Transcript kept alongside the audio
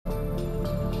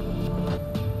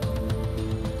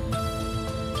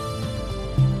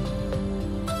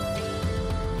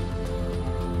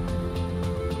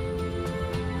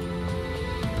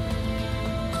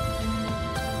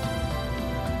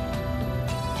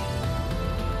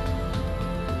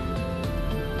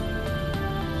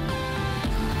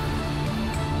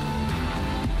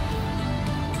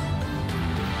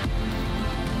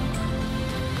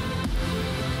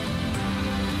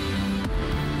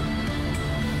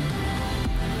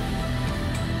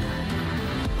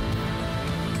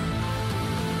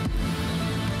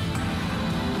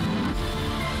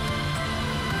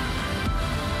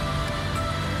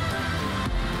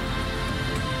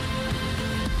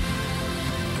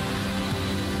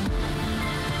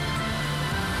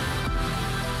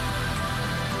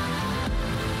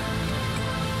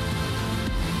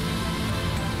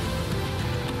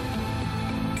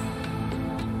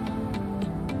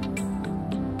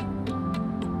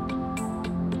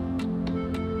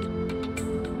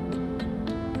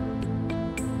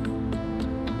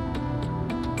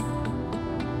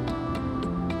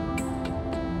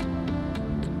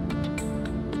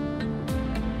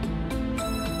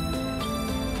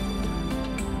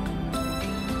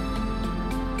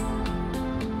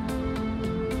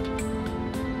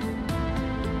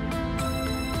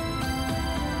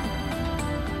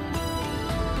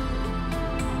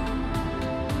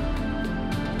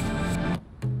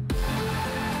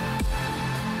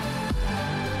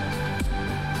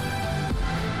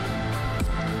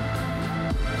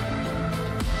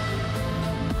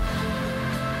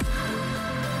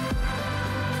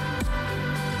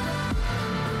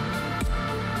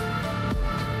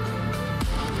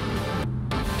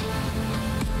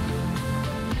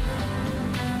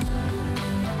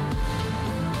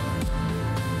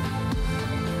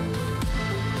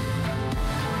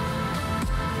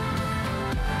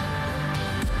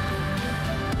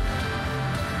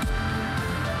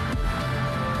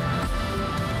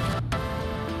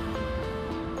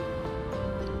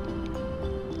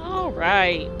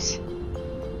Right.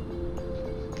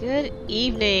 Good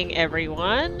evening,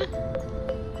 everyone.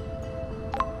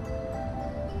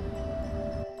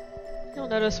 You'll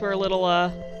notice we're a little,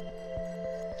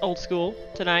 old school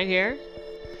tonight here.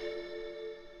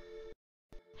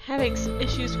 Having some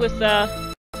issues with,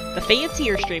 the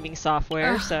fancier streaming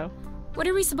software, so... What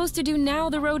are we supposed to do now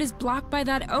the road is blocked by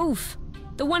that oaf?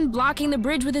 The one blocking the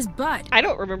bridge with his butt. I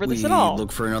don't remember this at all.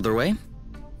 Look for another way?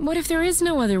 What if there is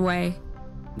no other way?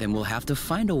 Then we'll have to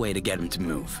find a way to get him to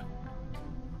move.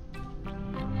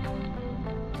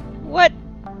 What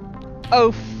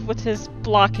oaf with his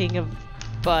blocking of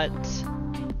butt?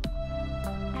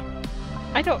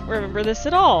 I don't remember this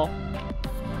at all.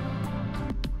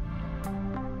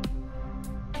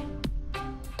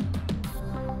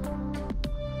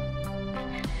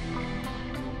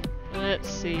 Let's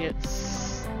see,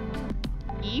 it's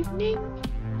evening?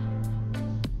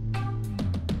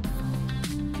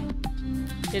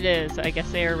 It is. I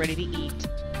guess they are ready to eat.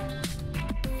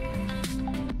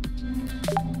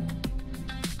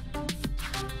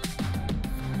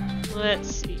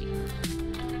 Let's see.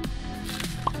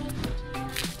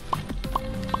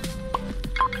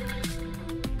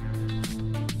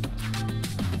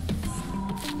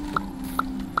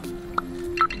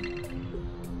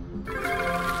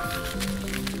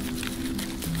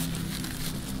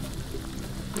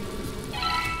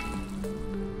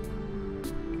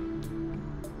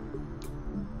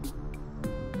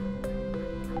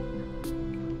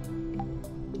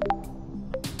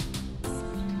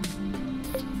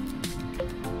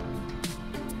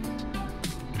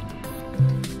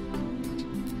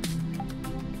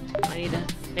 I need to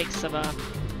make some,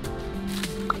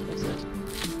 what's it?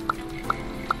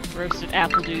 Roasted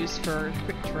apple juice for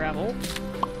quick travel.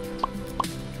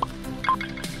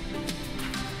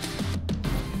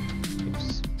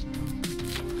 Oops.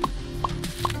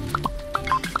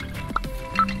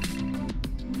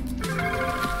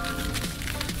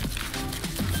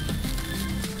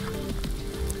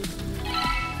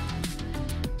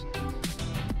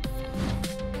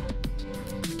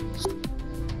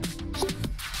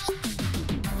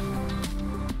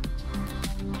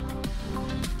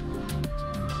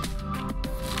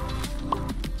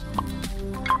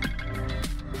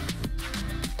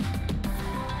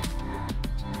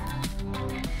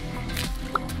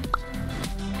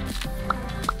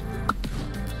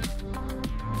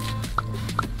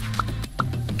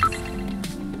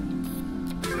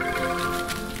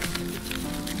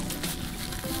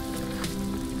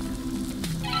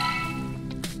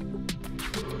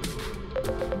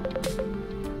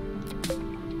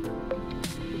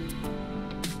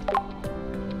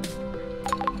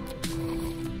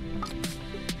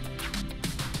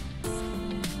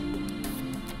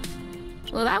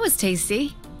 Well, that was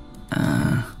tasty.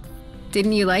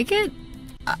 Didn't you like it?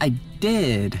 I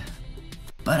did.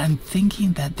 But I'm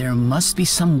thinking that there must be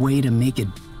some way to make it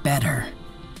better.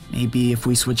 Maybe if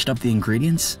we switched up the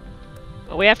ingredients?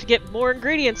 Well, we have to get more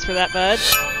ingredients for that, bud.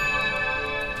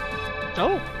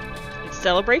 Oh, it's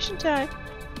celebration time.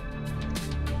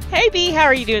 Hey, Bee, how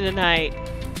are you doing tonight?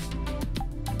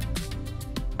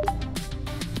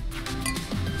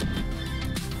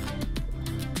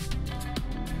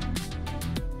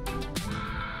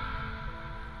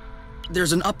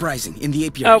 There's an uprising in the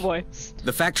apiary. Oh boy.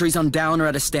 The factories on Down are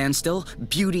at a standstill.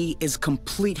 Beauty is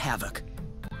complete havoc.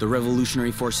 The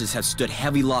revolutionary forces have stood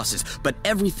heavy losses, but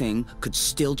everything could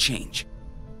still change.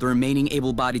 The remaining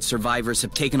able-bodied survivors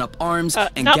have taken up arms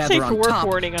and gather on top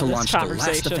to launch the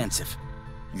last offensive.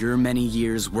 Your many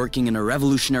years working in a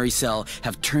revolutionary cell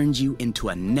have turned you into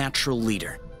a natural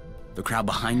leader. The crowd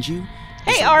behind you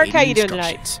is Hey, Ark, how you doing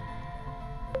instructions. tonight?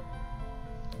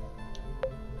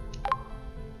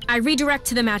 I redirect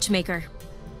to the matchmaker.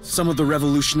 Some of the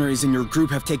revolutionaries in your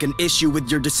group have taken issue with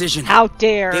your decision. How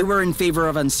dare! They were in favor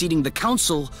of unseating the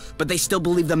council, but they still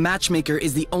believe the matchmaker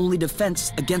is the only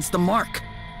defense against the mark.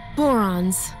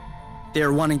 Borons. They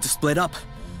are wanting to split up.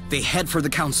 They head for the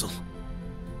council.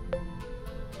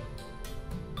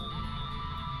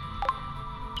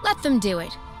 Let them do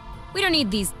it. We don't need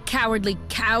these cowardly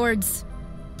cowards.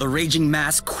 The raging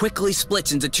mass quickly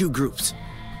splits into two groups.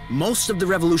 Most of the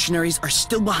revolutionaries are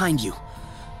still behind you,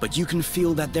 but you can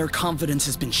feel that their confidence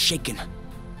has been shaken.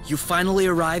 You finally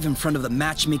arrive in front of the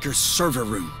matchmaker's server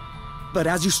room. But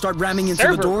as you start ramming into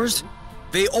the doors,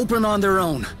 they open on their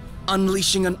own,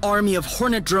 unleashing an army of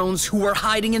Hornet drones who are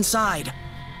hiding inside.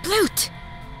 Loot!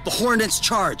 The Hornets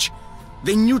charge.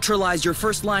 They neutralize your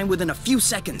first line within a few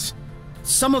seconds.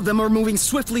 Some of them are moving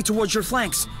swiftly towards your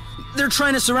flanks. They're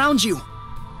trying to surround you.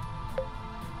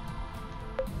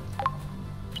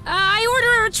 I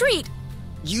order a retreat!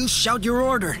 You shout your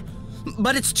order.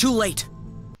 But it's too late.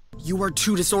 You are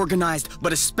too disorganized,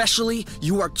 but especially,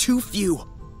 you are too few.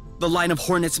 The line of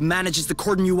Hornets manages to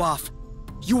cordon you off.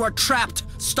 You are trapped,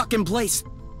 stuck in place.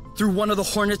 Through one of the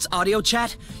Hornets' audio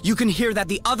chat, you can hear that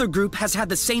the other group has had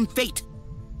the same fate.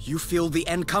 You feel the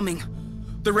end coming.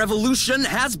 The revolution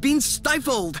has been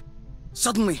stifled.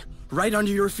 Suddenly, right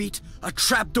under your feet, a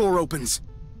trap door opens.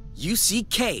 You see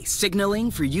Kay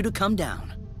signaling for you to come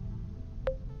down.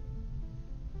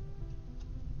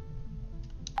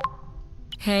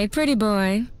 Hey, pretty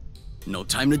boy. No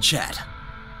time to chat.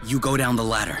 You go down the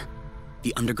ladder.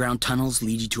 The underground tunnels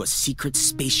lead you to a secret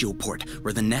spatioport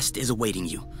where the nest is awaiting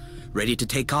you, ready to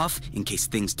take off in case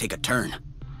things take a turn.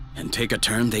 And take a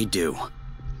turn they do.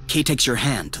 Kay takes your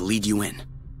hand to lead you in.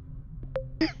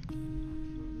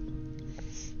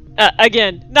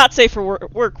 Again, not safe for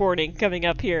work warning coming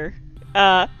up here.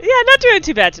 Yeah, not doing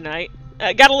too bad tonight.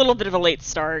 Got a little bit of a late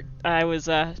start. I was,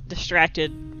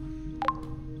 distracted.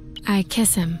 I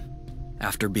kiss him.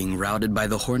 After being routed by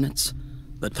the Hornets,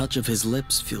 the touch of his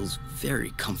lips feels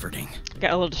very comforting.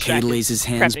 Got a little Kay distracted. lays his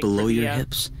hands prepping below for the, your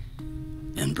hips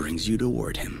and brings you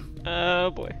toward him.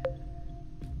 Oh boy.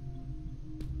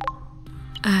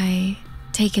 I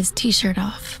take his t-shirt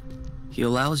off. He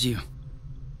allows you,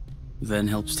 then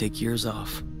helps take yours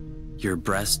off. Your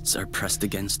breasts are pressed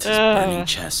against his burning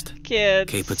chest. Kids.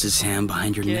 Kay puts his hand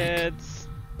behind your neck, Kids.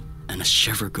 and a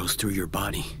shiver goes through your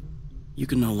body. You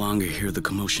can no longer hear the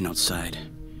commotion outside.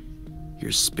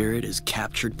 Your spirit is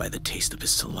captured by the taste of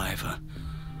his saliva,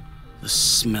 the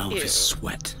smell of his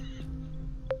sweat.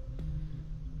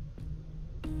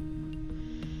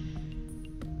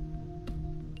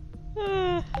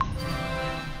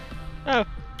 Oh,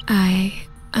 I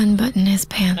unbutton his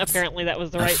pants. apparently that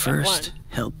was the At right first, one.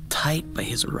 held tight by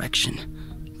his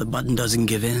erection, the button doesn't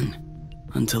give in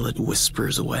until it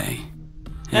whispers away.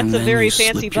 And That's a then very you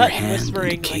fancy slip your button, hand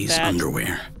whispering into like Kay's that.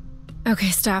 underwear. Okay,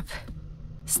 stop.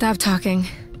 Stop talking.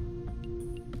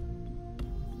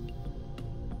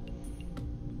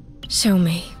 Show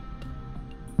me.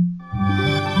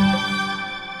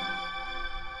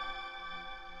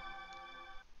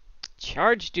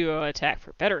 Charge duo attack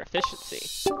for better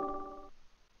efficiency.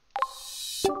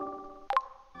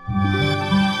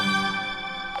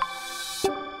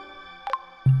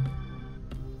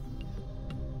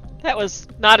 That was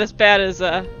not as bad as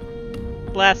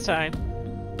last time.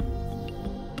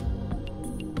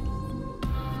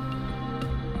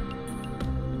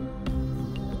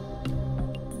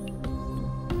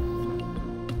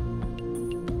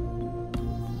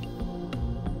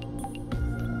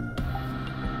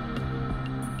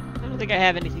 I don't think I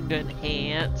have anything to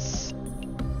enhance.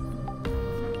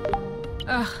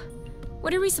 Ugh.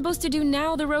 What are we supposed to do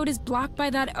now? The road is blocked by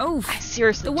that oaf. I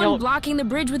seriously The one don't blocking the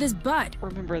bridge with his butt.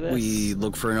 remember this. We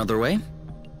look for another way?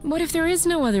 What if there is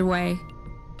no other way?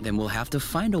 Then we'll have to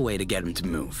find a way to get him to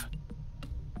move.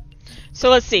 So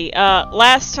let's see.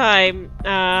 Last time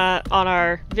on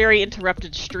our very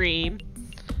interrupted stream,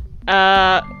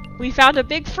 we found a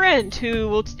big friend who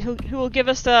will give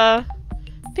us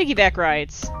piggyback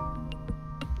rides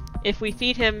if we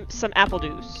feed him some apple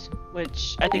juice,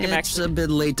 which I think I'm It's actually a bit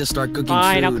late to start cooking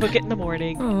fine. food. I'll cook it in the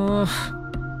morning. Oh.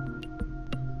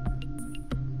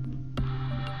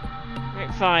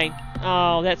 Right, fine.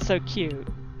 Oh, that's so cute.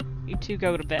 You two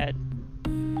go to bed.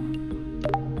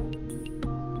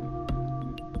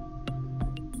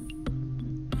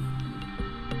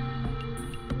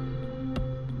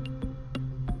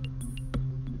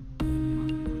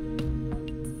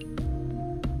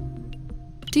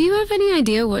 Do you have any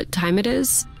idea what time it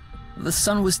is? The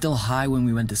sun was still high when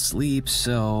we went to sleep,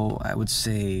 so I would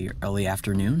say early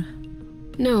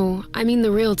afternoon. No, I mean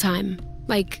the real time.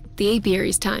 Like, the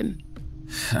apiary's time.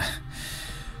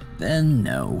 Then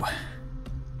no.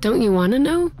 Don't you want to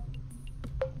know?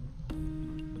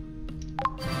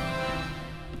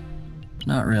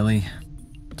 Not really.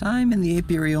 Time in the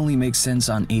apiary only makes sense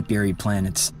on apiary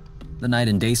planets. The night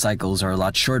and day cycles are a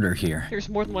lot shorter here. There's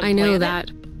more than one I know planet.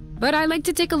 that. But I like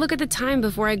to take a look at the time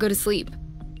before I go to sleep.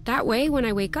 That way, when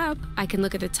I wake up, I can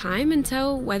look at the time and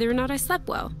tell whether or not I slept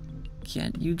well.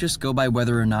 Can't you just go by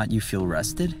whether or not you feel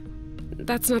rested?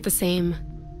 That's not the same.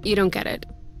 You don't get it.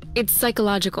 It's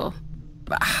psychological.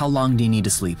 How long do you need to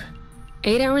sleep?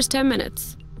 8 hours, 10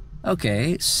 minutes.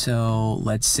 Okay, so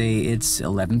let's say it's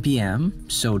 11 p.m.,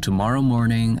 so tomorrow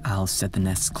morning I'll set the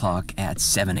nest clock at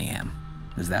 7 a.m.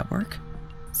 Does that work?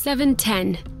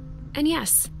 7:10. And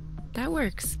yes, that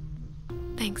works.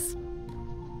 Thanks.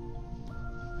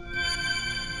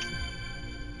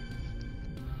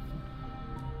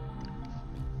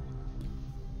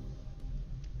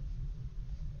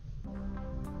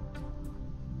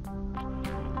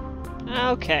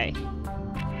 Okay.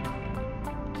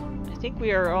 I think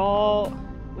we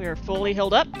are fully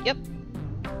healed up. Yep.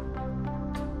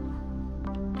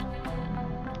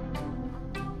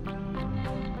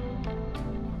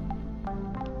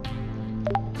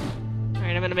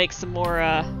 Alright, I'm gonna make some more,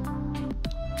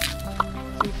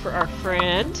 food for our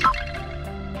friend.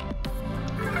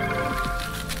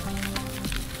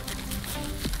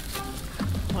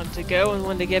 One to go and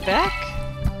one to get back.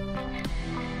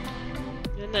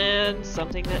 And then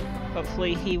something that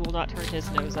hopefully he will not turn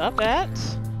his nose up at.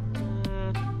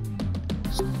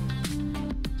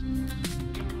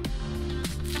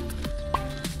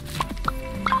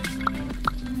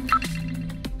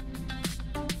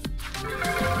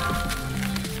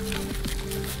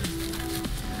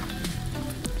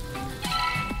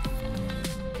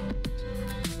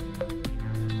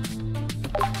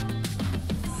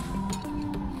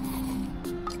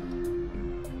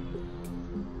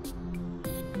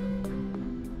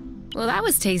 Well, that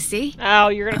was tasty. Oh,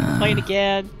 you're gonna complain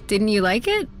again. Didn't you like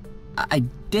it? I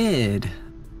did,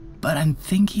 but I'm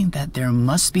thinking that there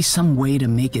must be some way to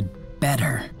make it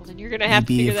better. Well, then you're gonna have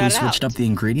Maybe to figure if we that switched out. up the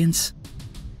ingredients?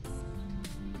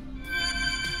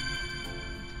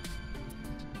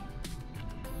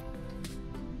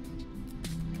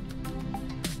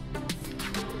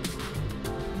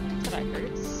 Thought I heard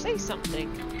it say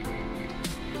something.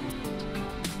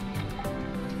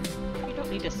 You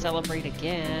don't need to celebrate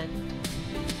again.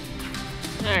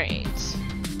 Alright.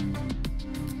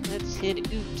 Let's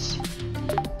hit Oot.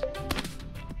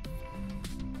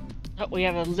 Oh, we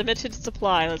have a limited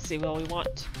supply. Let's see. Well, we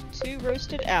want 2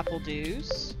 roasted apple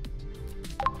dews.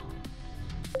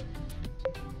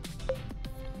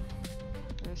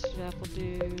 Roasted apple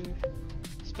dew.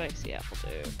 Spicy apple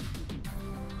dew.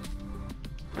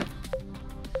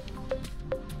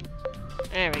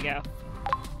 There we go.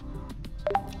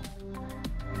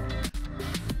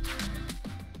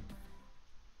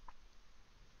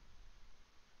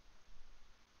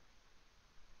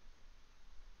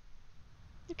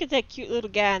 Look at that cute little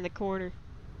guy in the corner.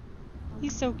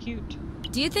 He's so cute.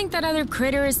 Do you think that other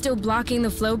critter is still blocking the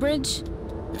flow bridge?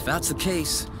 If that's the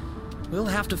case, we'll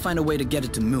have to find a way to get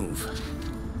it to move.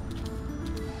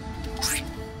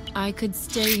 I could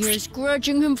stay here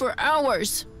scratching him for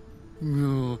hours.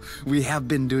 Oh, we have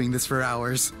been doing this for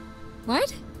hours.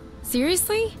 What?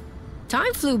 Seriously?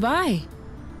 Time flew by.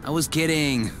 I was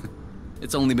kidding.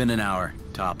 It's only been an hour,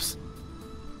 tops.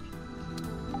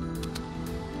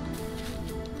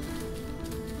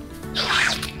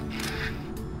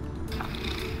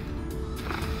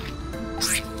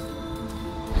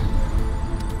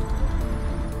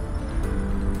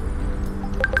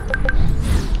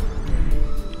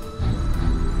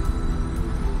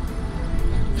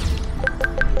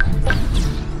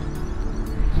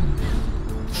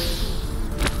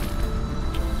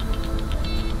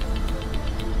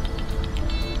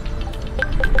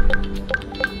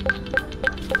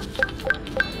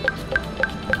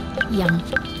 Yum.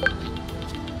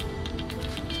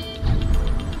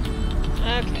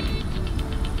 Okay.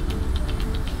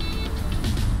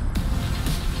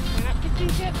 We're not picked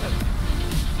these yet? Okay.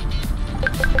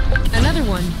 Another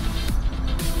one.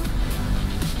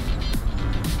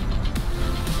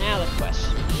 Now the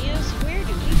question is, where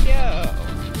do we go?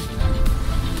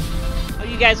 Oh,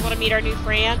 you guys want to meet our new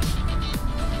friend?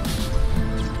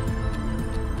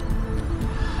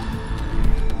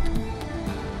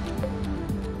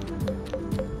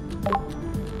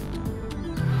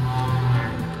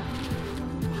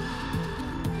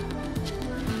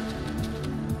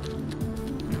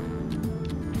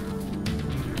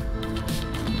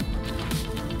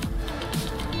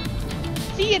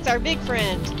 See, it's our big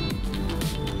friend.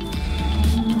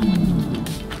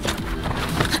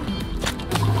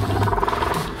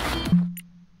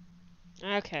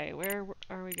 Okay, where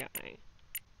are we going?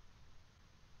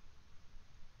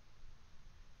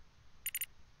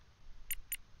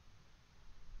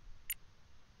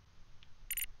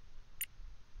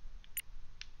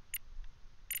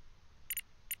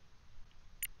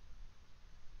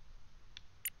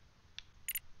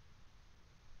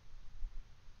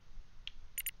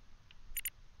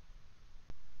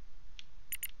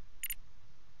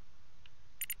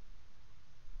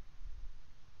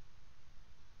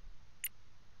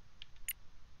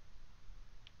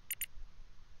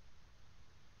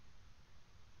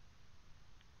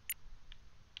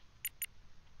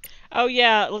 Oh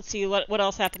yeah, let's see, what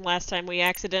else happened last time? We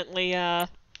accidentally,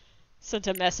 sent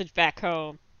a message back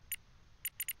home.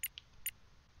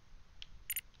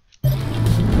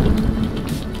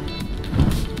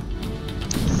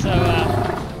 So,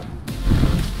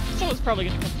 someone's probably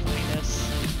gonna come find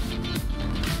us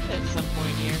at some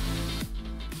point here.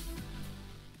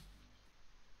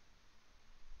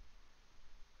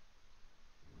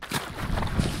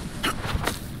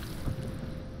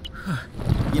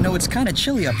 know, it's kind of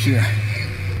chilly up here.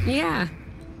 Yeah,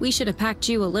 we should have packed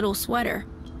you a little sweater.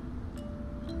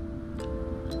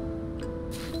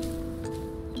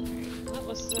 What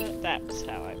was that was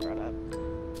how I brought up.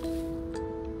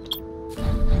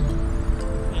 I'm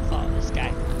gonna follow this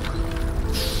guy.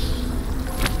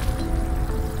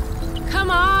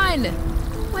 Come on!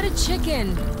 What a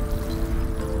chicken!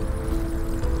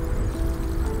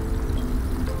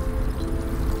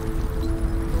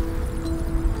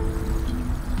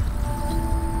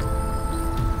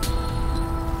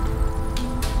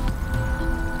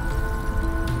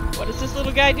 What does this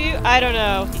little guy do? I don't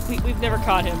know. We've never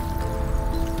caught him.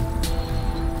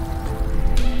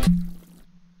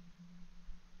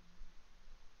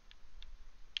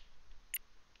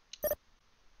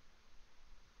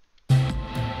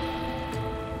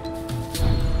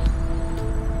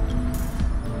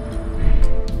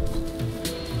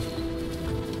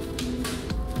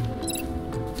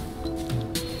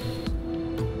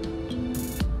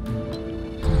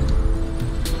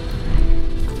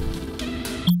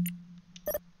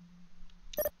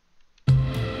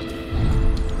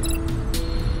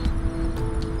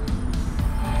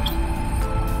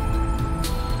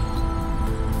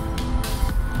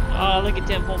 Oh, look at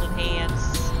them holding hands.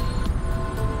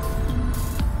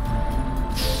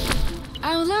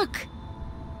 Oh, look!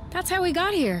 That's how we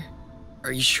got here.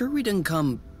 Are you sure we didn't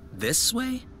come this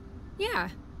way? Yeah.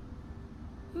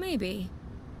 Maybe.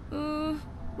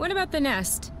 What about the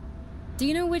nest? Do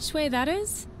you know which way that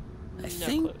is? I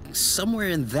think somewhere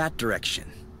in that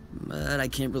direction. But I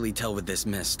can't really tell with this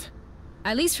mist.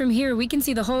 At least from here, we can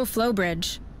see the whole flow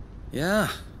bridge. Yeah,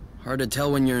 hard to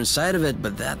tell when you're inside of it,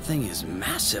 but that thing is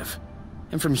massive.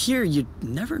 And from here, you'd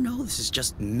never know this is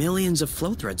just millions of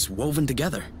flow threads woven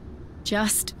together.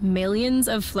 Just millions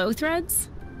of flow threads?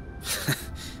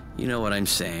 You know what I'm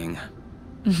saying.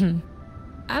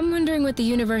 I'm wondering what the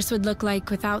universe would look like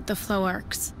without the flow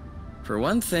arcs. For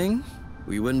one thing,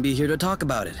 we wouldn't be here to talk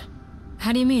about it.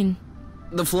 How do you mean?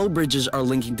 The flow bridges are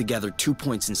linking together 2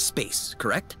 points in space,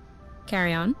 correct?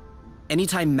 Carry on.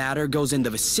 Anytime matter goes in the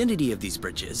vicinity of these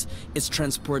bridges, it's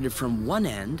transported from one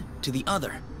end to the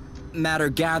other. Matter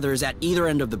gathers at either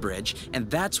end of the bridge, and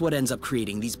that's what ends up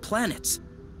creating these planets.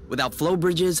 Without flow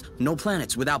bridges, no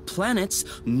planets. Without planets,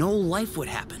 no life would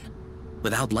happen.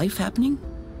 Without life happening,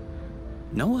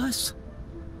 no us.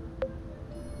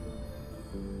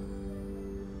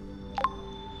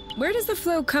 Where does the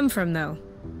flow come from, though?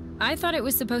 I thought it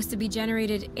was supposed to be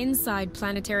generated inside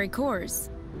planetary cores.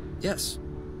 Yes.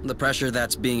 The pressure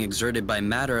that's being exerted by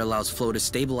matter allows flow to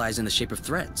stabilize in the shape of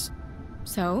threads.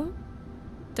 So?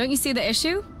 Don't you see the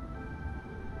issue?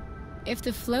 If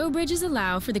the flow bridges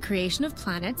allow for the creation of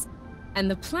planets, and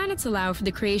the planets allow for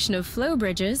the creation of flow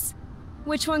bridges,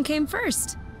 which one came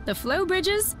first? The flow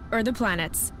bridges or the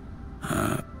planets?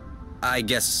 I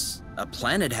guess a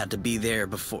planet had to be there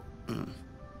before...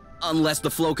 Unless the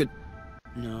flow could...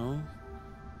 No.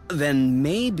 Then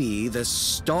maybe the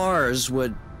stars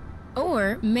would...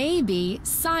 Or maybe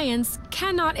science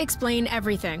cannot explain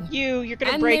everything. You're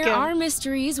gonna and break there him. are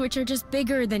mysteries which are just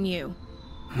bigger than you.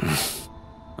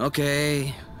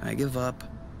 Okay, I give up.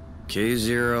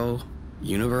 K0,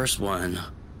 Universe 1.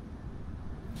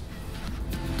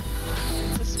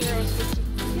 This is where I was supposed to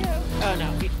go. Oh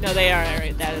no, no, they are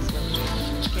alright. That is where we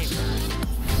came from.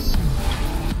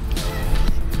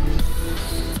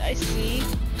 I see.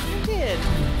 I did.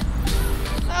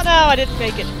 Oh no, I didn't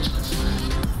make it.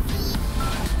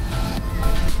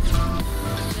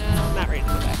 No, I'm not ready to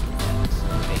go back.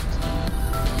 Wait.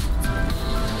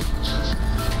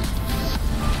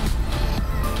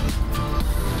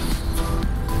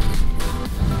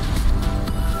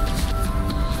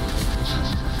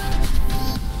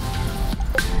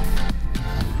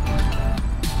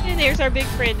 And there's our big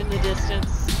friend in the distance.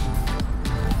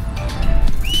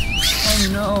 Oh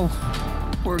no,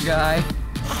 poor guy.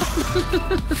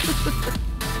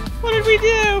 What did we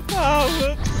do? Oh,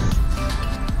 whoops.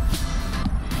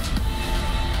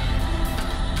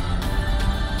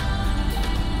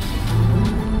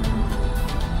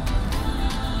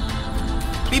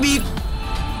 BB,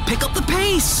 pick up the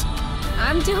pace!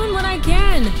 I'm doing what I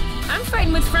can. I'm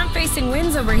fighting with front-facing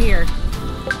winds over here.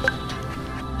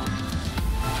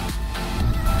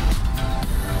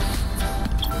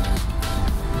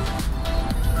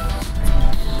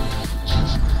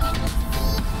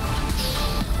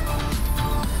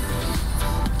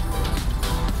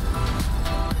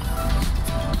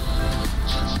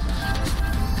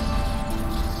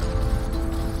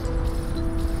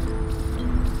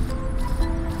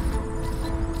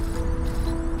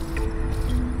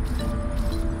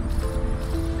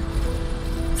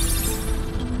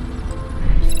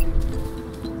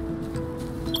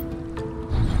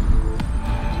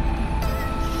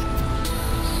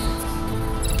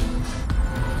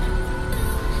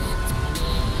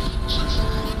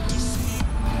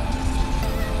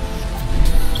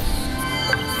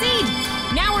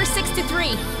 we're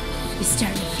 6-3. You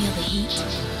starting to feel the heat?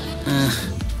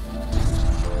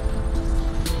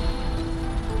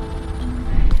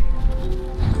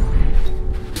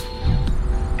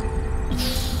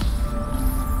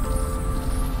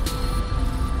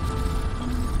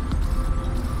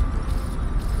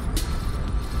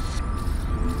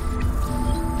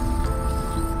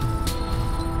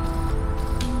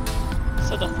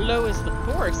 So the flow is the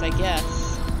force, I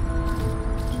guess.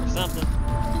 Or something.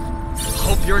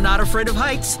 Hope you're not afraid of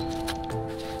heights.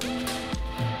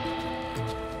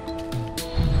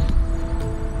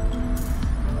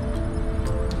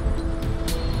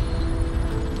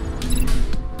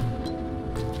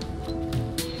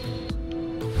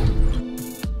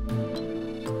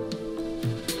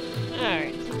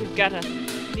 Alright, so we've got a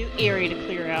new area to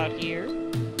clear out here.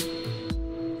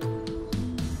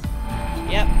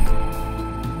 Yep.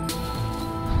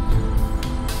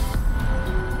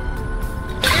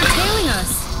 They're tailing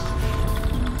us.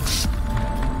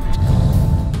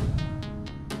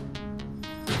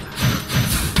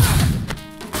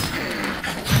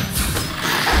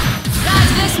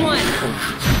 Dodge this one.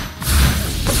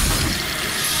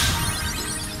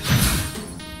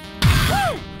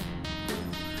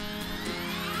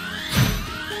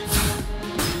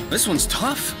 This one's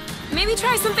tough. Maybe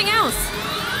try something else.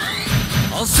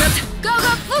 All set. Go,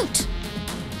 go, flute!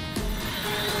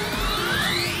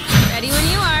 Ready when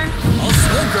you are. All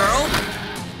set, girl.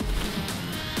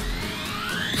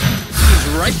 He's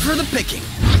ripe for the picking.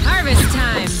 Harvest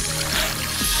time.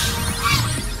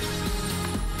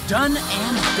 Done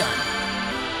and done.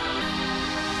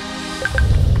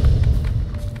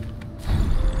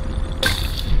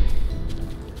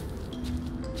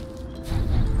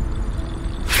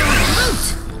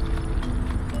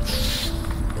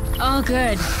 All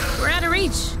good. We're out of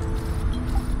reach.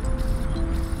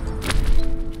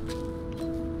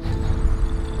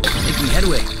 Making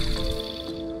headway.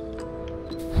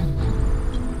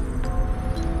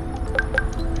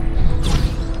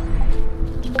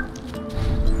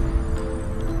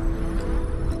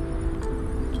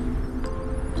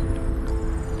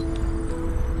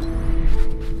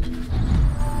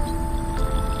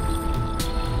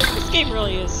 This game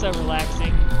really is so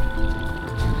relaxing.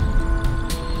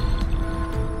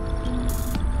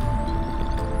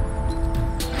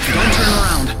 Don't turn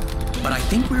around, but I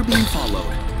think we're being followed.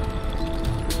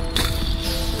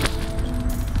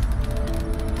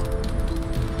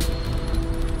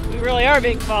 We really are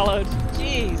being followed.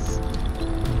 Jeez.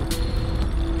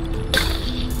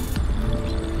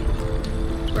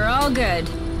 We're all good.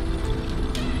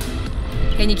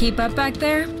 Can you keep up back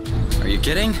there? Are you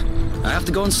kidding? I have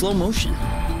to go in slow motion.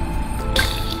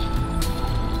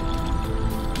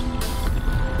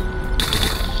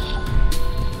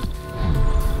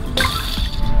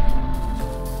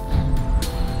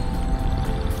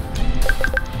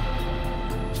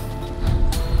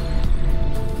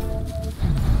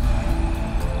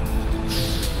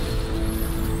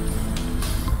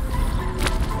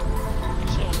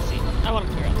 Actually, let's see. I want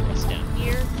to clear out the rest down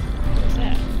here. What's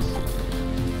that?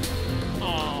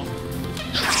 Oh.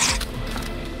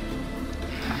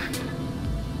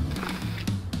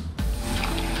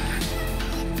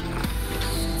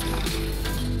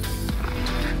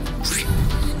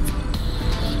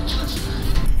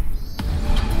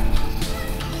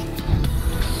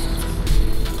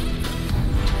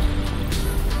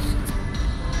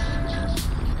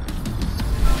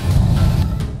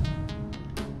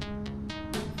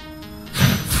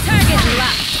 Target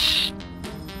locked.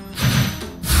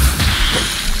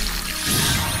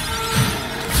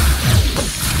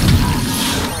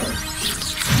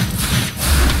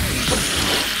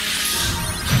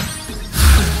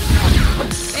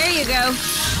 There you go.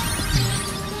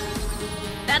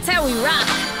 That's how we rock.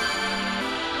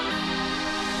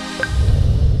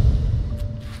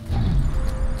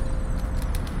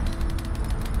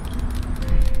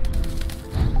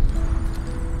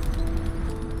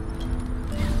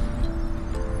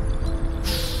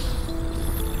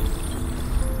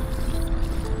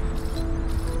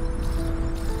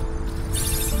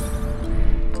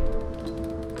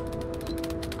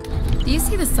 Do you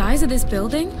see the size of this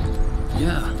building?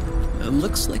 Yeah, it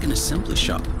looks like an assembly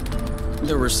shop.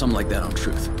 There were some like that on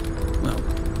Truth. Well,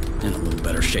 in a little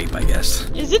better shape, I guess.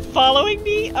 Is it following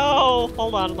me? Oh,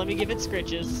 hold on. Let me give it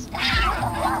scritches.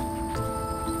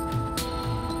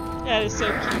 That is so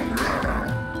cute.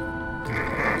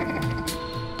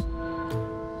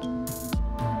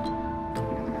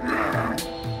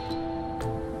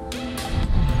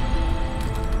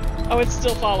 Oh, it's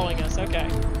still following us. Okay.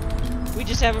 We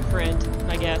just have a friend,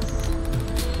 I guess.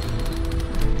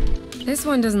 This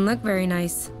one doesn't look very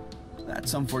nice.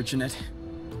 That's unfortunate.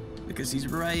 Because he's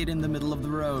right in the middle of the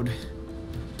road.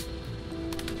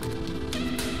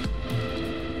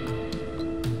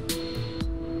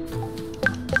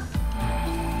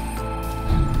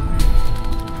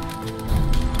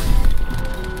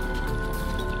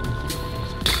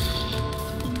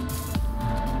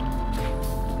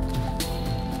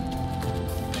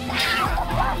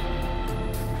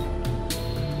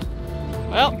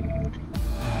 Well,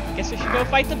 guess we should go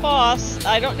fight the boss.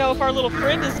 I don't know if our little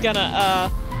friend is gonna,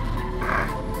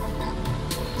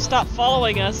 stop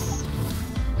following us.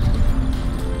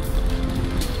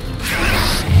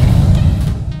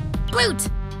 Flute!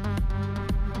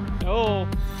 Oh.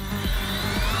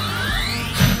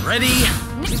 Ready?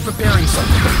 He's preparing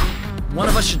something. One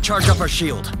of us should charge up our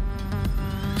shield.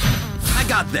 I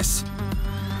got this.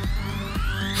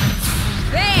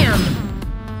 Bam!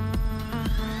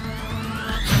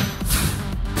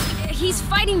 He's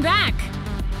fighting back.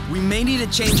 We may need to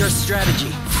change our strategy.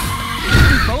 We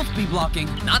can both be blocking.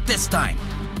 Not this time.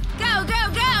 Go, go,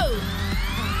 go!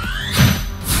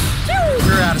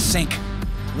 We're out of sync.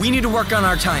 We need to work on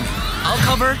our timing. I'll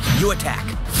cover, you attack.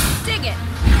 Dig it.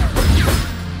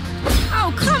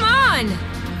 Oh, come on!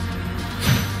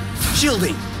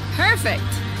 Shielding. Perfect.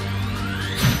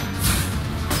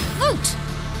 Flute!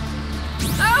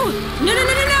 Oh! No, no,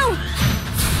 no, no, no!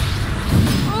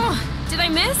 Oh, did I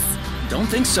miss? Don't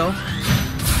think so.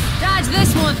 Dodge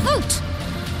this one, Flute!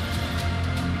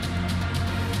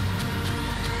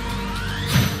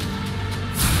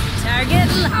 Target,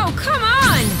 oh, come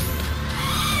on!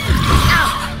 Ow!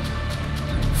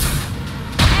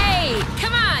 Hey,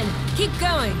 come on, keep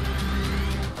going.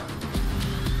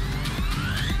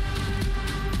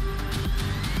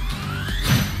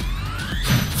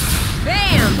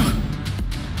 Bam!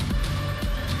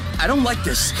 I don't like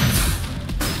this.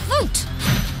 Flute!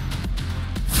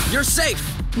 You're safe.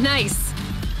 Nice.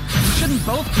 You shouldn't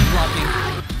both be blocking.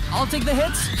 I'll take the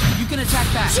hits. You can attack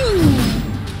back.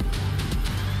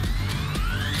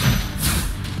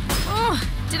 Oh,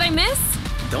 did I miss?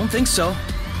 Don't think so.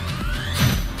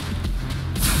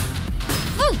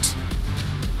 Flute!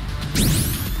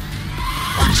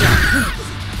 Watch out.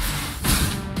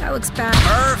 That looks bad.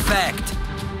 Perfect.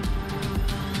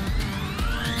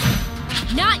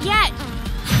 Not yet!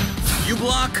 You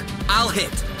block, I'll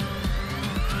hit.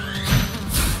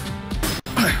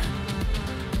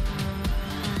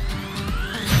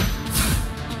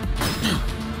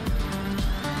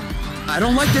 I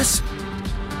don't like this.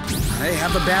 I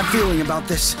have a bad feeling about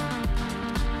this.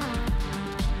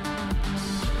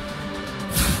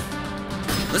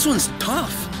 This one's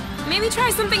tough. Maybe try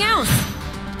something else.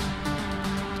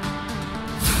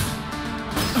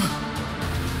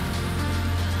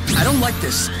 I don't like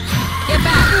this. Get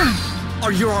back!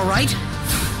 Are you alright?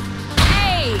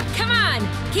 Hey, come on!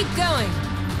 Keep going.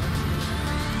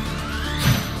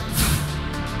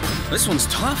 This one's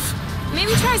tough.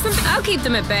 Maybe try something. I'll keep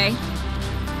them at bay.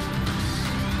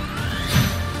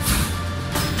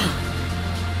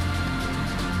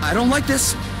 I don't like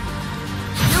this.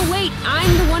 No, wait,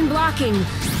 I'm the one blocking.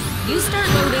 You start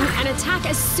loading and attack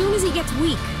as soon as he gets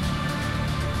weak.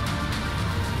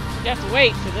 You have to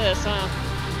wait for this, huh?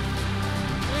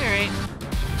 Alright.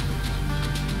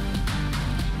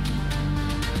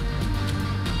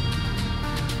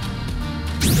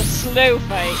 It's a slow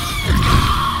fight.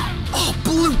 Oh,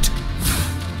 Blute!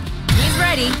 He's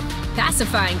ready.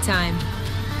 Pacifying time.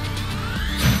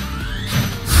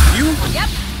 You? Yep,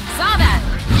 saw that.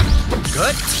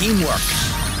 Good teamwork.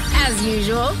 As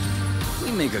usual.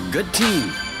 We make a good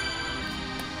team.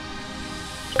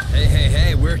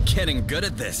 Hey, we're getting good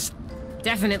at this.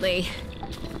 Definitely.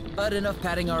 But enough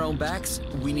patting our own backs,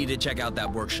 we need to check out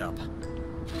that workshop.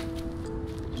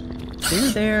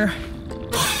 There.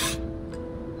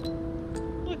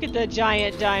 Look at the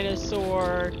giant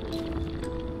dinosaur.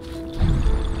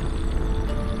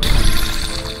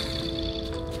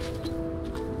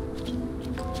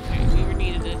 Okay, we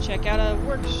needed to check out a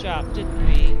workshop, didn't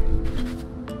we?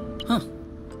 Huh.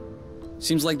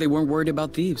 Seems like they weren't worried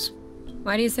about thieves.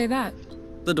 Why do you say that?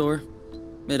 The door.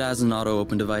 It has an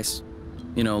auto-open device.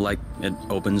 You know, like, it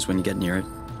opens when you get near it.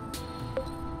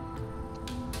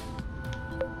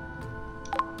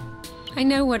 I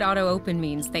know what auto-open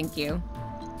means, thank you.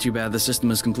 Too bad the system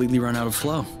has completely run out of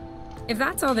flow. If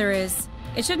that's all there is,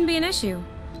 it shouldn't be an issue.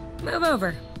 Move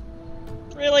over.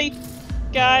 Really?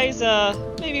 Guys,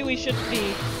 maybe we shouldn't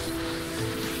be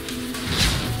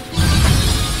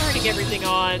turning everything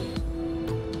on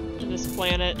in this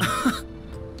planet.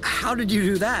 How did you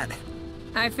do that?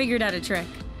 I figured out a trick.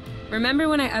 Remember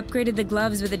when I upgraded the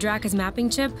gloves with the Draka's mapping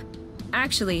chip?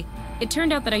 Actually, It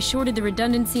turned out that I shorted the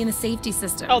redundancy in the safety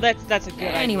system. Oh, that's a good idea.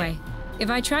 Anyway,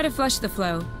 if I try to flush the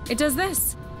flow, it does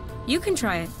this. You can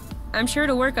try it. I'm sure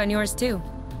it'll work on yours too.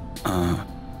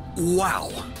 Wow.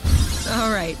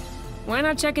 All right. Why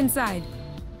not check inside?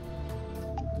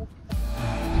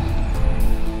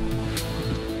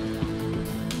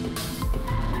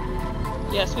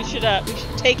 Yes, we should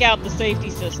take out the safety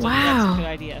system. Wow. That's a good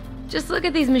idea. Just look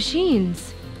at these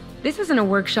machines. This isn't a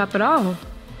workshop at all.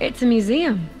 It's a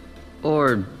museum.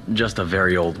 Or just a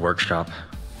very old workshop.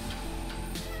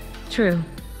 True.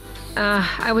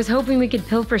 I was hoping we could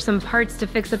pilfer some parts to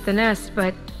fix up the nest,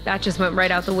 but that just went right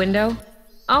out the window.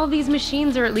 All these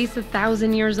machines are at least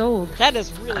 1,000 years old. That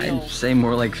is really I'd old. say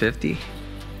more like 50.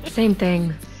 Same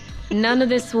thing. None of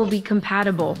this will be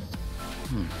compatible.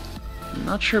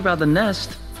 Not sure about the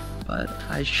nest, but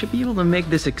I should be able to make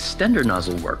this extender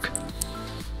nozzle work.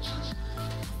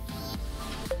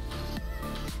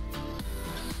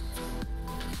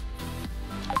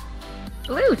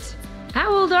 Lute,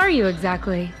 how old are you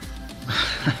exactly?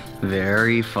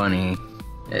 Very funny.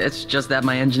 It's just that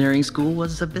my engineering school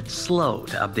was a bit slow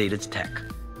to update its tech.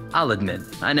 I'll admit,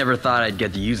 I never thought I'd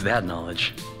get to use that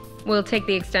knowledge. We'll take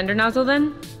the extender nozzle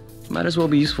then? Might as well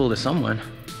be useful to someone.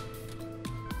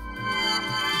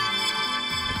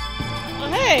 Oh,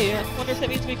 hey! I wonder if that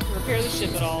means we can repair the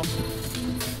ship at all.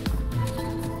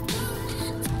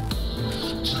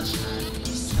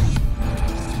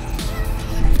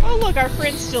 Oh look, our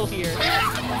friend's still here.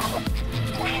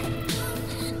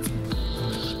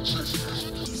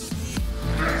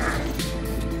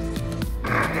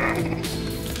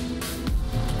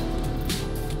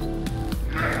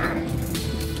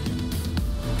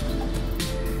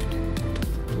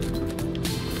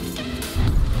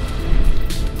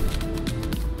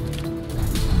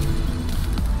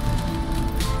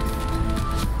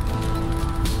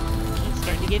 It's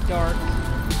starting to get dark.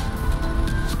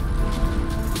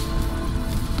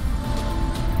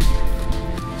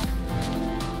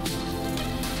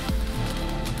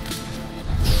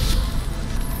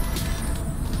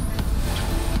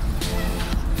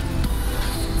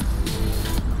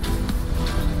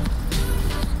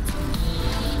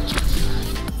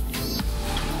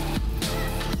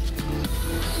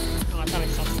 Oh, I thought I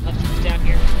saw some hunters down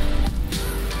here.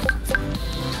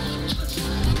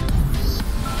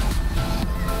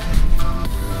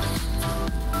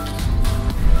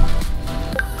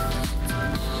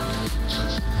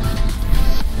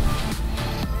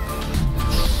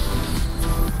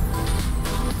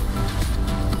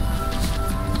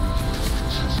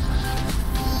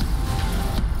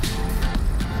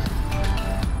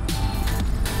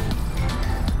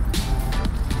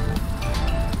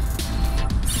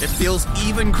 It feels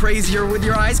even crazier with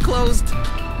your eyes closed.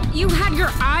 You had your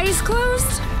eyes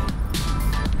closed?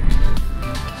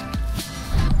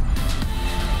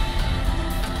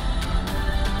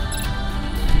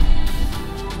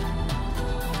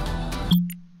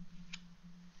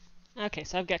 Okay,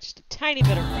 so I've got just a tiny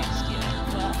bit of rust yet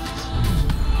left.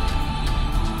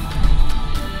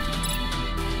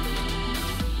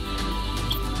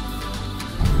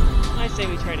 I say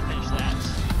we try to finish that.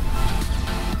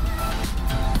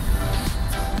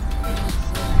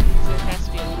 So there has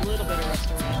to be a little bit of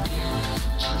rust around here.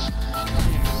 There. Let's go in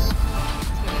there.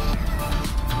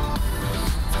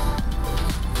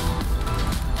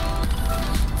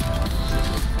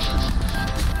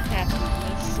 Have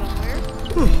this somewhere.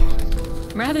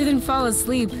 Rather than fall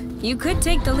asleep, you could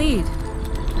take the lead. I'm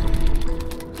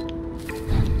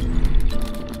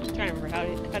trying to remember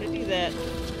how to do that.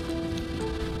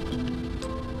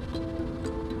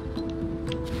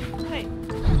 Hey.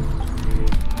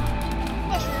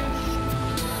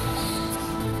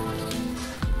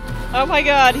 Oh my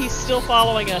god, he's still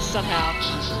following us somehow.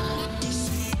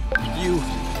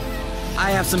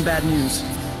 I have some bad news.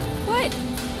 What?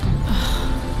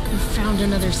 You found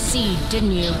another seed,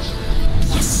 didn't you?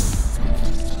 Yes!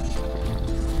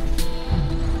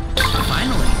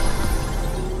 Finally!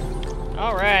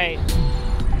 Alright.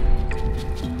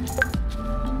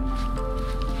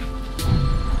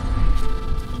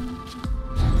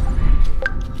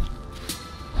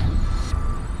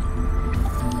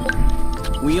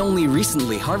 We only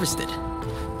recently harvested.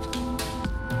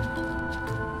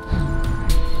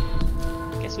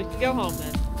 Guess we can go home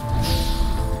then.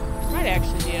 Right,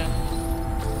 actually, yeah.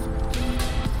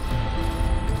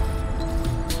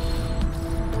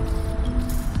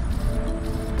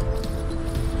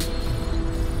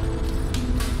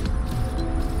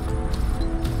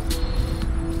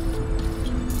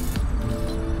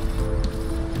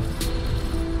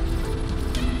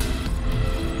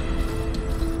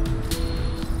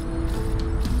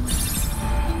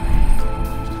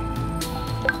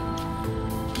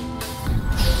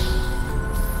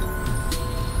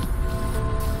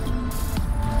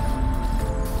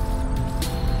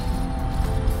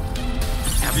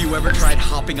 you ever tried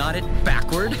hopping on it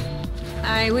backward?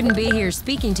 I wouldn't be here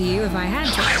speaking to you if I had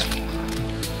to.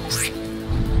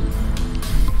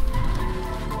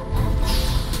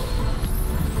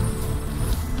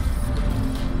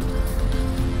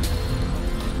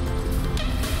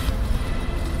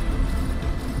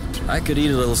 I could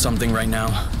eat a little something right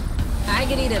now. I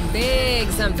could eat a big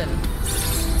something.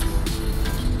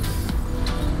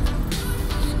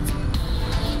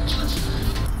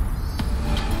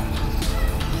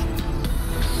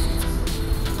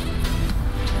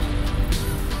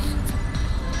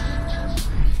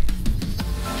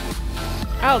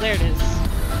 Oh, there it is.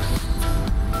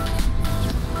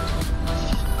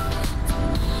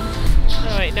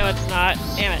 Oh wait, no it's not.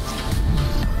 Damn it. I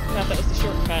thought that was the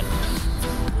shortcut.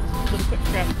 To the quick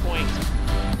travel point.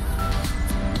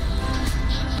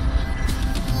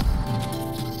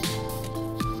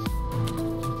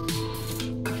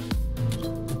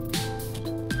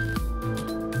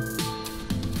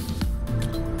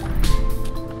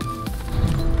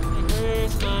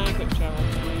 Where's my quick travel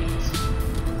point?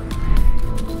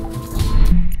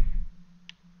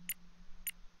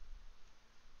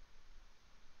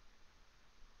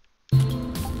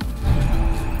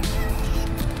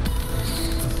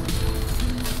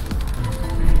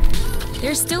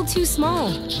 They're still too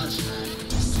small.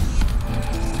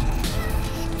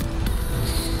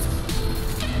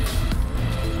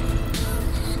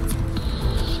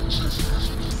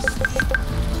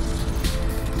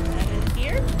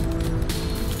 Here?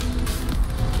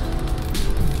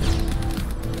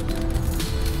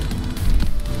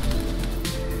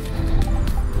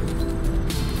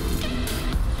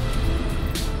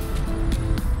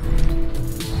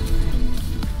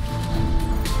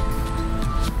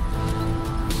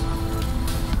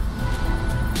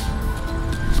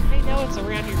 I know it's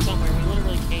around here somewhere. We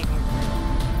literally came over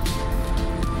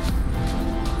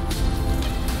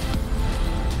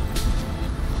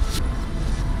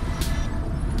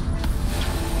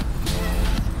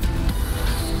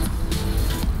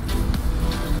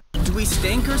here. Do we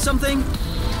stink or something?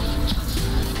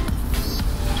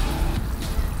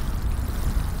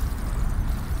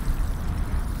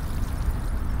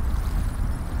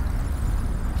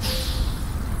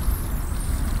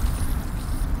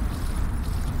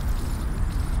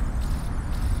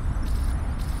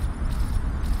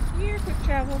 Here, quick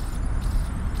travel.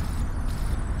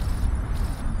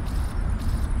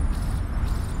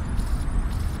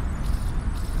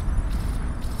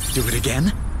 Do it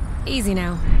again? Easy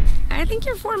now. I think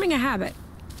you're forming a habit.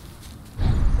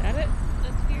 Is that it?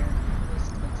 That's here.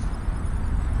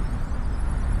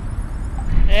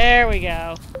 There we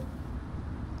go.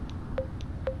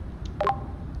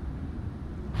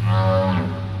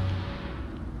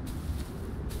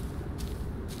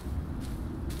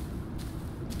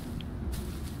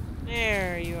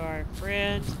 There you are,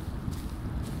 friend.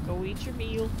 Go eat your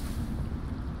meal.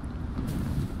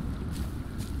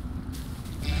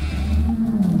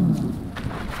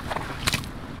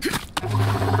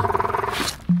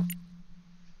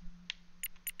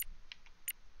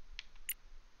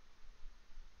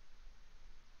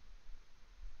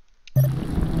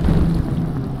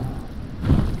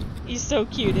 He's so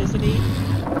cute, isn't he?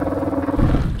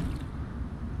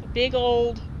 A big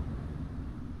old...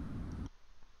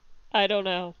 I don't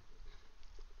know.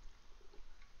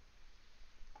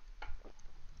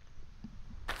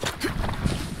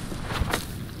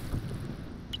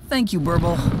 Thank you,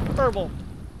 Burble. Burble.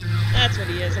 That's what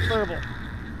he is, a burble.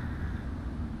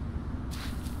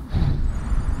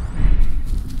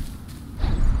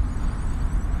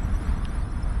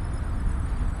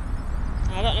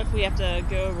 I don't know if we have to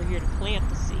go over here to plant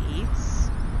the seeds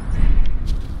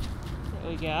that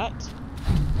we got.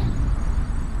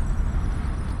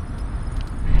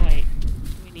 Wait,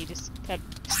 we need to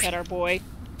pet our boy.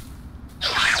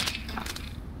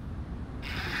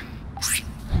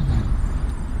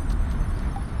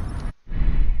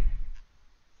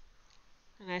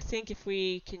 And I think if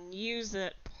we can use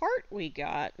that part we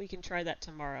got, we can try that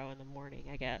tomorrow in the morning,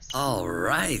 I guess.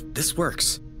 Alright, this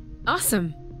works.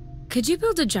 Awesome. Could you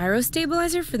build a gyro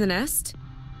stabilizer for the nest?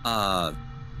 I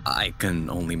can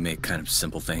only make kind of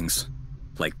simple things.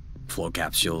 Like flow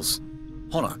capsules.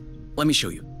 Hold on, let me show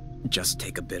you. Just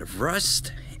take a bit of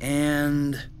rust,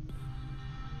 and...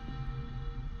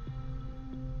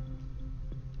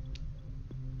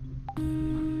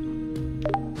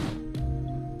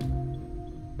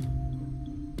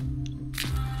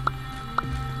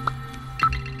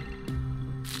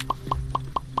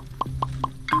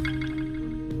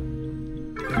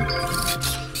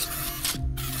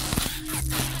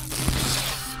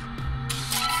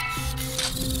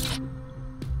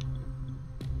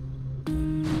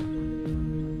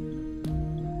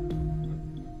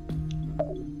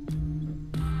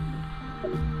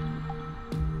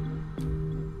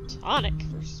 Tonic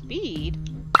for speed?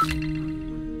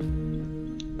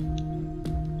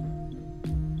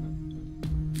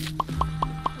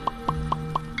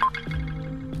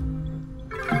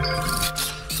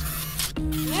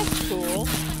 That's cool.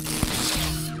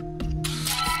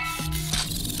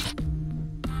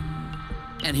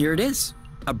 And here it is.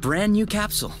 A brand new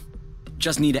capsule.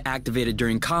 Just need to activate it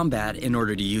during combat in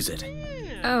order to use it.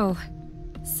 Oh.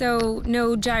 So,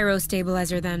 no gyro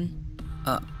stabilizer then?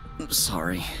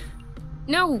 Sorry.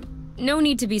 No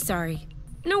need to be sorry.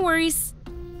 No worries.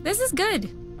 This is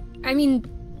good. I mean,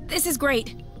 this is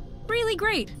great. Really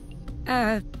great.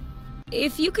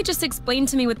 If you could just explain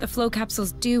to me what the flow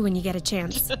capsules do when you get a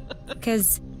chance.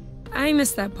 Because I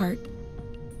missed that part.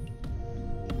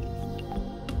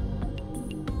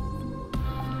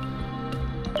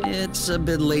 It's a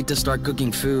bit late to start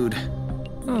cooking food.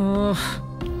 Oh.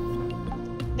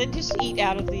 Then just eat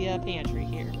out of the pantry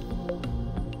here.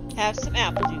 Have some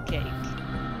apple dew cake.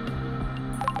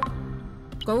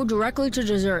 Go directly to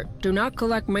dessert. Do not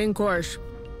collect main course.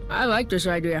 I like this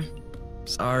idea.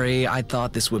 Sorry, I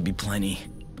thought this would be plenty.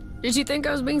 Did you think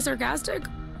I was being sarcastic?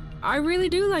 I really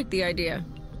do like the idea.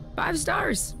 5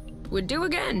 stars. Would do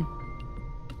again.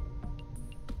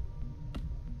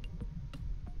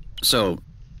 So,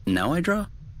 now I draw?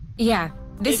 Yeah,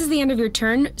 this is the end of your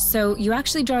turn, so you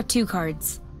actually draw 2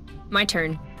 cards. My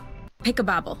turn. Pick a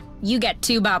bobble. You get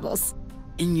 2 bobbles.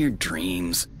 In your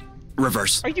dreams.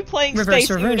 Reverse. Are you playing Reverse, Space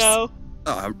reverse. Uno?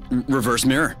 Reverse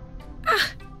mirror.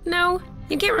 No,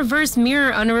 you can't reverse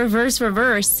mirror on a reverse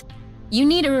reverse. You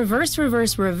need a reverse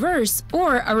reverse reverse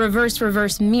or a reverse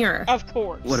reverse mirror. Of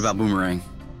course. What about boomerang?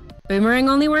 Boomerang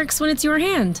only works when it's your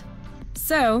hand.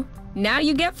 So, now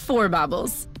you get 4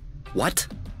 bobbles. What?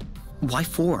 Why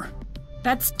 4?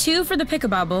 That's 2 for the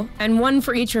pick-a-bobble and 1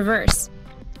 for each reverse.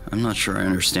 I'm not sure I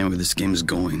understand where this game is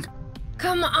going.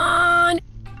 Come on!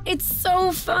 It's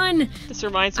so fun! This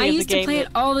reminds I me of the used to game play it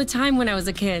that all the time when I was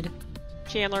a kid.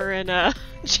 Chandler and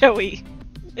Joey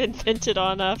invented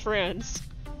on Friends.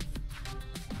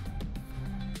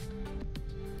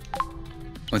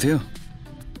 With you?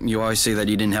 You always say that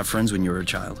you didn't have friends when you were a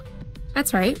child.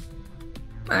 That's right.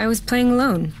 I was playing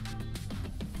alone.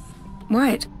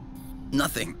 What?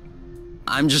 Nothing.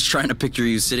 I'm just trying to picture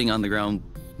you sitting on the ground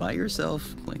by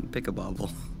yourself playing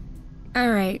pick-a-bobble.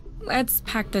 Alright, let's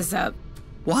pack this up.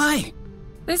 Why?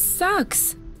 This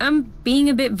sucks. I'm being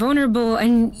a bit vulnerable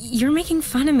and you're making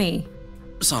fun of me.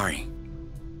 Sorry.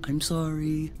 I'm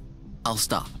sorry. I'll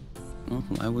stop. Well,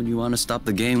 why would you want to stop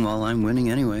the game while I'm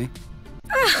winning anyway?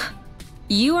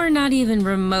 You are not even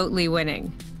remotely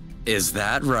winning. Is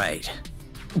that right?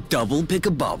 Double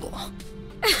pick-a-bobble.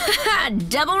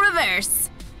 Double reverse.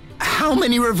 How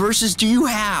many reverses do you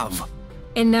have?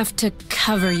 Enough to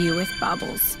cover you with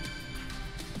bobbles.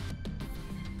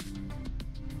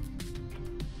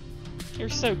 You're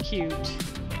so cute.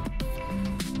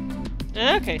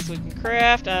 Okay, so we can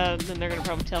craft. Then they're gonna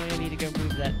probably tell me I need to go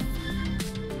move that.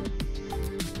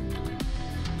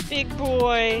 Big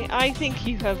boy, I think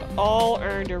you have all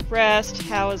earned a rest.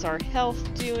 How is our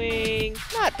health doing?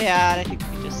 Not bad. I think we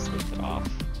can just sleep it off.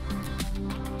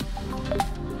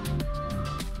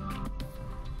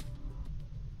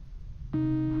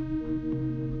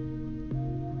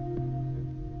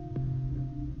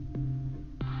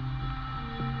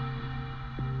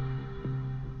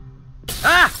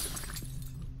 Ah!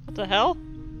 What the hell?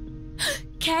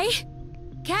 Kay?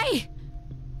 Kay?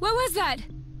 What was that?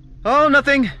 Oh,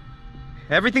 nothing.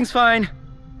 Everything's fine.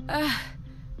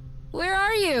 Where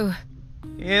are you?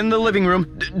 In the living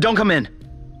room. Don't come in.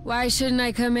 Why shouldn't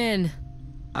I come in?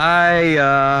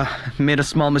 I, made a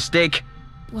small mistake.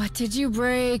 What did you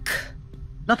break?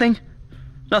 Nothing.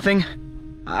 Nothing.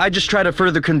 I just tried to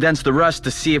further condense the rust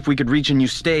to see if we could reach a new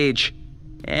stage.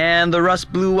 And the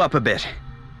rust blew up a bit.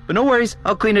 But no worries,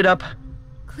 I'll clean it up.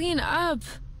 Clean up.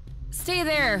 Stay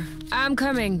there. I'm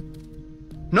coming.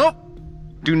 Nope.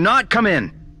 Do not come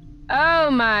in.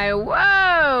 Oh my,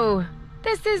 whoa!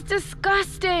 This is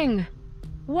disgusting!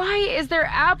 Why is there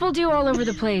apple dew all over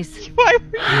the place? Why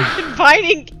were you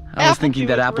inviting I was thinking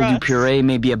that apple apple dew puree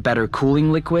may be a better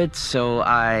cooling liquid, so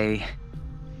I...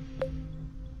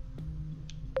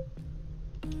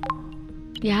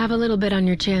 You have a little bit on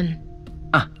your chin.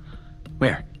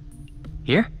 Where?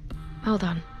 Here? Hold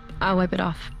on. I'll wipe it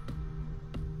off.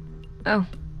 Oh.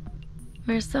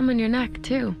 There's some on your neck,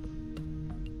 too.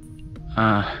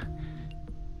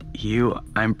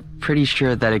 I'm pretty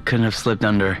sure that it couldn't have slipped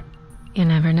under. You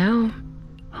never know.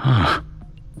 Huh.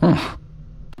 Oh.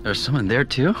 There's someone there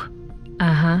too?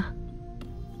 Uh-huh.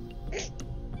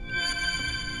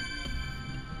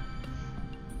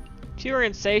 Pure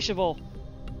insatiable.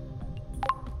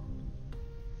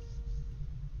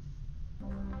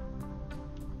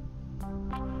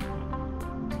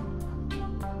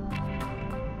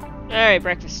 Alright,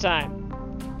 breakfast time.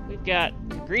 We've got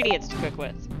ingredients to cook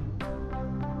with.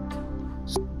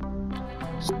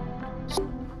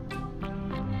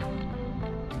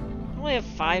 I only have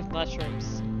 5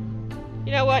 mushrooms.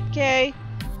 You know what, Kay?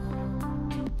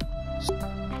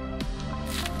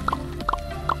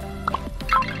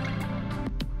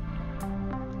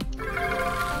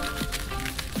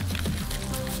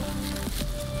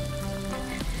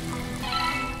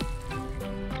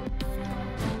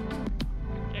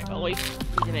 Well, we need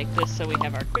to make this so we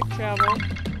have our quick travel.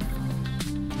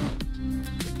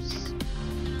 Oops.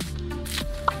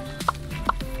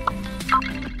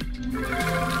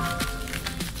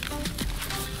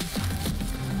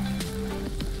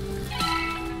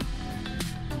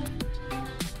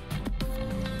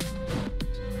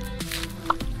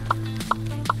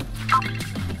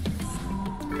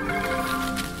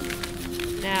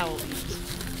 Now we'll eat.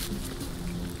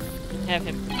 Have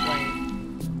him complain.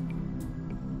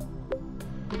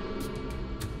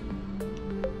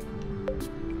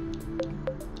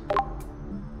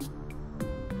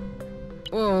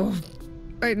 Oh,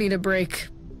 I need a break.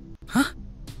 Huh?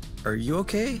 Are you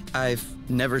okay? I've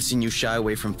never seen you shy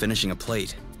away from finishing a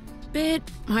plate. Bit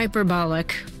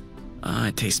hyperbolic.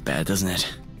 It tastes bad, doesn't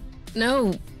it?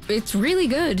 No, it's really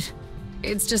good.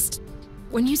 It's just,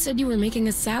 when you said you were making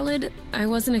a salad, I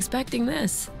wasn't expecting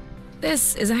this.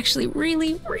 This is actually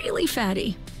really, really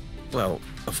fatty. Well,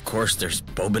 of course there's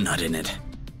boba nut in it.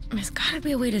 There's gotta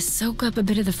be a way to soak up a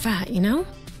bit of the fat, you know?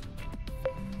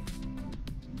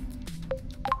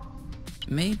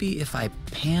 Maybe if I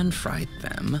pan-fried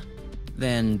them,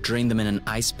 then drain them in an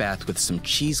ice bath with some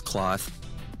cheesecloth,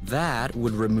 that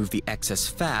would remove the excess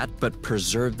fat but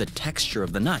preserve the texture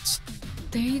of the nuts.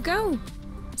 There you go.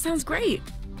 Sounds great.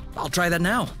 I'll try that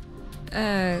now.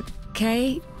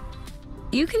 Kay,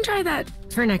 you can try that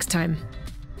for next time.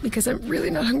 Because I'm really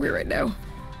not hungry right now.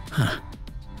 Huh.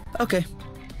 Okay.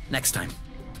 Next time.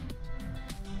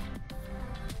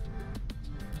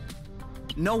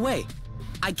 No way.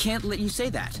 I can't let you say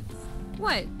that.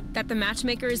 What? That the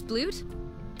matchmaker is Blute?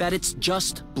 That it's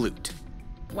just Blute.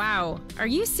 Wow. Are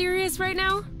you serious right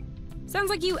now? Sounds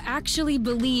like you actually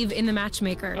believe in the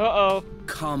matchmaker. Uh-oh.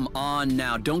 Come on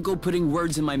now, don't go putting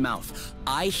words in my mouth.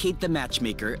 I hate the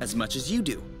matchmaker as much as you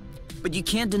do. But you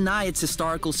can't deny its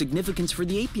historical significance for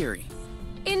the apiary.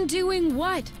 In doing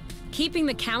what? Keeping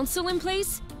the council in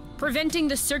place? Preventing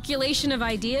the circulation of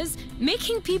ideas?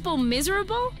 Making people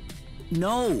miserable?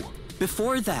 No,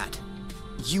 before that.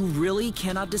 You really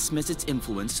cannot dismiss its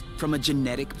influence from a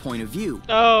genetic point of view.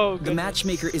 Oh, The goodness.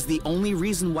 matchmaker is the only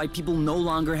reason why people no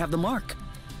longer have the mark.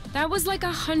 That was like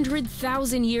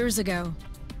 100,000 years ago.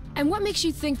 And what makes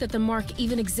you think that the mark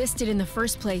even existed in the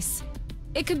first place?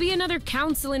 It could be another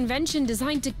council invention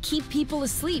designed to keep people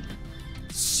asleep.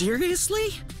 Seriously?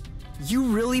 You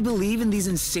really believe in these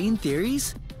insane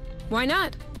theories? Why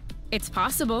not? It's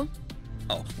possible.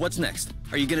 Oh, what's next?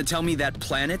 Are you gonna tell me that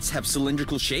planets have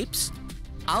cylindrical shapes?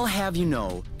 I'll have you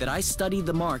know that I studied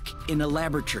the mark in a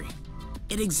laboratory.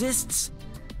 It exists,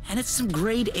 and it's some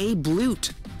grade A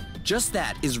Blute. Just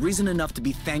that is reason enough to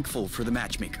be thankful for the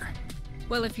matchmaker.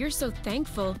 Well, if you're so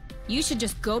thankful, you should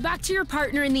just go back to your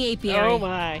partner in the apiary. Oh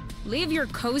my. Live your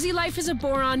cozy life as a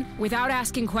boron without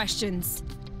asking questions.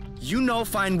 You know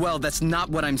fine well that's not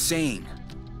what I'm saying.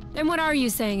 Then what are you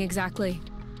saying exactly?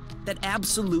 That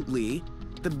absolutely,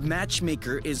 the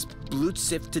matchmaker is Blute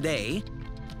Sif today,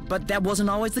 but that wasn't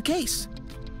always the case.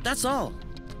 That's all.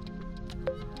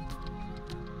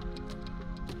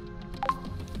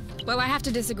 Well, I have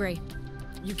to disagree.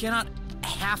 You cannot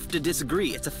have to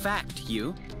disagree. It's a fact,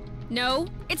 Hugh. No,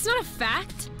 it's not a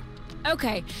fact.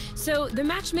 Okay, so the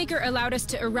matchmaker allowed us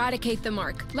to eradicate the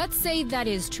mark. Let's say that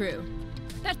is true.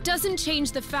 That doesn't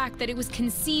change the fact that it was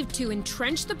conceived to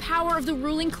entrench the power of the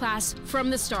ruling class from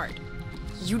the start.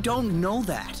 You don't know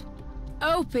that.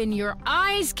 Open your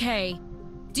eyes, Kay.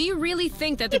 Do you really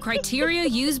think that the criteria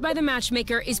used by the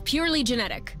matchmaker is purely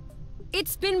genetic?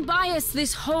 It's been biased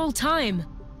this whole time.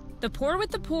 The poor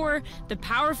with the poor, the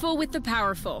powerful with the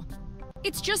powerful.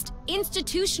 It's just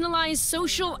institutionalized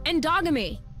social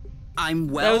endogamy. I'm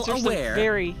well Those are some aware.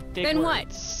 very big Then what?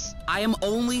 words. I am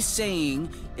only saying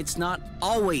it's not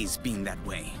always been that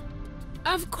way.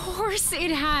 Of course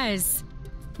it has.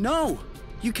 No,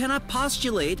 you cannot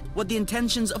postulate what the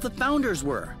intentions of the founders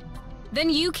were. Then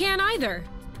you can't either.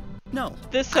 No.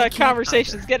 This I can't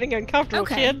conversation's either. getting uncomfortable,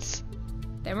 Okay. kids.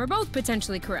 Then we're both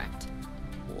potentially correct.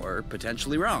 Or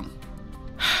potentially wrong.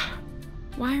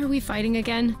 Why are we fighting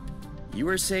again? You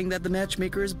were saying that the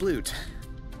matchmaker is Blute.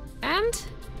 And?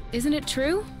 Isn't it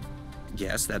true?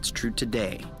 Yes, that's true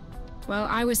today. Well,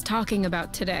 I was talking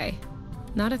about today,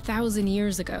 not 1,000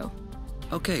 years ago.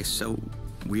 Okay, so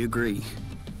we agree.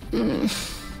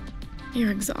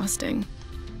 You're exhausting.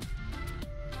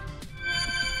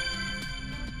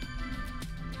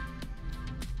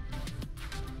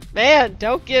 Man,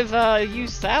 don't give you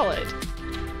salad.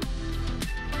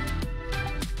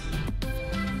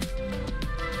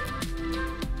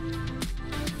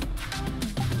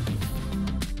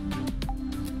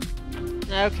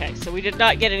 Okay, so we did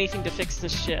not get anything to fix the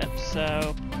ship,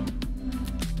 so...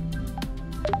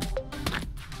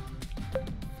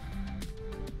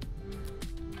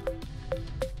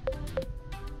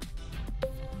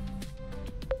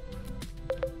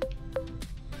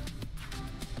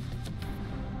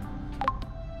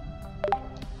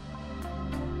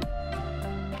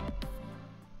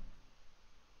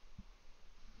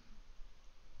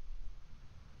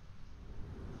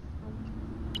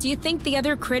 Do you think the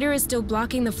other critter is still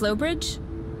blocking the flow bridge?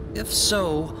 If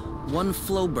so, one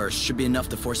flow burst should be enough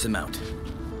to force him out.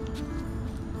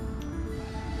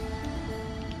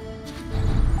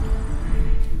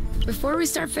 Before we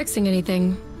start fixing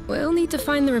anything, we'll need to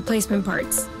find the replacement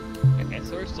parts. Okay,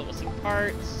 so we're still missing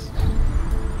parts.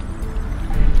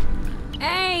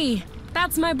 Hey!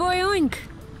 That's my boy Oink!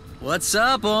 What's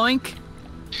up, Oink?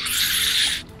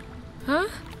 Huh?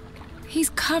 He's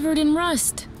covered in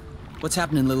rust. What's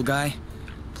happening, little guy?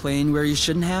 Playing where you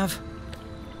shouldn't have?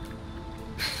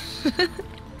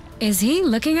 Is he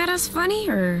looking at us funny,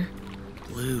 or...?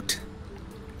 Loot.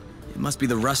 It must be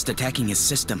the rust attacking his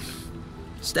system.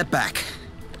 Step back.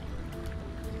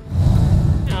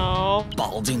 No.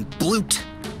 Balding blute.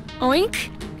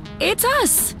 Oink? It's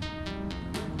us!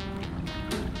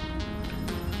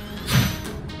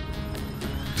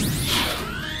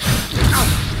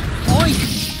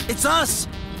 Oink! It's us!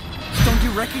 Don't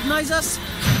you recognize us?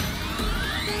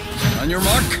 On your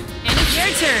mark. And it's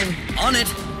your turn. On it.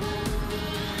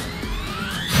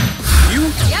 You?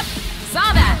 Yep,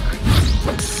 saw that.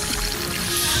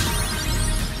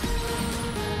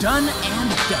 Done and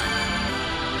done.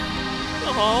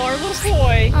 Oh, our little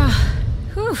boy.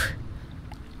 Whew.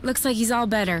 Looks like he's all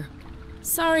better.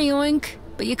 Sorry, Oink,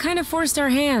 but you kind of forced our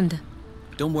hand.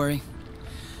 Don't worry.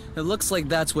 It looks like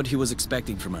that's what he was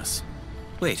expecting from us.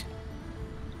 Wait.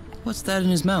 What's that in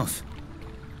his mouth?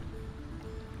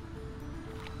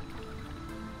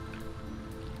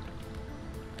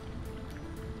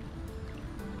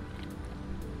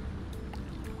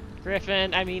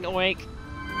 Griffin, I mean Oink.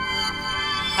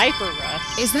 Hyper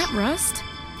rust. Is that rust?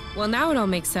 Well, now it all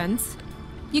makes sense.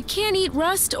 You can't eat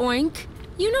rust, Oink.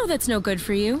 You know that's no good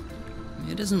for you.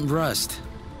 It isn't rust.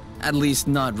 At least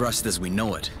not rust as we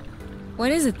know it.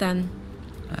 What is it then?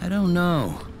 I don't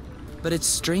know. But it's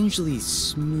strangely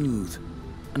smooth.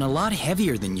 And a lot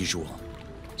heavier than usual.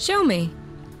 Show me.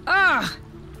 Ah!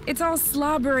 It's all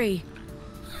slobbery.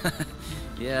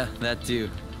 Yeah, that too.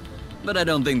 But I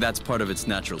don't think that's part of its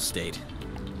natural state.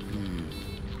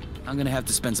 I'm gonna have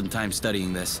to spend some time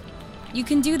studying this. You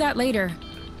can do that later.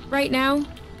 Right now,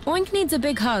 Oink needs a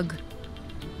big hug.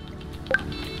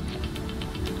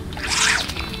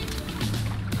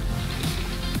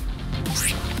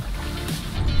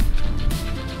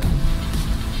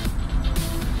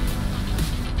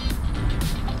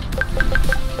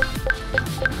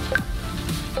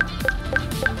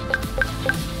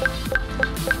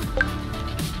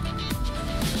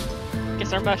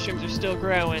 Guess our mushrooms are still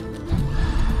growing.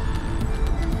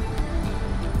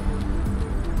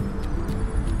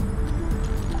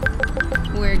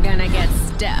 We're gonna get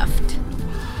stuffed.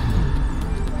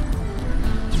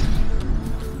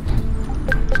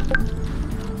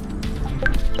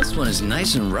 This one is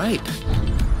nice and ripe.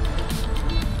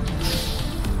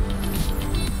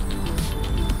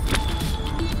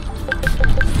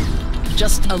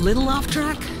 Just a little off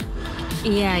track?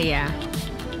 Yeah.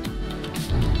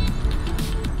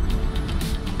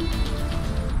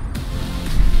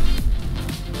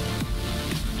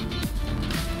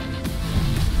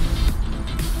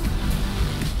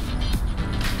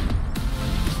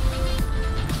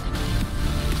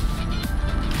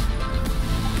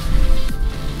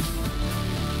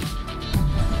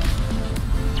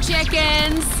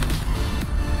 Chickens!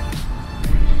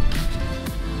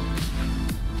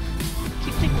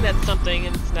 Keep thinking that's something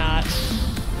and it's not.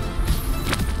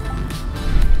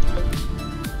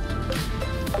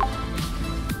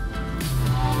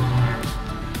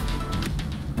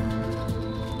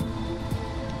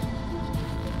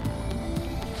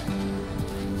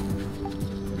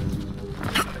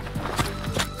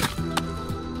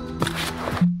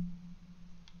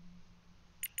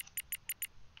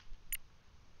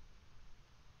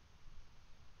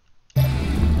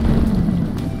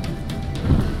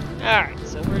 Alright,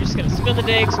 so we're just gonna spend the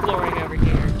day exploring over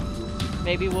here.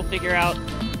 maybe we'll figure out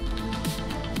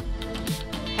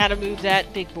how to move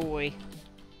that big boy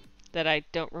that I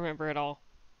don't remember at all.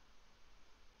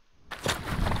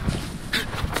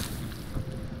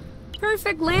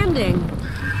 Perfect landing.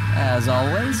 As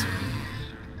always.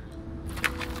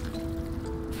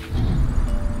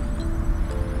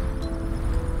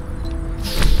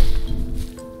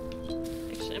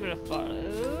 Actually, I'm gonna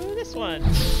follow this one.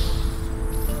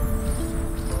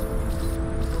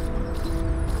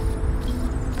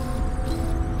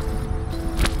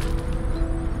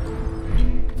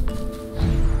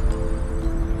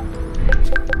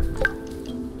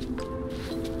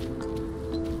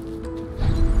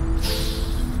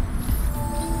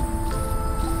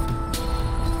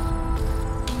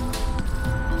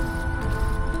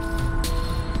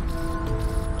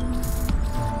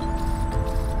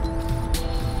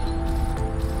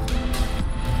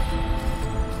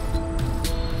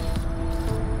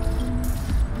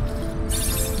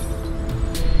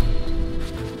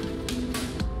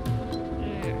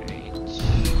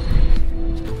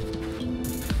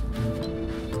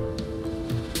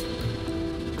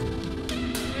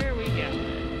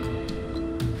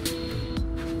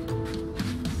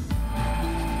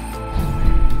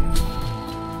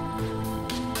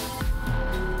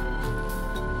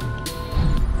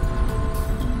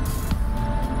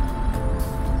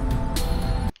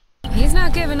 He's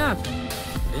not giving up.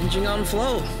 Binging on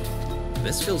flow.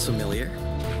 This feels familiar.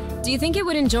 Do you think it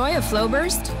would enjoy a flow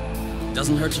burst?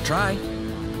 Doesn't hurt to try.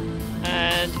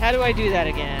 And how do I do that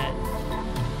again?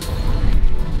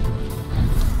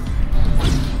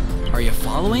 Are you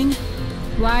following?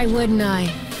 Why wouldn't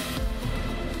I?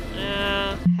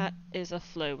 That is a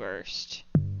flow burst.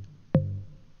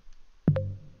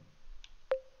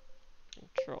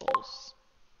 Controls.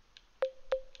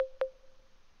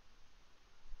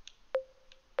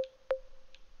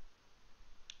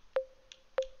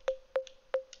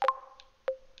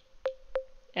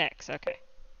 X, okay.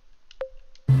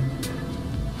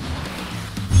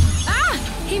 Ah!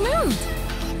 He moved!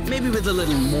 Maybe with a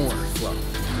little more flow.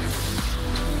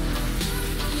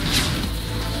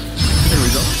 There we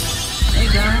go. Hey,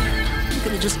 guy. You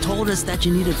could have just told us that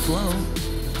you needed flow.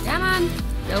 Come on,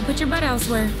 go put your butt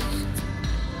elsewhere.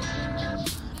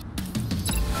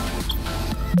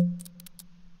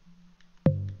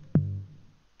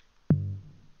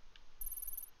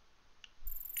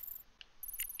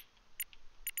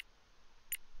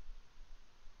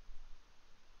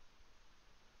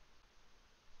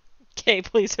 Okay,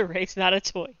 please erase, not a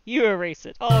toy. You erase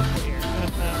it. All clear.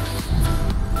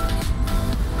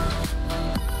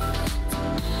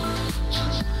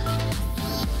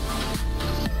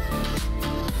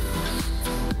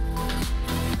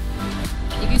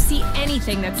 If you see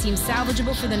anything that seems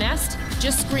salvageable for the nest,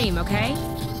 just scream, okay?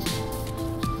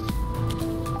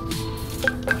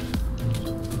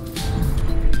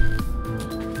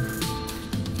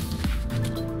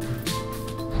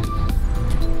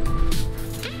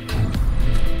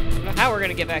 How we're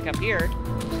gonna get back up here?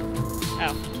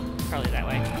 Oh, probably that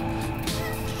way.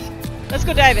 Let's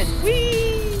go diving.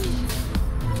 Whee!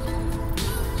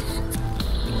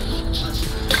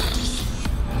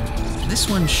 This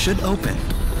one should open.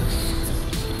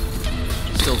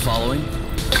 Still following?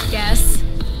 Yes.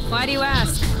 Why do you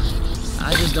ask?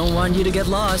 I just don't want you to get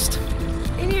lost.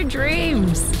 In your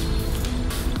dreams.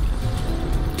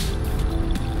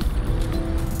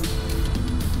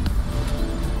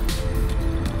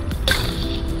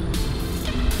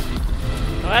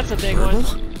 Oh, that's a big Burble?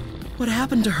 one. What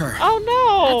happened to her? Oh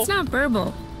no! That's not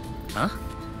Burble. Huh?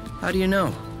 How do you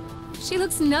know? She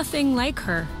looks nothing like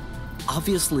her.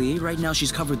 Obviously, right now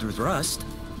she's covered with rust.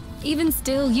 Even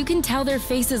still, you can tell their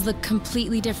faces look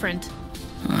completely different.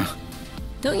 Huh.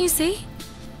 Don't you see?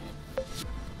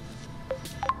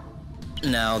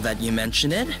 Now that you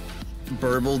mention it,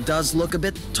 Burble does look a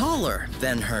bit taller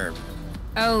than her.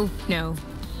 Oh, no.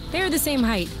 They're the same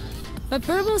height. But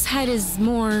Burble's head is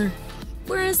more...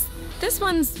 Whereas this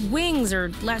one's wings are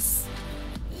less...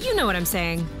 You know what I'm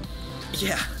saying.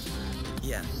 Yeah.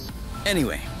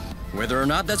 Anyway, whether or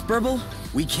not that's Burble,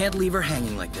 we can't leave her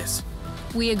hanging like this.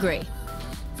 We agree.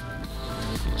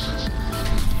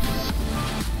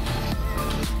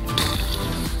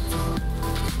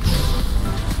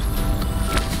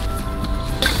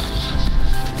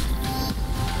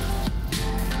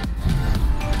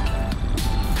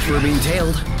 We're being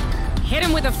tailed. Hit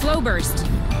him with a flow burst.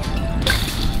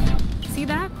 See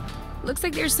that? Looks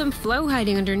like there's some flow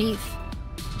hiding underneath.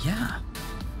 Yeah.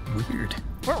 Weird.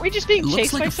 Weren't we just being Looks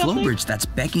chased like by a flow something? bridge that's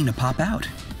begging to pop out.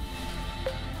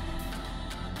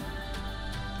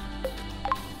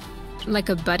 Like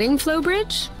a budding flow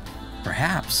bridge?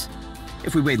 Perhaps.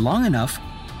 If we wait long enough,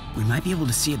 we might be able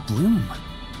to see it bloom.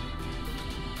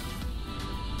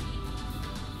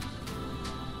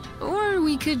 Or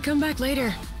we could come back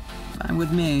later. Fine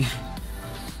with me.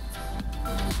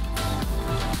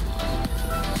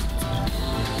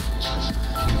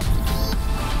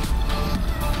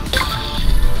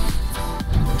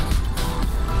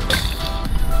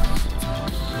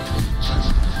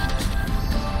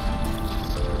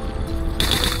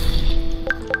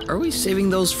 Are we saving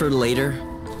those for later?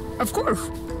 Of course.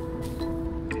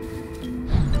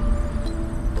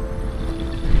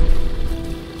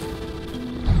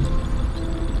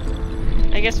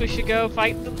 I guess we should go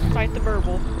fight the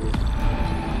burble.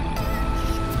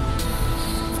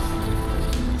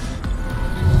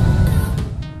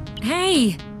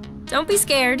 Hey, don't be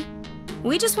scared.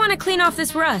 We just want to clean off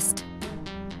this rust.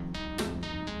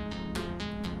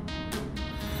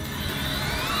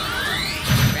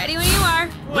 Ready when you are.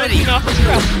 Ready. Clean off this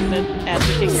rust, and then as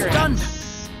we kick your Stunned!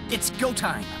 ass. It's go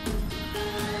time.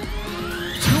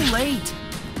 Too late.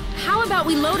 How about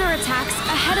we load our attacks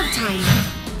ahead of time?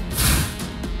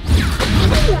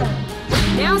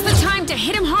 Now's the time to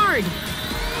hit him hard.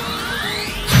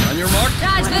 On your mark.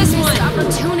 Dodge this one.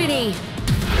 Opportunity.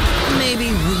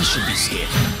 Maybe we should be scared.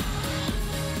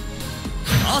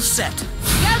 All set.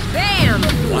 Bam!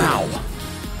 Wow.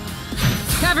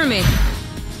 Cover me.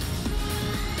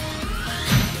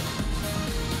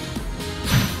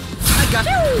 I got.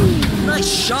 Nice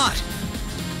shot.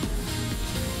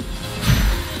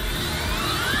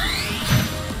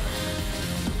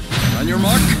 On your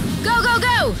mark. Go, go,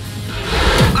 go!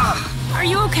 Are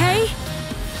you okay?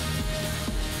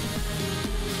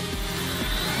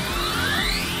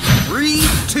 3,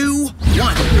 2, 1.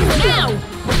 Now!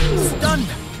 Stunned.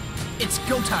 It's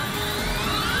go time.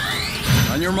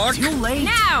 On your mark. Too late.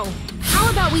 Now! How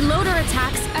about we load our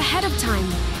attacks ahead of time?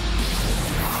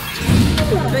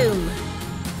 Boom.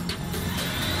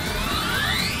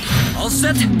 All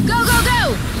set. Go, go,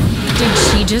 go! Did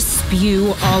she just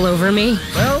spew all over me?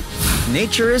 Well,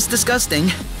 nature is disgusting.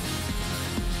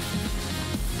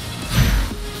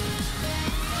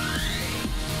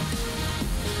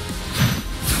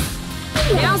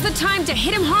 Now's the time to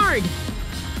hit him hard!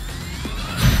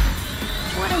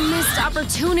 What a missed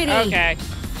opportunity! Okay.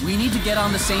 We need to get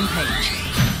on the same page.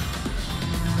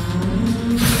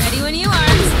 Ready when you are.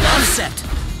 All set.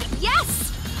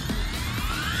 Yes!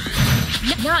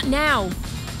 Not now.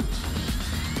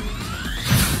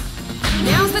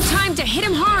 Now's the time to hit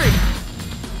him hard!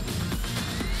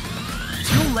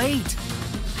 Too late.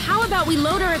 How about we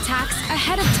load our attacks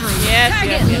ahead of time? Yes,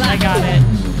 Target yes, yes, I locked. got it.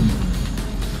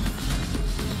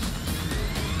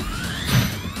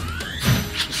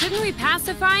 Shouldn't we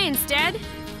pacify instead?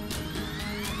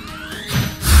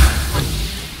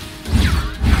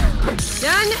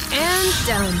 Done and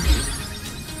done.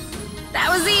 That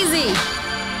was easy.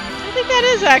 I think that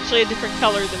is actually a different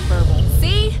color than Burble.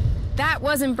 See? That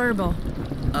wasn't verbal.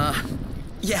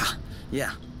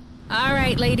 Yeah. All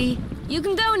right, lady. You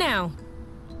can go now.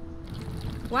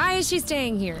 Why is she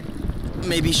staying here?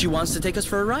 Maybe she wants to take us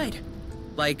for a ride.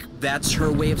 Like, that's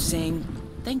her way of saying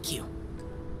thank you.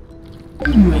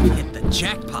 We've hit the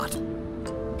jackpot.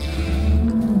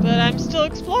 But I'm still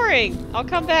exploring. I'll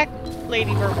come back,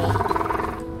 Lady Burble.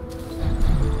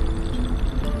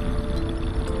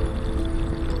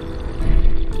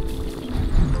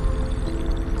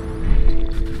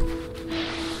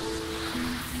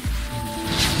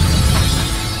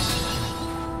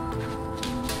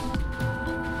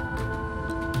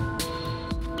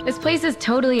 This place is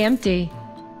totally empty.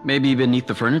 Maybe beneath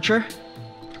the furniture?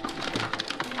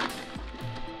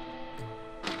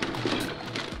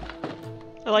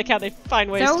 I like how they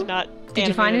find ways So, to not did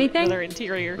you find animate anything? their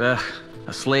interior. Ugh,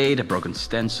 a slate, a broken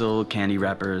stencil, candy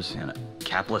wrappers, and a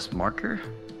capless marker?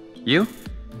 You?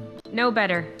 No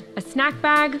better. A snack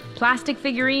bag, plastic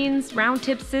figurines,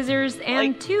 round-tip scissors, and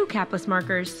Like- 2 capless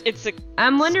markers. It's a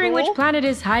I'm wondering school? which planet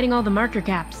is hiding all the marker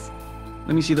caps.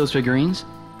 Let me see those figurines.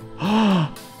 Oh,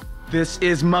 this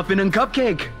is Muffin and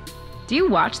Cupcake. Do you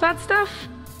watch that stuff?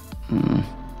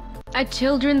 A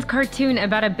children's cartoon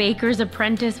about a baker's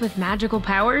apprentice with magical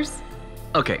powers?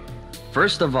 Okay,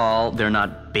 first of all, they're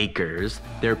not bakers,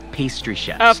 they're pastry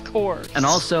chefs. Of course. And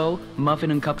also,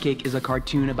 Muffin and Cupcake is a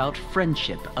cartoon about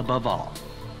friendship above all.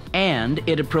 And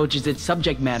it approaches its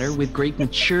subject matter with great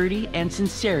maturity and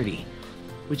sincerity,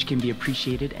 which can be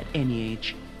appreciated at any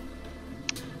age.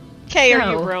 Okay,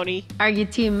 are you So- brony? Are you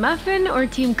Team Muffin or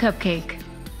Team Cupcake?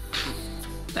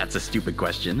 That's a stupid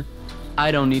question. I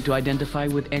don't need to identify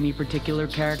with any particular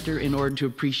character in order to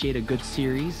appreciate a good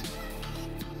series.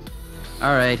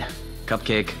 Alright,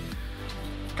 Cupcake.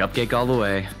 Cupcake all the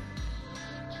way.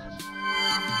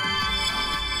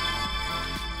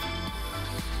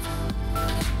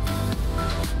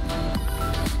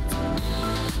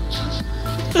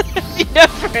 You know,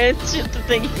 friends, just to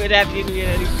think you would have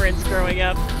any friends growing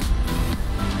up.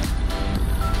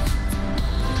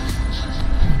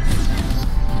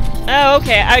 Oh,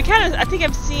 okay. I think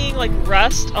I'm seeing like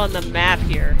rust on the map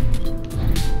here.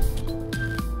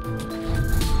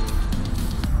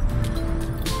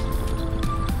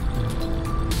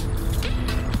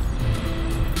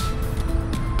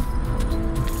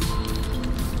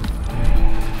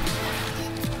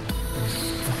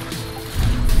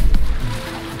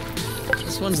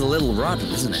 This one's a little rotten,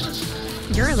 isn't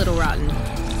it? You're a little rotten.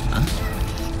 Huh?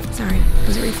 Sorry, it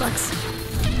was a reflex.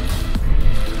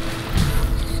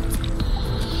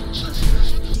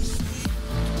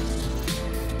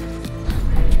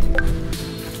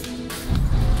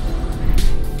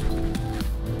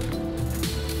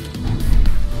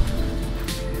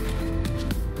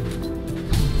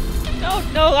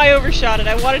 Oh, no, I overshot it.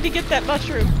 I wanted to get that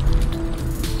mushroom.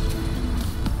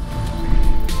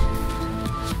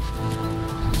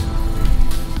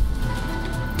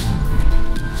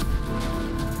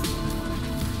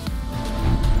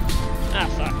 Ah,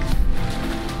 fuck.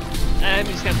 I'm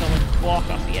just gonna have to like, walk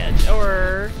off the edge.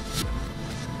 Or...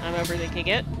 I'm overthinking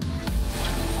it.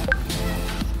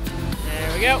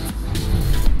 There we go.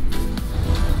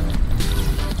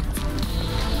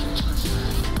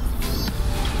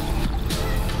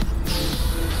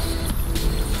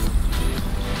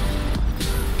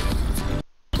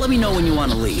 Let me know when you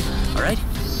want to leave, alright?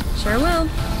 Sure will.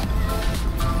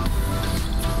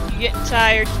 You getting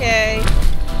tired, Kay?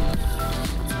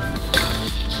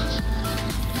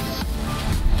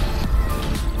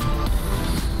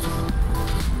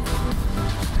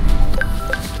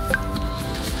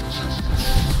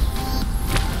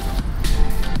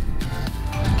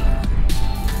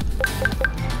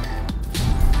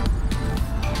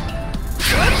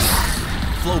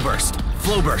 Flow burst.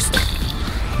 Flow burst.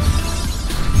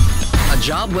 A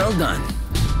job well done.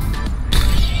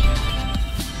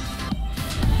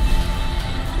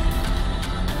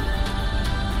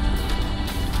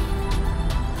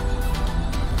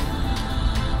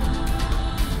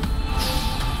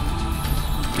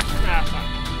 Ah, fuck.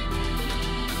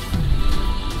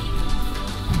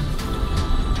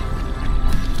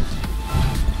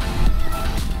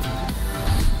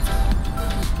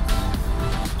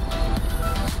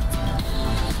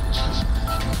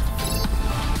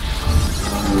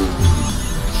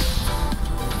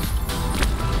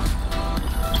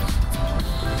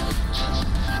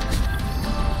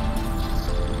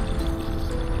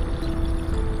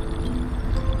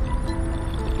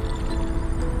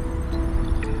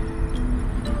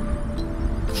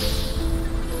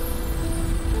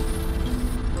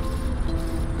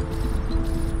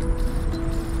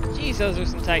 Jeez, those are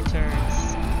some tight turns.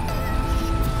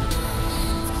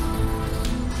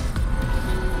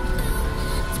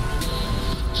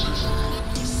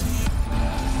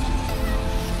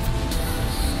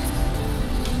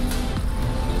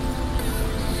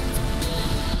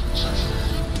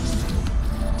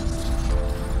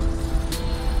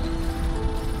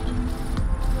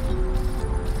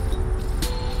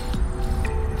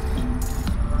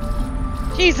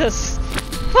 Jesus!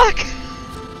 Fuck!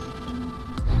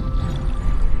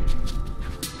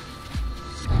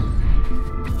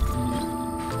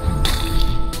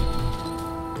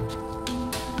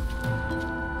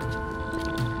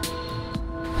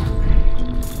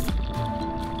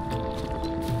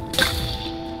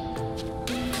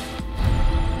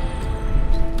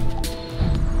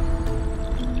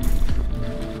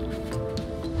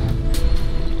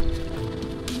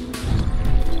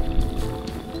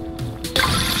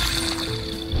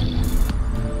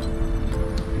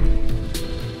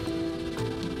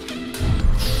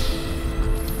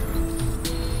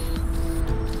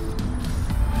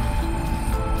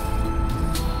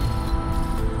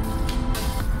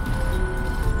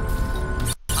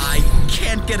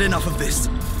 Can't get enough of this.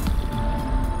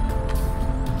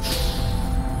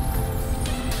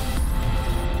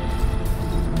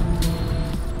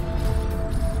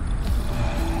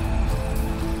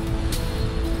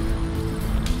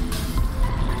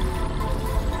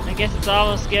 I guess it's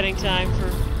almost getting time for...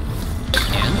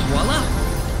 And voila.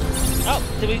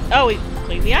 Oh, did we... Oh, we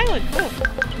cleaned the island. Cool.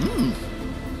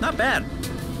 Not bad.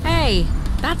 Hey,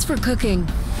 that's for cooking.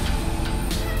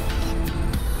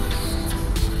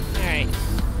 Alright.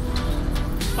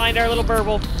 Find our little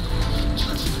burble.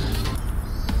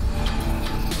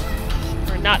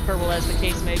 Or not burble, as the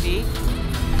case may be.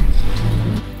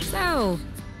 So,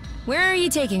 where are you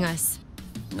taking us?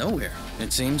 Nowhere,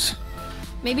 it seems.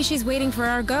 Maybe she's waiting for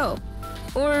our go.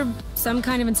 Or some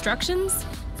kind of instructions?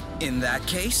 In that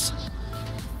case,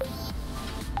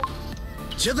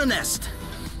 to the nest.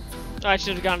 Oh, I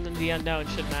should have gone into the unknown,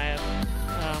 shouldn't I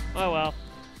have? Oh well.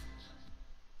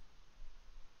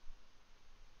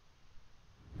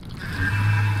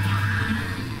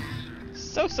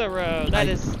 Sosa Road. That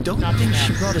is don't not think the she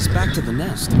nest. brought us back to the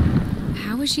nest.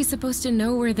 How is she supposed to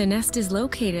know where the nest is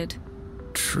located?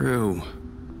 True.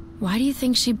 Why do you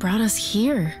think she brought us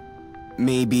here?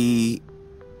 Maybe...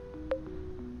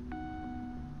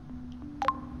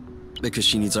 because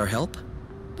she needs our help?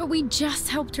 But we just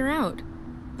helped her out.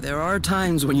 There are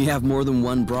times when you have more than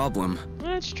one problem.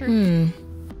 That's true.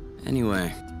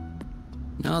 Anyway,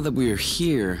 now that we're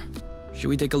here, should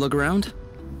we take a look around?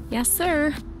 Yes,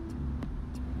 sir.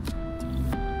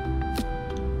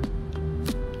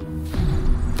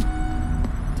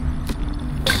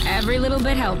 Every little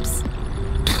bit helps.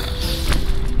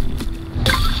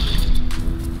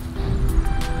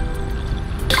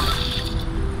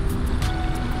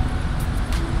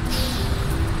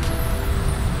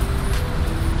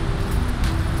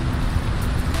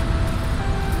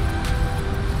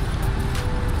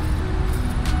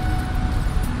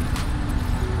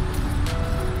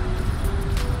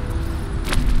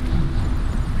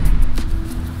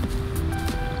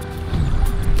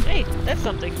 Hey, that's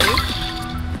something new.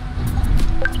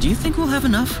 Do you think we'll have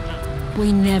enough?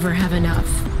 We never have enough.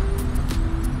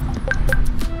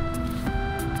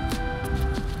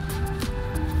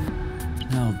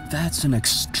 Now that's an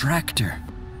extractor.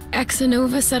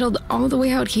 Exanova settled all the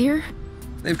way out here?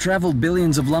 They've traveled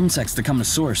billions of lumsects to come to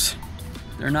Source.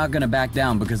 They're not gonna back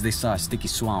down because they saw a sticky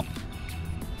swamp.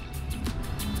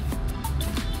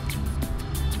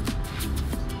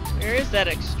 Where is that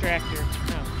extractor?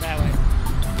 Oh, that way.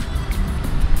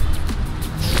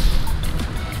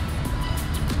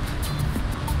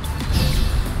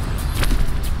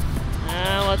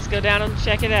 Let's go down and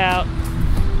check it out.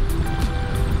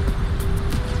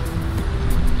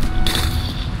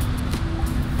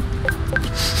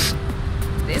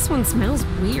 This one smells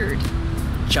weird.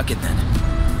 Chuck it then.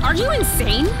 Are you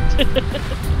insane?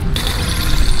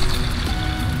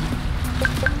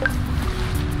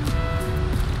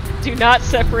 Do not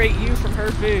separate you from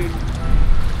her food.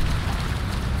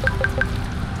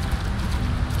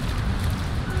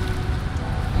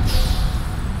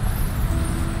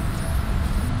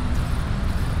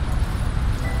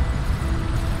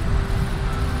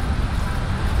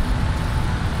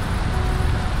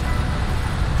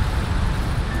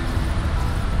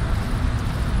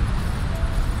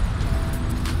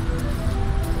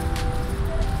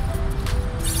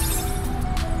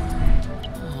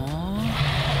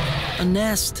 A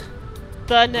nest.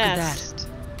 The Look at nest. that.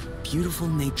 Beautiful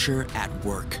nature at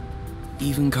work.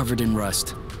 Even covered in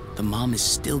rust. The mom is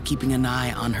still keeping an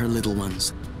eye on her little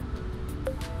ones.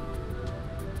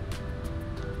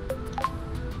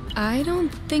 I don't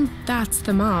think that's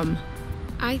the mom.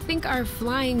 I think our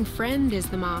flying friend is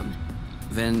the mom.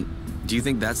 Then, do you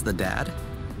think that's the dad?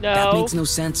 No. That makes no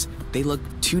sense. They look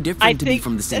too different I to be think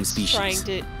from the same that's species. trying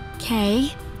to...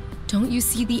 Kay, don't you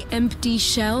see the empty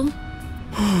shell?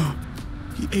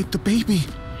 He ate the baby.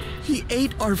 He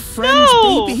ate our friend's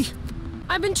No! baby.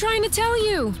 I've been trying to tell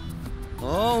you.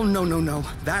 Oh, no, no, no.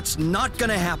 That's not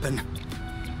gonna happen.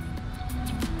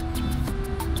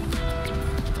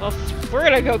 Well, we're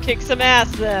gonna go kick some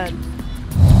ass then.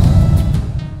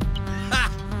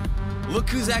 Ha! Look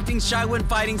who's acting shy when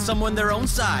fighting someone their own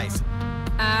size.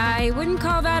 I wouldn't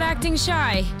call that acting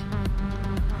shy.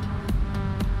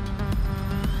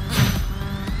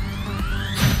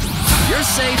 You're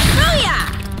safe. Booyah!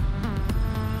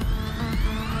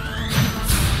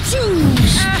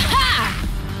 Aha!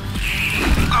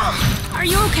 Are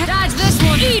you okay? Dodge this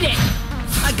one. Eat it!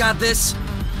 I got this.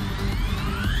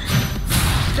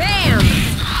 Bam!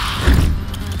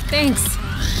 Thanks.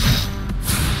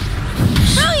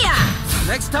 Booyah!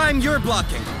 Next time you're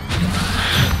blocking.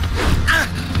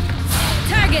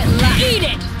 Target lock. Eat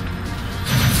it!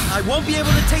 I won't be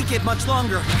able to take it much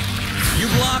longer. You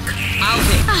block, I'll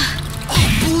hit. Oh,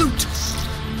 blute!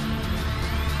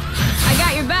 I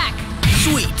got your back.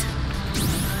 Sweet.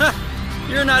 Ha!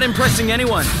 You're not impressing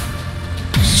anyone.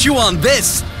 Chew on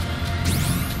this.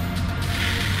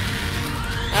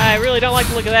 I really don't like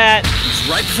the look of that. It's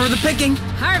ripe for the picking.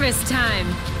 Harvest time.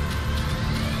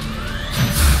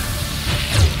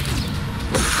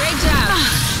 Great job.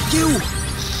 You.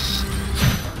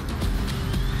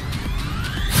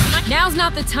 Now's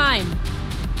not the time.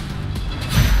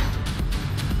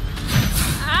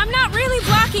 I'm not really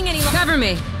blocking any longer. Cover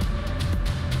me.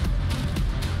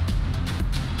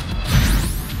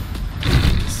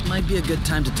 This might be a good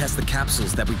time to test the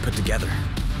capsules that we put together.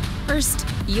 First,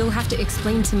 you'll have to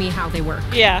explain to me how they work.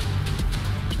 Yeah.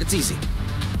 It's easy.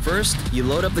 First, you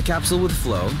load up the capsule with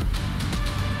flow.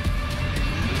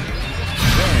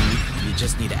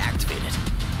 just need to activate it.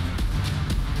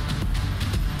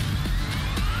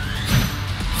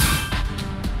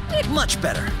 Much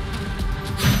better.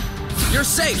 You're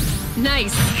safe.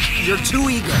 Nice. You're too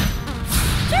eager.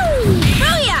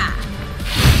 Booyah!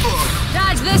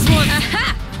 Dodge this one.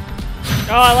 Aha!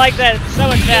 Oh, I like that. It's so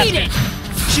much Eat faster. it.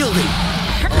 Shielding.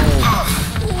 Oh.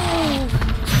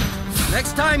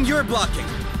 Next time you're blocking.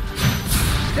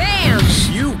 Bam!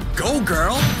 You go,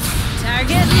 girl.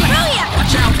 Target. Booyah!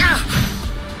 Watch out.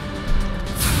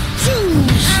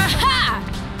 Aha!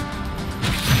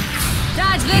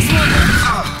 Dodge this one.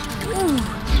 Ooh,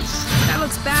 that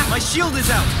looks bad. My shield is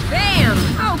out. Bam!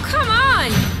 Oh, come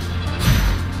on!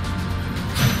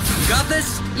 You got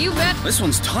this? You bet. This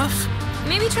one's tough.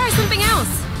 Maybe try something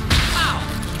else. Ow.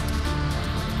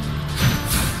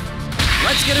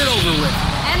 Let's get it over with.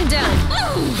 And done.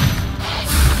 Ooh.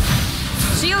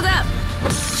 Shield up.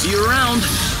 See you around.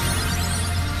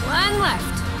 One left.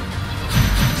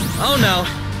 Oh no,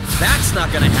 that's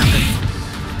not gonna happen.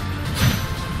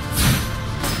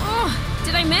 Oh,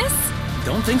 did I miss?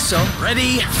 Don't think so.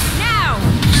 Ready? Now!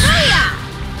 Booyah!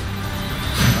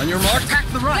 On your mark, pack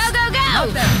the rust. Go, go, go!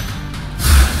 Out there.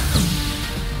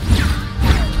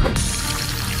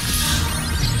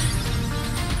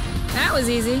 That was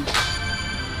easy.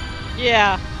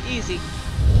 Yeah, easy.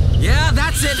 Yeah,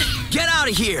 that's it. Get out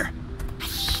of here.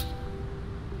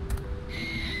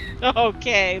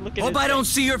 Okay, look at Hope his I don't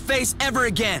face. see your face ever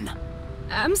again.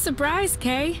 I'm surprised,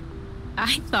 Kay.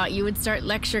 I thought you would start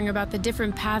lecturing about the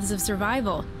different paths of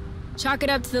survival. Chalk it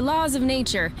up to the laws of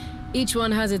nature. Each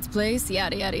one has its place,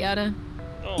 yada yada yada.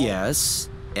 Oh. Yes,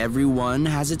 everyone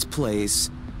has its place,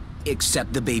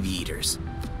 except the baby eaters.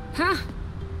 Huh.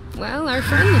 Well, our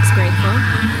friend looks grateful.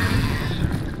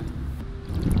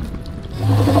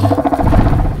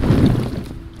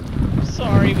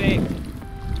 Sorry, mate.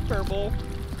 Purple.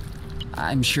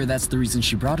 I'm sure that's the reason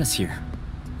she brought us here.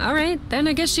 Alright, then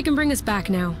I guess she can bring us back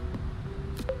now.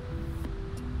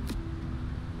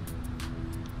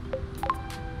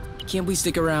 Can't we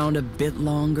stick around a bit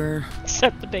longer?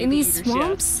 Except the baby In these eaters,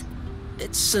 swamps?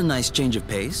 It's a nice change of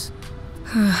pace.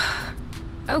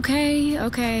 Okay,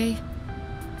 okay. Yeah.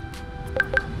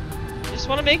 Just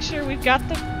want to make sure we've got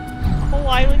the whole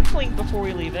island clean before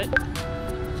we leave it.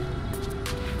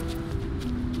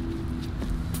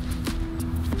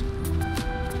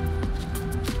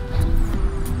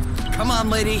 Come on,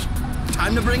 lady.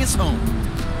 Time to bring us home.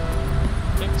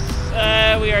 Oops.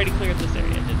 We already cleared this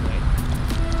area, didn't we?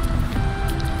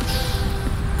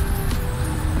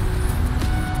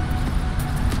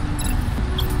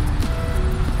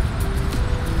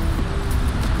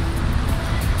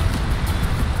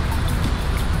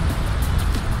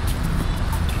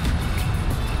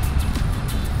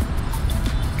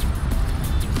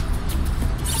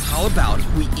 How about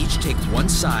we each take one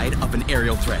side of an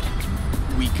aerial thread?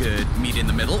 We could meet in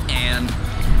the middle and...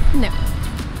 No.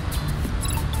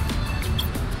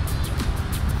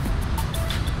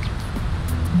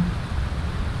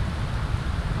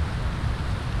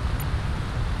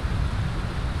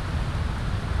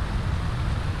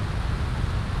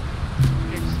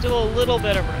 There's still a little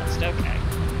bit of rest, okay.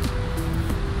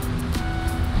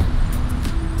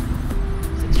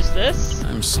 Is it just this?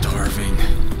 I'm starving.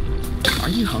 Are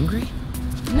you hungry?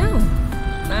 No.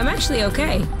 I'm actually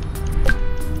okay.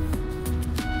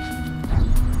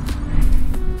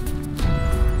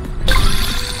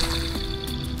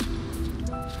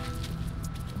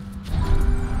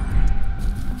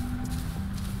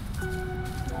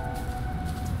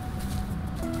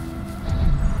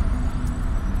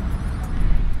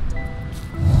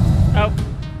 Oh.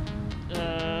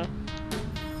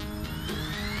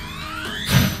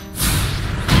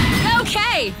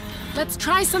 Okay! Let's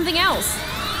try something else.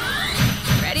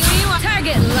 Ready when you are.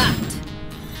 Target locked.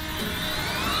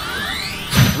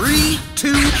 3, 2,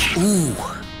 ooh.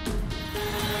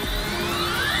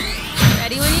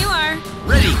 Ready when you are.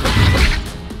 Ready.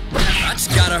 That's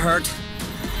gotta hurt.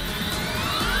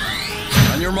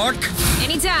 On your mark.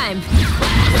 Anytime.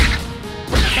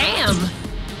 Bam!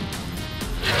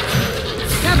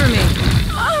 Cover me.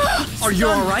 Are you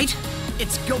alright?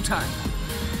 It's go time.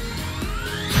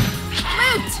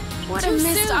 Loot! What a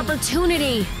missed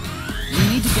opportunity. We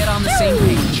need to get on the same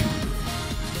page.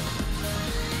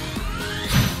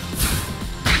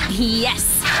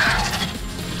 Yes!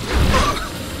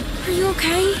 Are you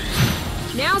okay?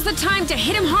 Now's the time to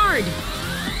hit him hard.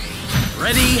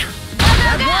 Ready.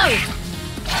 Go, go!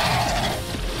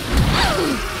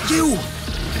 You!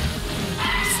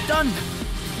 Stunned.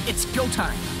 It's go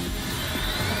time.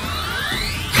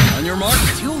 On your mark.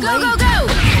 Too late. Go, go, go!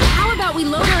 How about we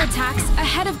load our attacks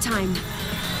ahead of time?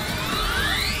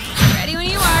 Ready when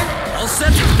you are. All set.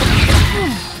 set.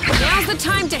 Now's the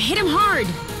time to hit him hard.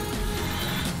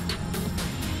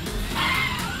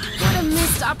 What a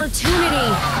missed opportunity.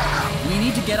 We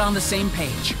need to get on the same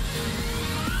page.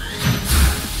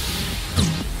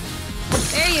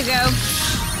 There you go.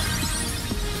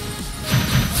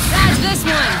 Dodge this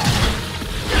one.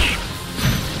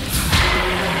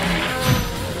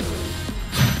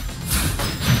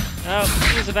 Oh,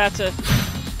 he was about to...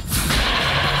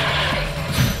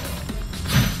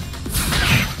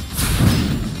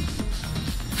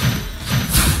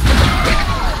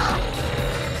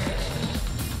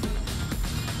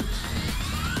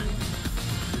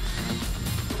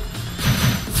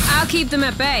 I'll keep them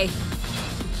at bay.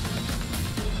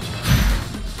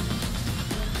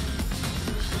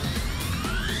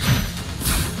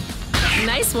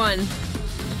 Nice one.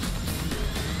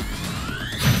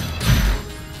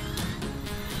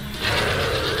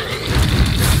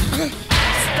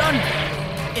 Stunned.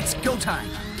 It's go time.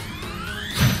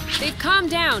 They've calmed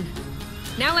down.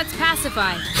 Now let's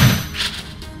pacify.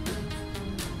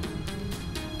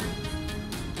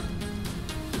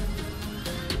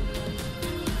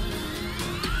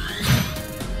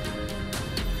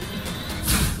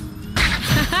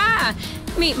 Haha!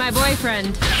 Meet my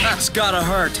boyfriend. That's gotta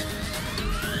hurt.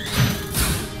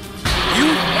 You?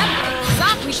 Yep.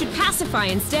 Stop. We should pacify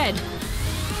instead.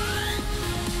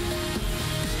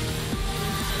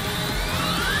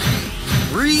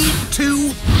 Three,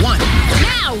 two, one.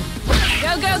 Now!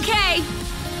 Go, go, Kay!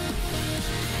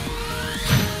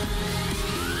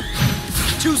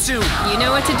 Too soon. You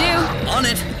know what to do. On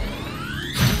it.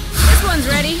 This one's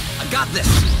ready. I got this.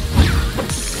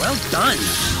 Well done.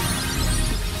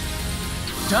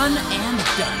 Done and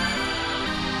done.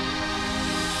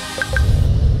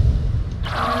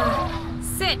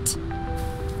 Sit.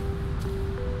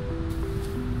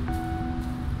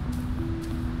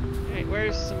 Alright,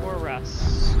 where's some more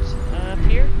rust? Up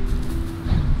here?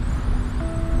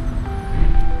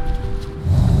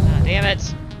 Ah, damn it.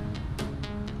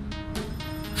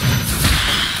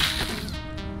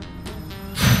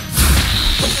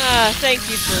 Thank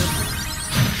you for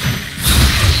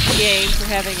the game, for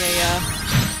having a,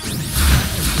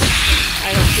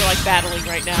 I don't feel like battling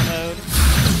right now mode.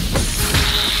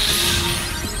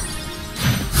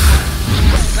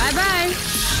 Bye-bye.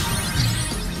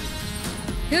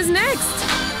 Who's next?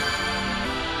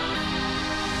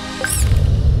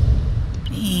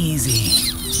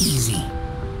 Easy. Easy.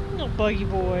 Oh, buggy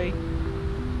boy.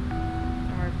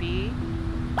 RB.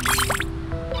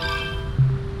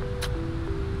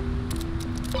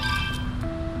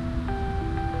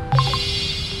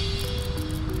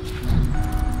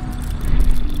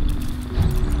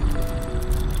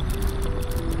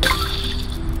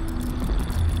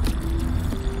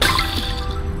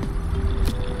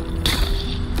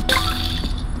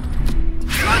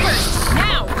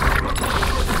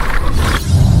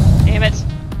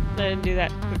 Do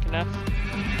that quick enough.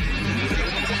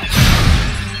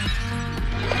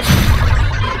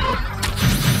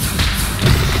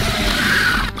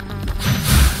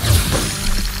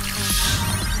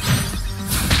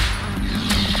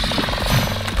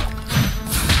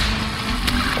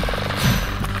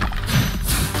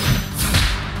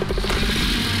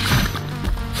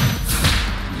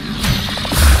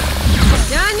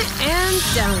 Done and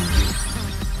done.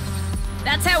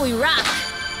 That's how we rock.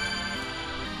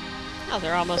 Oh,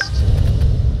 they're almost...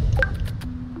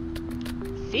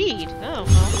 Feed? Oh,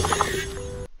 well.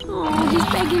 Oh, he's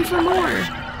begging for more.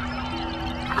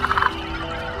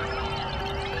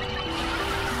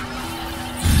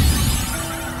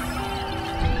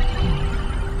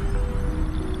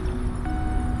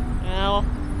 Well,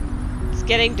 it's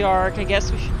getting dark. I guess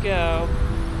we should go.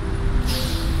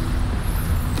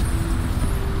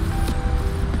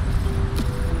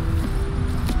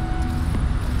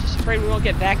 Afraid we won't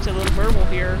get back to Little Burble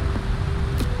here.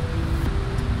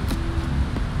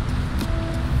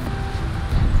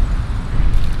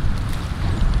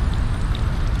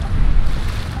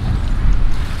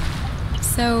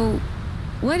 So,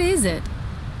 what is it?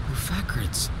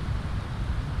 Rufacarids.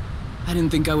 I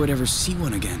didn't think I would ever see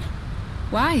one again.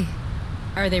 Why?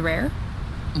 Are they rare?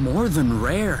 More than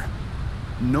rare.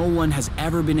 No one has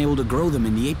ever been able to grow them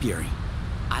in the apiary.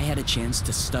 I had a chance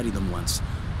to study them once.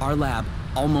 Our lab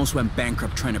almost went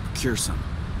bankrupt trying to procure some.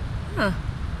 Huh.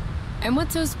 And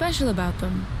what's so special about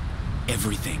them?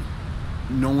 Everything.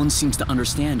 No one seems to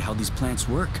understand how these plants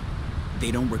work.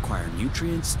 They don't require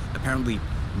nutrients, apparently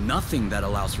nothing that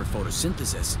allows for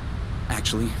photosynthesis.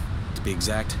 Actually, to be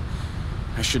exact,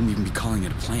 I shouldn't even be calling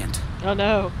it a plant. Oh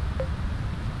no.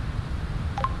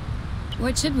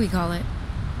 What should we call it?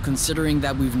 considering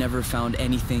that we've never found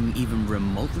anything even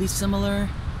remotely similar,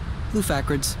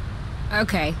 Lufacrids.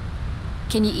 Okay.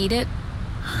 Can you eat it?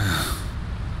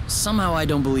 Somehow I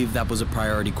don't believe that was a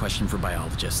priority question for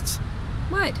biologists.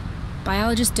 What?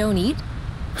 Biologists don't eat?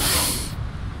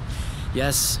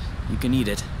 Yes, you can eat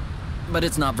it, but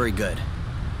it's not very good.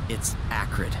 It's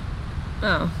acrid.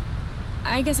 Oh.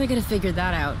 I guess I could have figured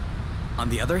that out. On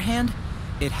the other hand,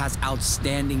 it has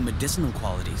outstanding medicinal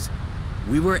qualities.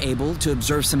 We were able to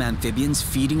observe some amphibians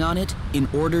feeding on it in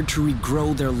order to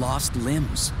regrow their lost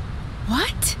limbs.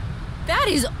 What? That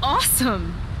is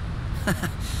awesome!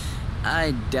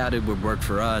 I doubt it would work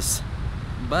for us,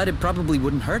 but it probably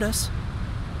wouldn't hurt us.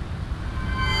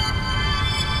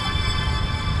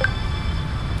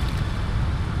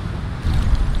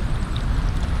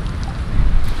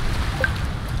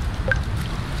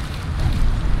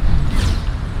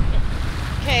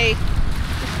 Okay.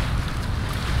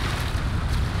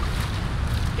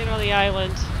 Get on the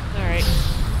island. Alright.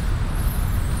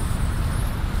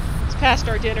 It's past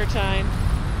our dinner time.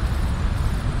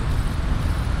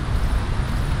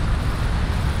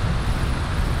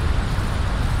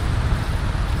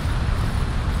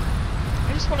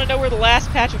 I just want to know where the last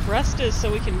patch of rust is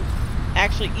so we can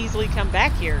actually easily come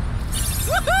back here.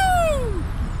 Woohoo!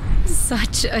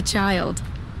 Such a child.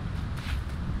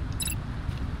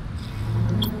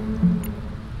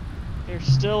 There's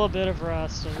still a bit of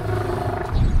rust.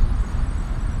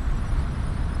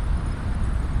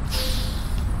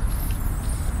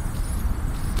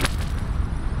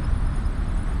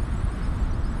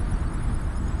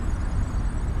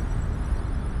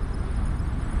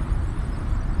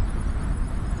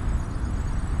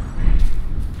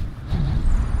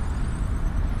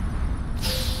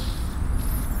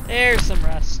 There's some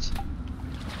rust.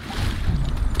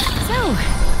 So,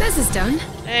 this is done.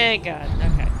 Thank God.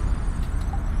 Okay.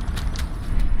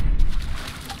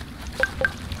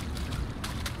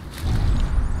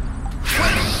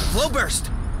 Flow burst!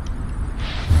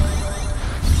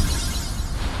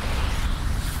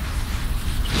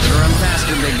 Run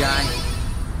faster, big guy.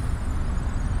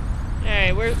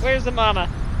 Alright, where's the mama?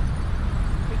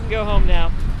 We can go home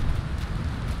now.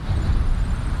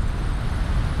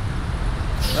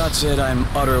 That's it, I'm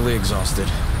utterly exhausted.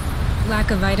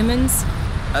 Lack of vitamins?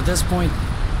 At this point,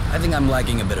 I think I'm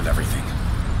lacking a bit of everything.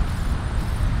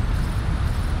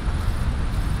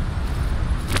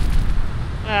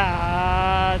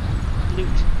 Loot.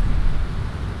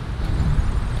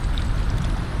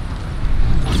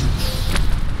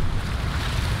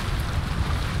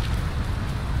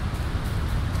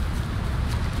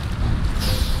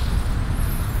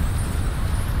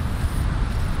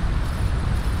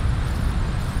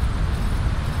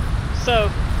 So,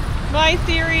 my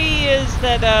theory is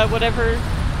that whatever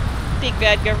big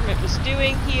bad government was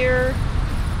doing here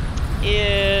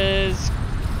is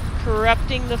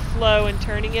corrupting the flow and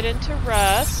turning it into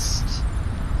rust.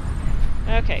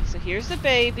 Okay, so here's the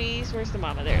babies. Where's the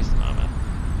mama? There's the mama.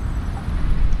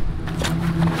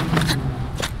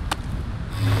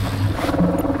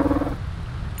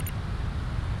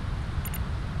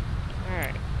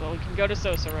 Alright, well we can go to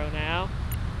Sosaro now.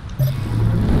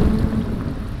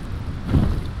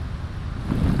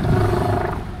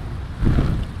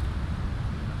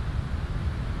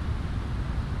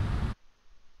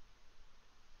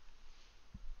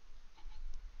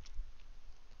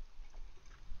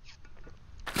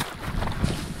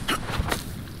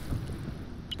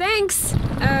 Thanks,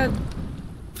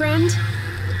 friend.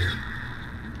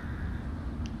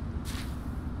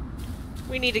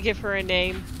 We need to give her a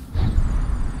name.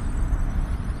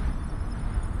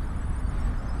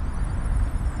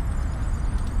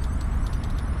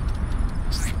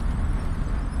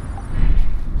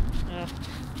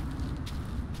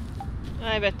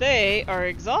 I bet they are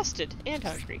exhausted and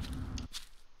hungry.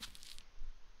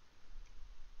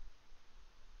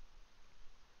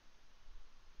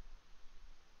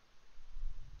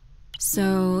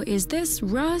 So, is this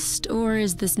rust or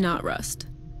is this not rust?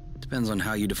 Depends on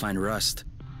how you define rust.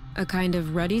 A kind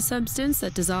of ruddy substance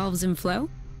that dissolves in flow?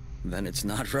 Then it's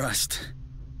not rust.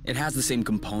 It has the same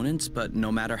components, but no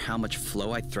matter how much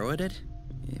flow I throw at it,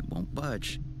 it won't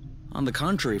budge. On the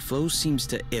contrary, flow seems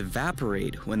to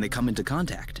evaporate when they come into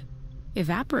contact.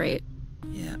 Evaporate?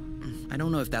 Yeah, I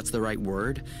don't know if that's the right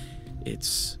word.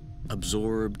 It's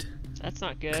absorbed. That's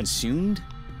not good. Consumed?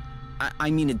 I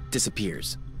mean it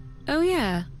disappears. Oh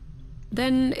yeah.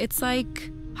 Then it's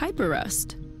like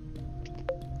hyperrust.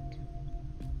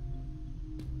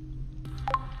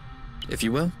 If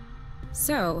you will.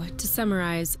 So, to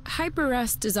summarize,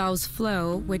 hyperrust dissolves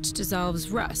flow, which dissolves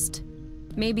rust.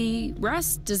 Maybe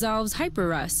rust dissolves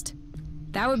hyperrust.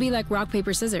 That would be like rock,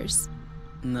 paper, scissors.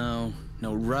 No,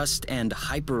 rust and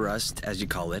hyper-rust, as you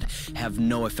call it, have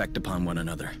no effect upon one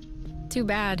another. Too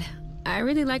bad. I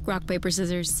really like rock, paper,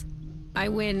 scissors. I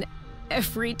win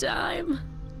every time.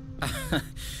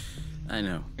 I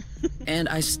know. And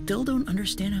I still don't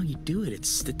understand how you do it. It's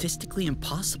statistically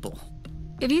impossible.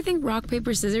 If you think rock,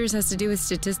 paper, scissors has to do with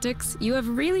statistics, you have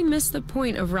really missed the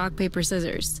point of rock, paper,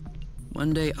 scissors.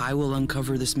 One day I will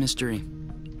uncover this mystery.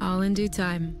 All in due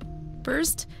time.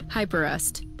 First,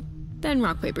 hyper-rust. Then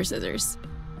rock, paper, scissors.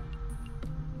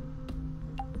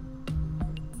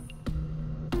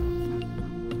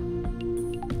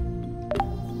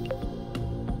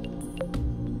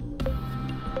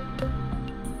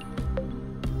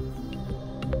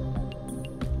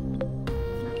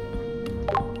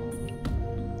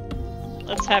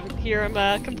 Let's hear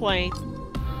him complain.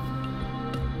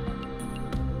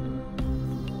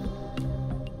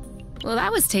 Well,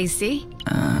 that was tasty.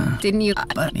 Didn't you?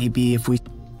 But maybe if we...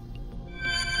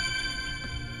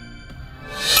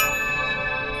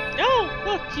 Oh,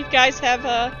 look, you guys have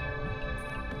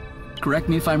Correct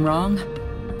me if I'm wrong,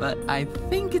 but I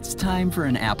think it's time for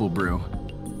an apple brew.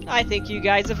 I think you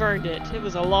guys have earned it. It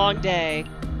was a long day.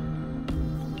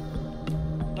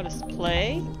 What is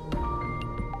play?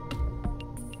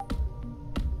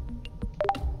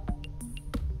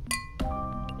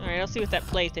 Alright, I'll see what that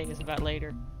play thing is about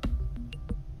later.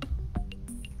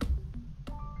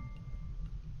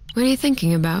 What are you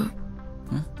thinking about?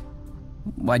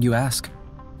 Why'd you ask?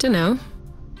 Dunno.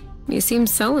 You seem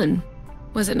sullen.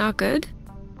 Was it not good?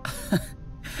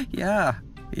 Yeah,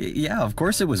 of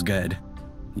course it was good.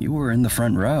 You were in the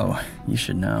front row. You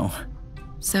should know.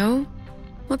 So?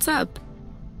 What's up?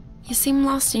 You seem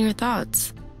lost in your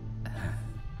thoughts.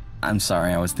 I'm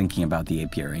sorry, I was thinking about the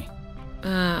apiary.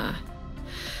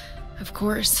 Of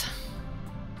course.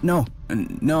 No,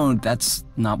 that's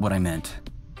not what I meant.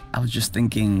 I was just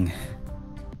thinking,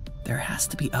 there has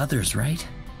to be others, right?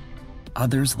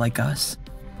 Others like us,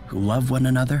 who love one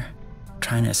another,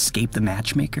 trying to escape the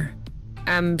matchmaker?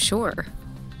 I'm sure.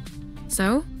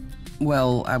 So?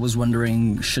 Well, I was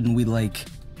wondering, shouldn't we,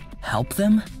 help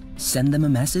them? Send them a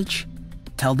message?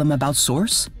 Tell them about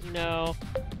Source? No.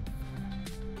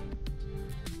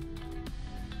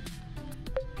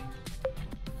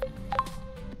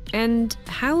 And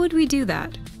how would we do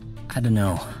that? I don't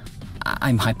know.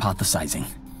 I'm hypothesizing.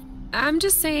 I'm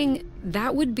just saying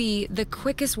that would be the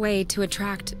quickest way to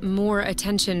attract more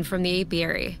attention from the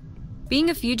apiary. Being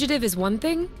a fugitive is one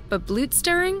thing, but bloot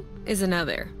stirring is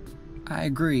another. I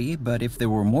agree, but if there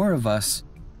were more of us,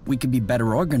 we could be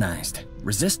better organized,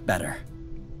 resist better.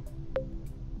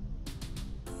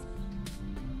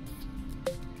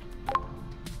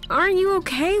 Aren't you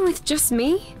okay with just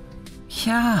me?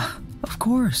 Yeah, of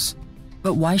course.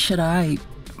 But why should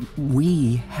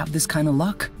we have this kind of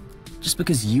luck? Just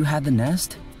because you had the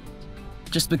nest?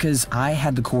 Just because I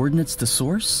had the coordinates to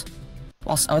Source?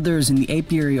 Whilst others in the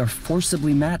apiary are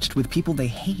forcibly matched with people they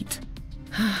hate.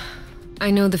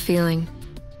 I know the feeling.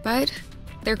 But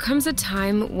there comes a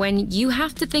time when you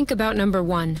have to think about number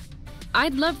one.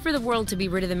 I'd love for the world to be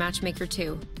rid of the matchmaker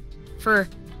too. For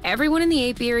everyone in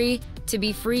the apiary to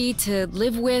be free to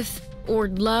live with or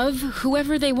love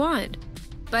whoever they want.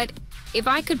 But if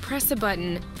I could press a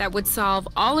button that would solve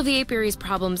all of the apiary's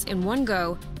problems in one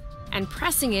go, and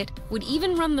pressing it would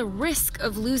even run the risk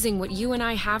of losing what you and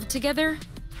I have together,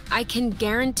 I can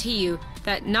guarantee you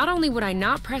that not only would I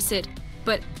not press it,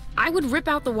 but I would rip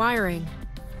out the wiring.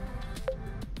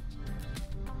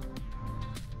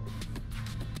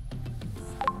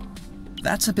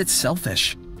 That's a bit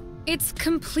selfish. It's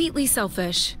completely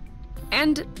selfish.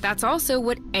 And that's also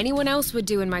what anyone else would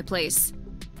do in my place.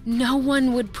 No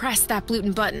one would press that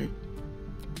Bluton button.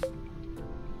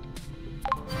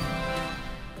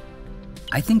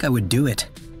 I think I would do it.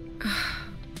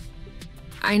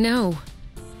 I know.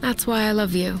 That's why I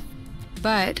love you.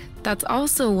 But that's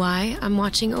also why I'm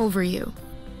watching over you.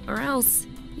 Or else,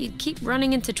 you'd keep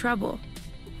running into trouble.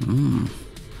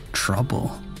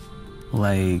 Trouble?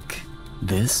 Like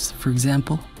this, for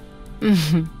example?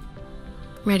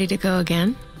 Ready to go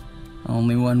again?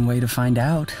 Only one way to find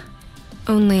out.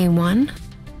 Only one?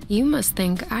 You must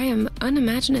think I am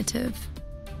unimaginative.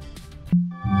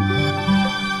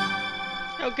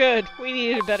 Oh good, we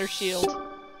needed a better shield.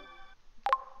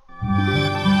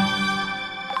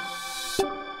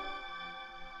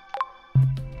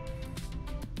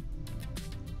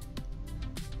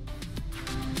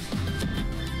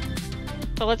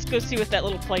 So let's go see what that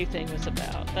little plaything was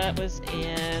about. That was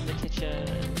in the kitchen.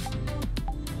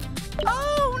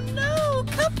 Oh no!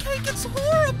 Cupcake, it's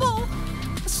horrible!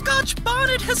 A Scotch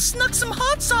bonnet has snuck some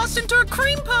hot sauce into her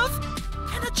cream puff,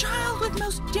 and a The child with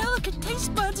most delicate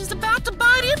taste buds is about to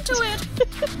bite into it.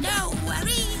 No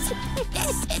worries.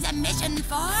 This is a mission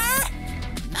for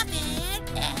Muffin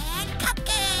and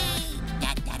Cupcake.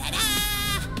 Da da da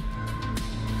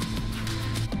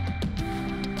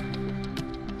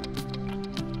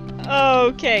da.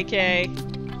 Okay, Kay.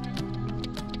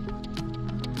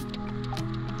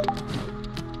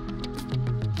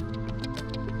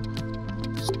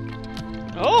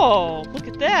 Oh, look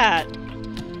at that.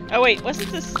 Oh wait, wasn't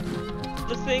this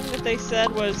the thing that they said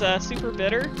was super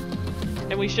bitter?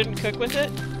 And we shouldn't cook with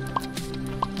it?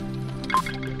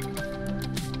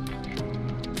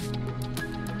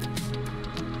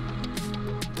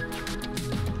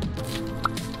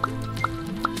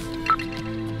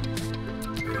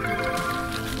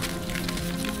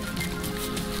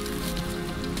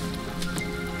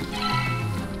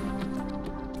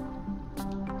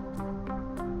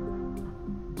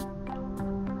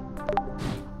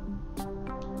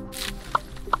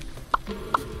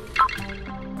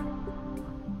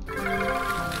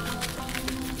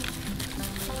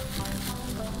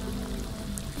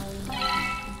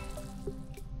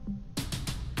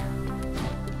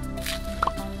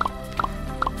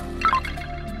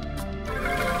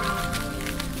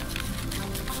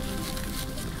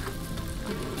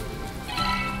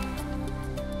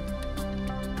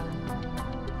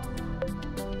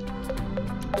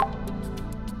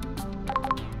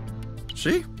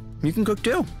 See? You can cook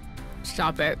too.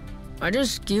 Stop it. I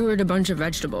just skewered a bunch of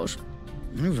vegetables.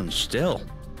 Even still,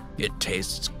 it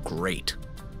tastes great.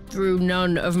 Through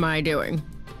none of my doing.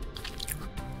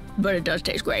 But it does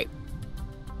taste great.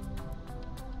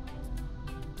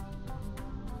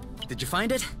 Did you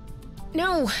find it?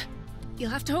 No.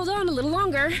 You'll have to hold on a little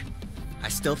longer. I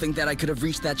still think that I could have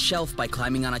reached that shelf by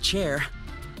climbing on a chair.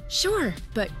 Sure,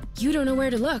 but you don't know where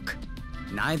to look.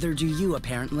 Neither do you,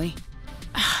 apparently.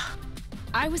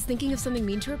 I was thinking of something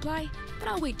mean to reply, but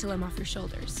I'll wait till I'm off your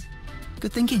shoulders.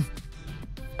 Good thinking.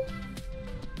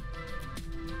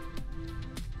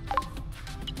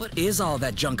 What is all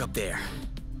that junk up there?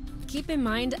 Keep in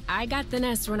mind, I got the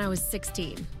nest when I was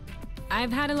 16.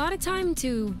 I've had a lot of time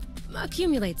to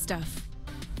accumulate stuff.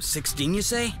 16, you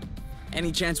say?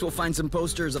 Any chance we'll find some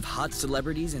posters of hot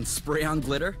celebrities and spray-on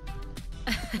glitter?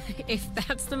 If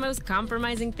that's the most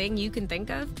compromising thing you can think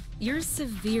of, you're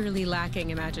severely lacking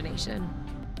imagination.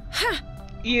 Ha!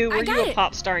 Were I you got a it.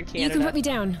 pop star in Canada? You can put me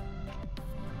down.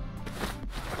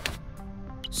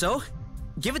 So,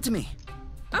 give it to me.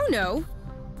 Oh no.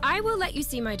 I will let you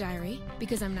see my diary,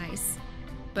 because I'm nice.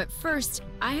 But first,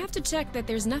 I have to check that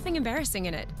there's nothing embarrassing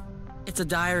in it. It's a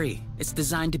diary. It's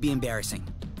designed to be embarrassing.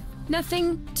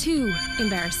 Nothing too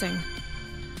embarrassing.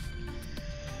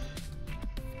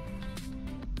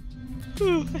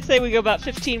 I say we go about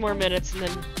 15 more minutes and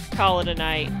then call it a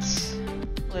night.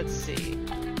 Let's see.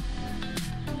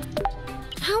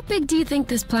 How big do you think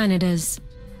this planet is?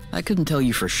 I couldn't tell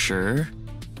you for sure.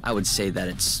 I would say that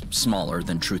it's smaller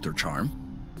than Truth or Charm.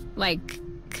 Like,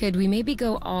 could we maybe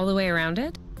go all the way around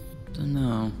it?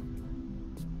 Dunno.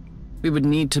 We would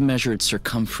need to measure its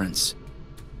circumference.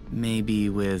 Maybe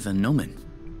with a gnomon.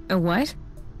 A what?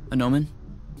 A gnomon?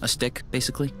 A stick,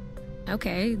 basically.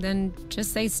 Okay, then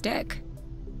just say stick.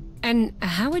 And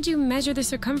how would you measure the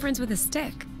circumference with a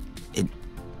stick?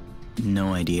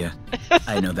 No idea.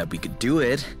 I know that we could do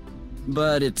it,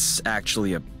 but it's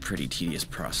actually a pretty tedious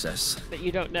process. That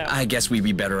you don't know. I guess we'd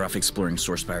be better off exploring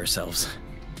Source by ourselves.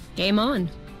 Game on.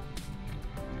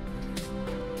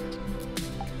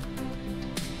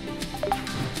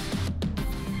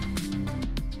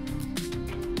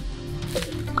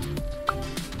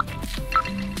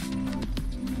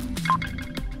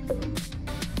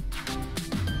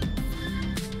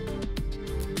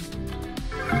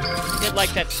 Did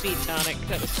like that speed tonic.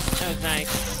 That was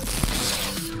nice.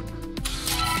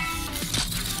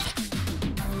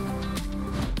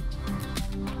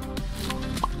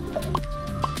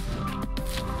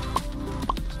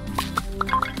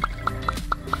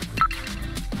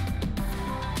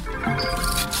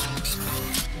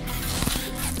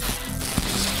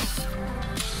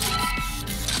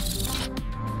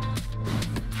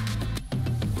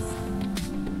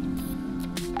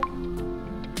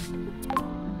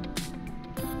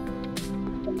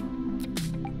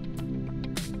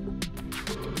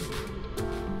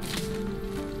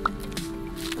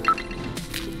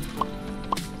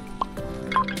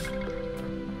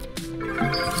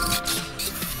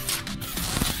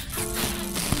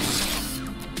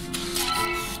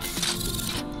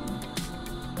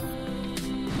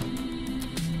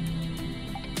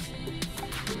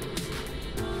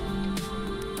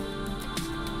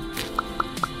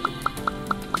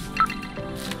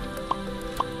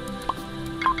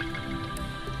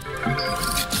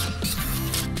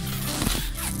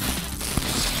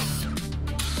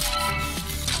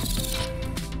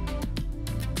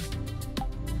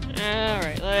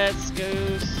 let's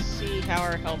go see how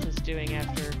our health is doing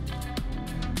after...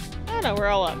 Oh no, we're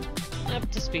all up.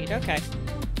 Up to speed, okay.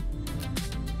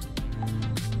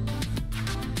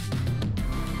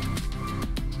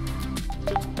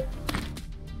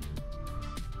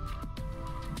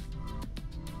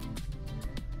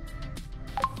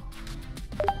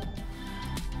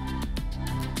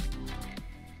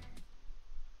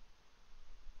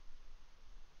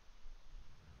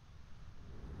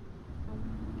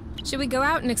 Should we go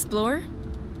out and explore?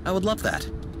 I would love that.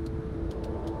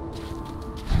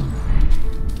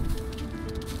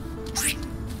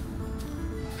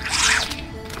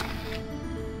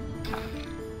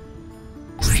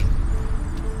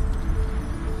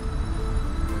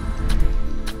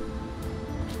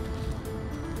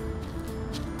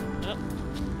 Oh.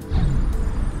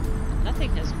 Nothing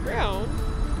has grown.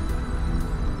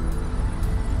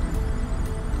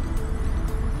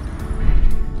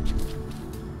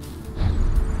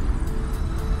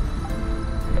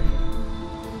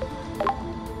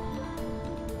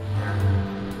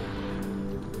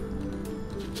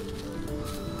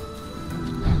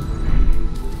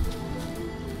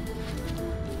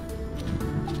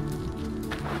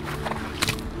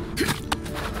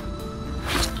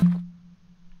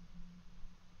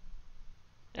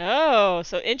 Oh,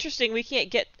 so interesting. We can't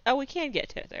get... Oh, we can get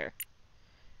to there.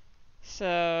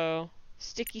 So,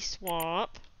 sticky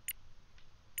swamp.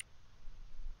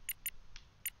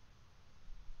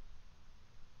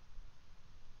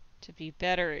 To be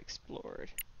better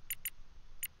explored.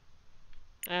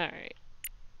 Alright.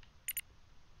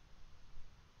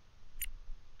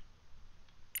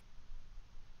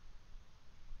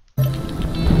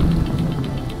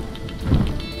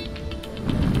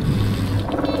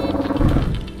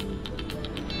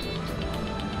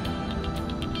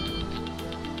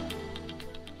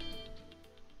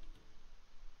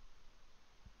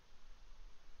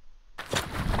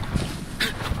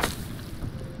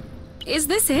 Is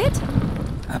this it?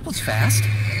 That was fast.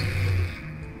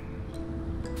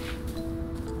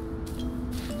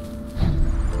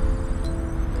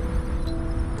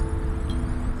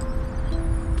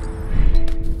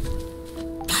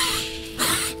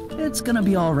 It's gonna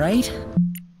be all right.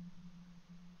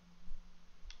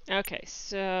 Okay,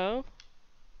 so...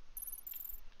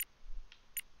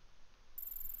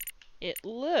 It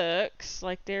looks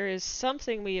like there is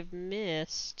something we have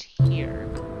missed here.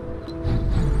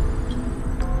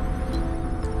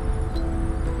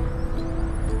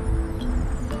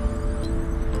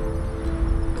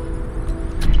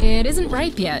 It isn't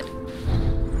ripe yet.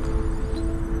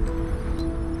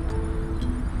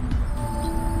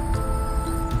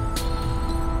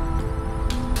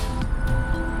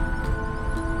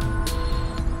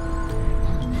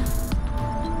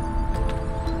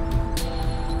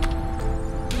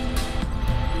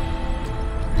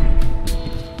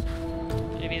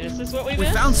 Maybe this is what we We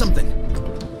missed? found something.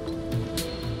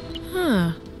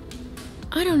 Huh.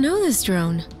 I don't know this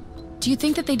drone. Do you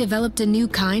think that they developed a new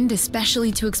kind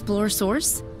especially to explore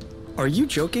Source? Are you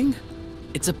joking?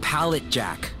 It's a pallet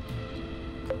jack.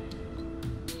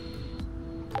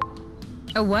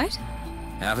 A what?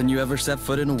 Haven't you ever set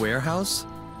foot in a warehouse?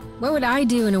 What would I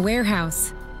do in a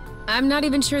warehouse? I'm not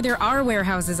even sure there are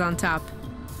warehouses on top.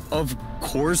 Of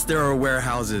course there are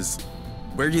warehouses.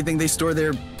 Where do you think they store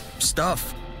their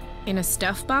stuff? In a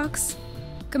stuff box?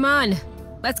 Come on,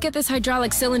 let's get this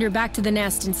hydraulic cylinder back to the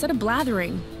nest instead of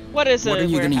blathering. What is What a are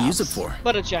you gonna warehouse? use it for?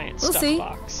 But a giant We'll stuff see.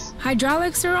 box.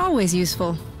 Hydraulics are always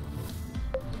useful.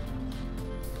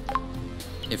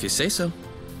 If you say so.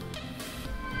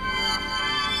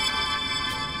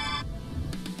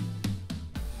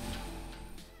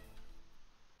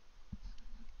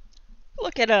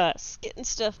 Look at us, getting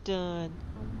stuff done.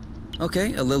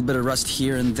 Okay, a little bit of rust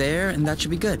here and there, and that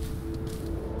should be good.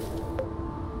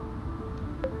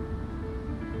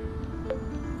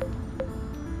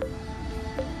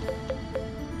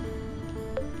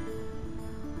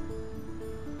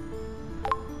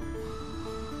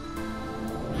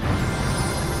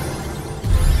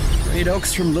 Great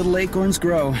oaks from little acorns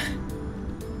grow.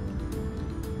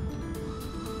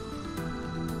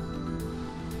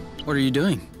 What are you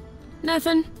doing?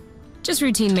 Nothing. Just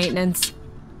routine maintenance.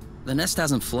 The nest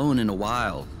hasn't flown in a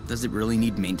while. Does it really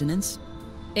need maintenance?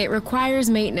 It requires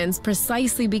maintenance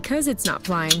precisely because it's not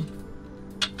flying.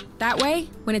 That way,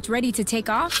 when it's ready to take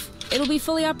off, it'll be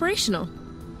fully operational.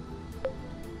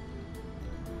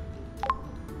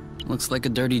 Looks like a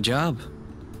dirty job.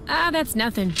 Ah, that's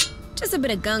nothing. Just a bit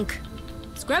of gunk.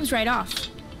 Scrubs right off.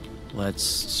 Let's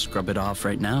scrub it off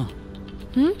right now.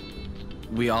 Hmm?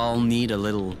 We all need a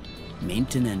little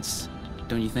maintenance,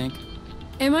 don't you think?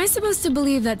 Am I supposed to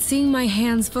believe that seeing my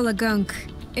hands full of gunk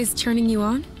is turning you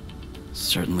on?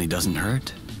 Certainly doesn't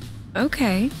hurt.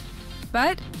 Okay.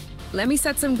 But let me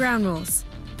set some ground rules.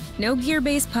 No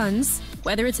gear-based puns,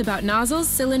 whether it's about nozzles,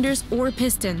 cylinders, or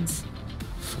pistons.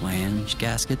 Flange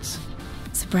gaskets?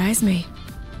 Surprise me.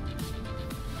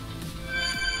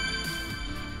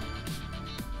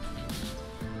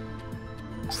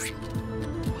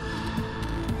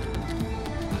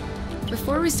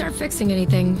 Before we start fixing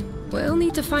anything, we'll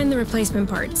need to find the replacement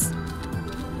parts.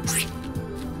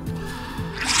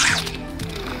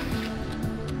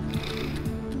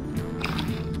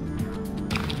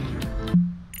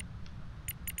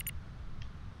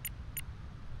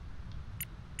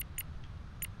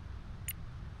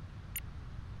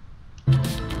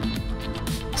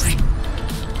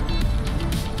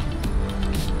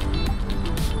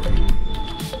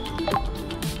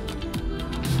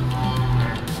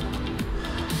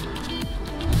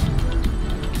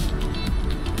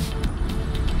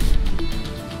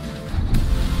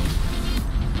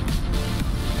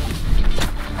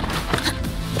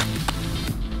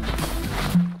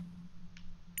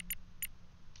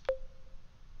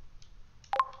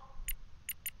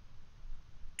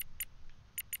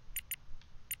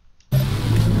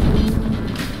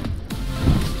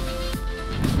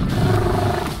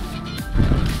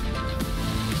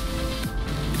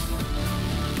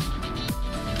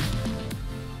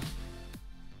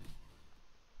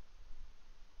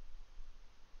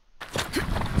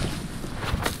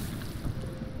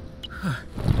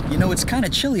 You know, it's kind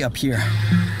of chilly up here.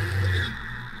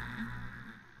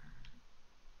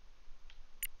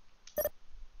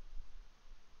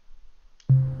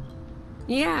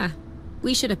 Yeah,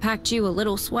 we should have packed you a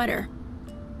little sweater.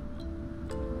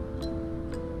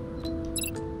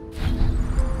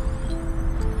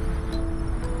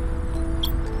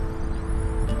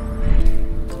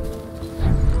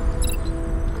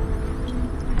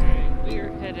 Alright, we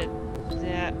are headed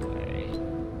that way.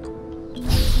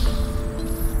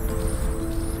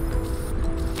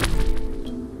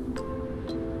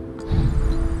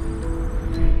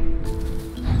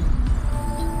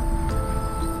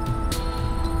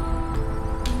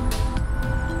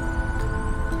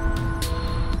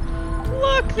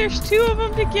 Look, there's two of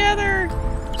them together.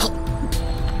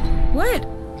 What?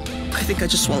 I think I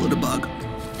just swallowed a bug.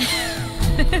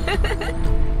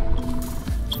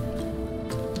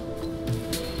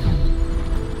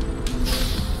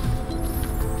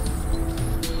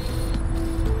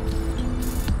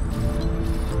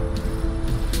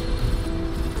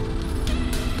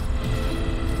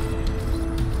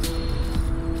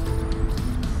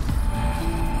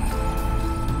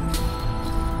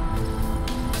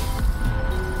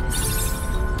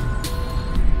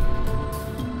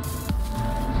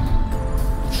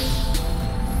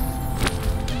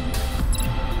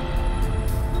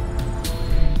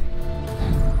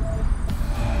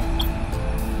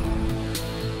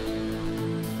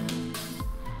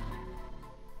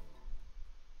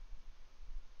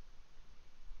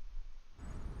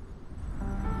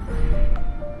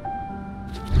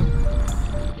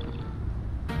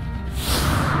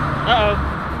 Uh-oh.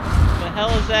 The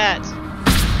hell is that?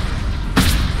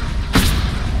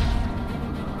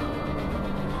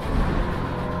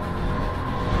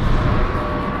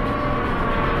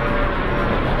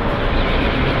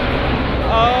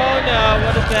 Oh no,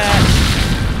 what is that?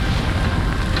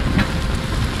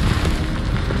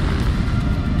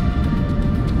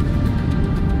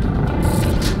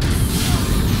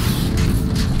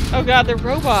 Oh god, they're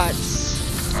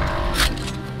robots.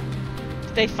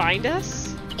 Did they find us?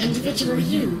 Individual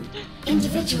U,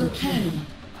 individual K.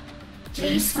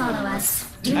 Please follow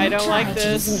us. Do I not don't try like to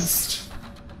this. resist.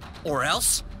 Or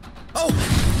else? Oh!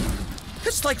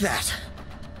 It's like that.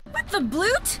 What the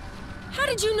bloot? How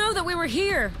did you know that we were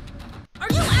here? Are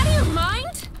you out of your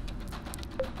mind?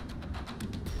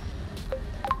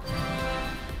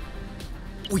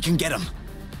 We can get him.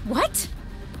 What?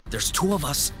 There's two of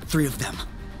us, three of them.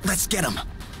 Let's get him.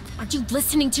 Aren't you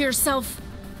listening to yourself?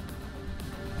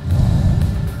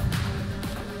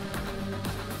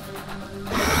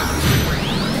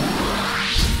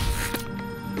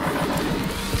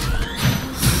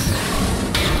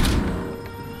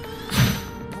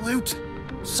 Loot.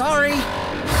 Sorry.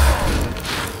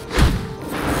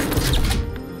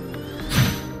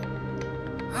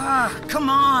 Ah, come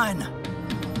on.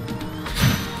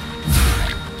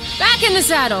 Back in the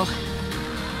saddle!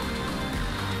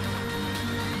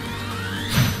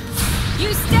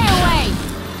 You stay away!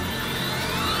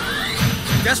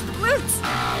 Desperate. Roots!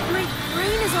 My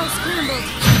brain is all scrambled.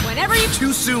 Whenever you...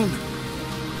 Too soon.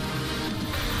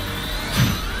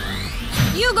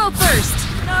 You go first!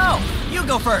 No, you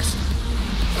go first.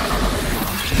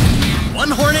 One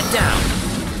Hornet down.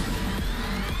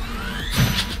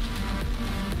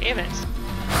 Damn it.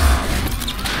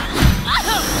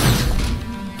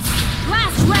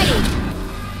 Blast ready!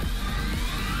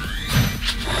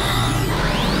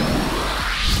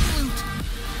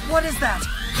 What is that?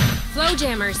 Flow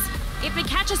jammers. If it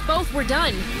catches both, we're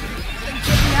done. Then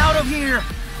get me out of here!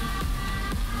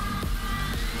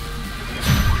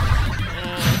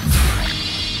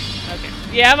 Okay.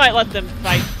 Yeah, I might let them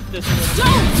fight this a little.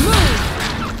 Don't move!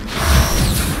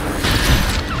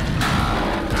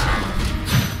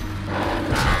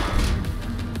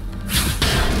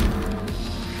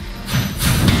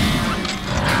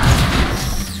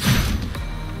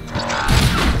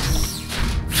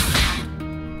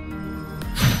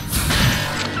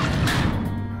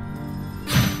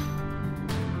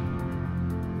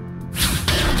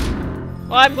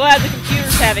 Well, I'm glad the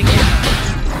computer's having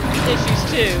issues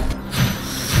too.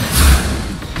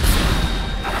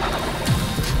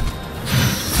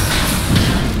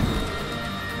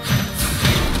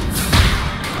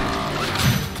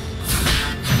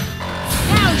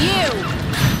 Now you!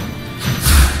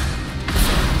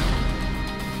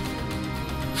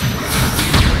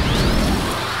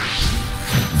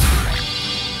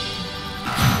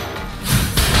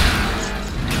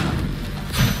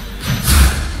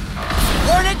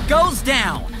 Hornet goes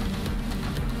down!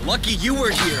 Lucky you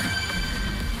were here.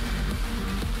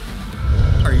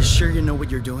 Are you sure you know what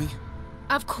you're doing?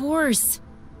 Of course.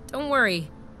 Don't worry.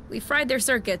 We fried their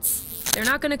circuits. They're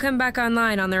not gonna come back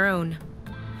online on their own.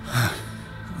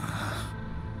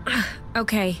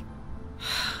 Okay.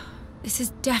 This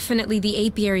is definitely the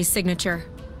apiary's signature.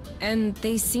 And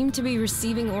they seem to be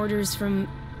receiving orders from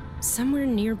somewhere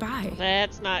nearby.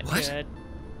 That's not What? good.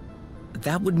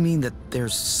 That would mean that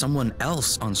there's someone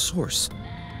else on Source.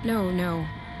 No.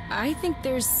 I think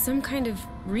there's some kind of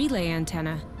relay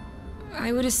antenna.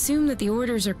 I would assume that the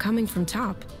orders are coming from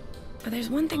top. But there's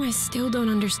one thing I still don't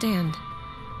understand.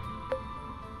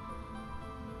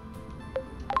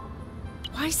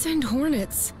 Why send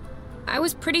Hornets? I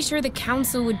was pretty sure the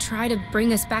Council would try to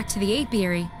bring us back to the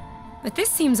apiary. But this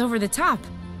seems over the top.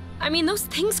 I mean, those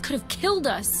things could have killed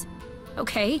us.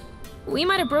 Okay, we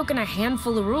might have broken a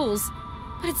handful of rules,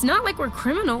 but it's not like we're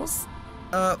criminals.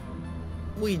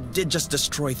 We did just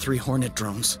destroy 3 Hornet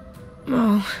drones.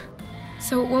 Oh,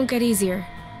 so it won't get easier,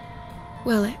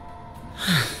 will it?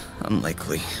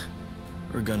 Unlikely.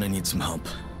 We're gonna need some help.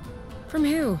 From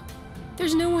who?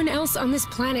 There's no one else on this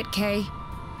planet, Kay.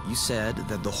 You said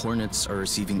that the Hornets are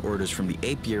receiving orders from the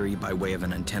apiary by way of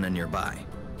an antenna nearby.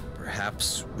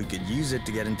 Perhaps we could use it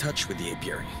to get in touch with the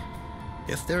apiary.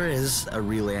 If there is a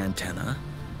relay antenna,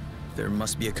 there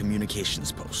must be a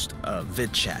communications post, a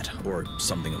vid chat, or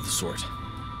something of the sort.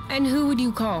 And who would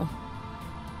you call?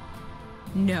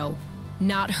 No,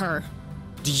 not her.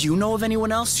 Do you know of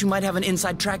anyone else who might have an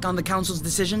inside track on the Council's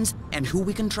decisions, and who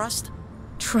we can trust?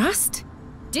 Trust?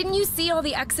 Didn't you see all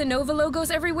the Exanova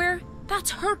logos everywhere?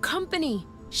 That's her company.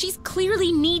 She's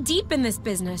clearly knee-deep in this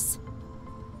business.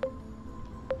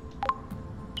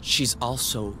 She's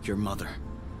also your mother.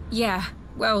 Yeah,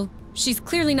 well, she's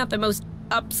clearly not the most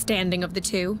upstanding of the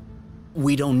two.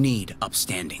 We don't need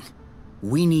upstanding.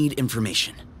 We need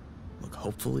information. Look,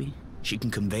 hopefully, she can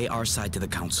convey our side to the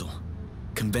Council.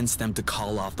 Convince them to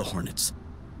call off the Hornets.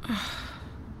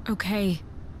 Okay.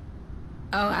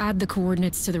 I'll add the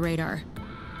coordinates to the radar.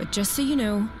 But just so you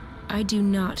know, I do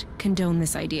not condone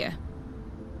this idea.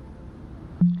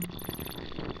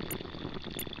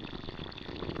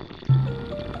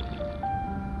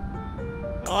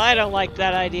 Well, I don't like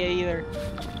that idea either.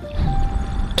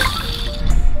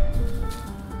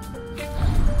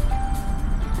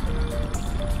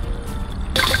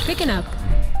 Picking up.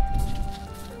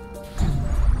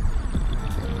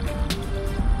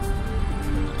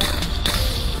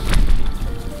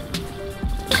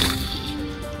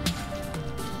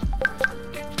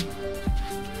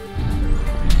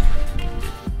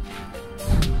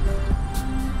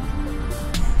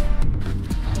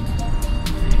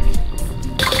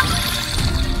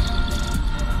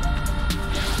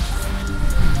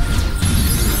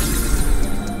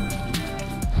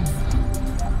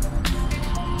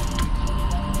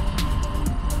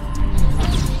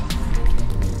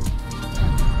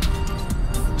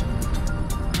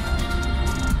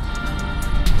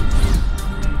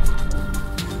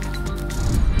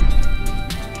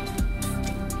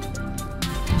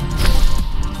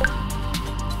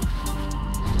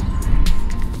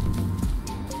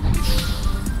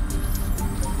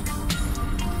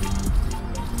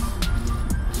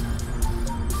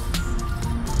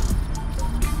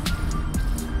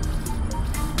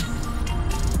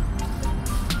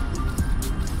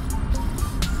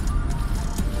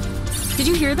 Did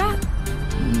you hear that?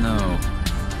 No.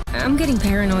 I'm getting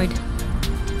paranoid.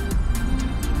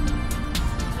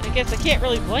 I guess I can't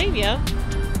really blame you.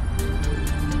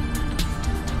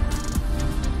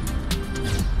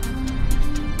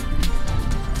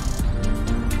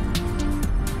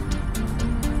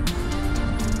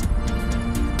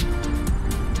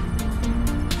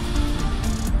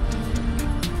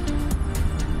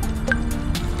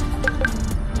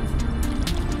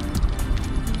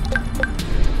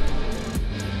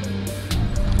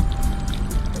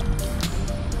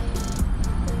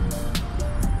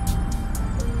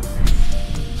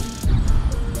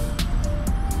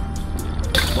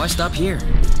 Why stop here?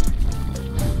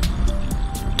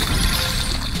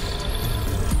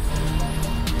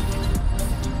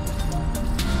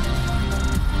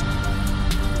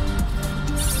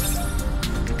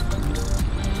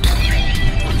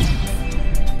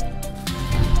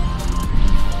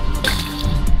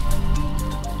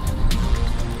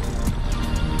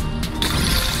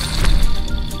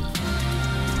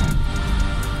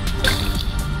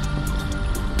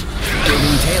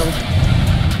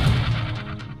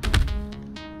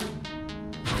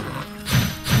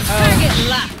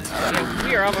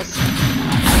 We are almost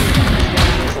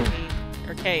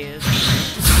or K is.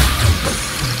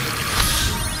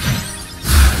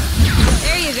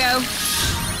 There you go.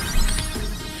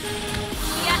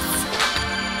 Yes.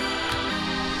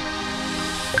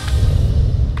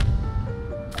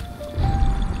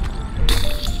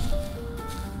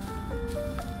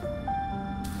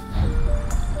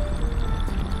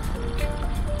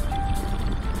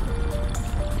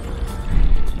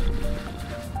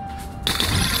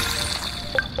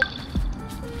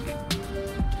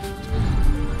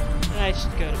 I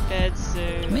should go to bed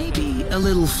soon. Maybe a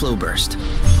little flow burst.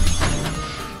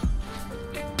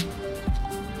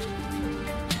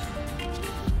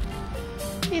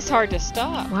 He's hard to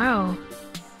stop. Wow,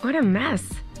 what a mess.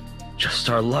 Just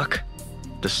our luck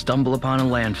to stumble upon a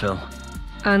landfill.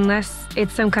 Unless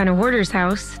it's some kind of hoarder's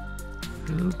house.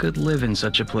 Who could live in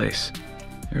such a place?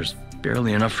 There's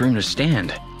barely enough room to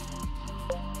stand.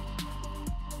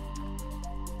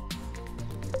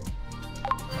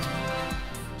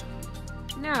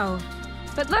 No,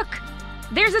 but look,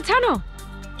 there's a tunnel.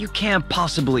 You can't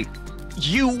possibly...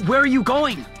 Where are you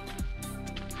going?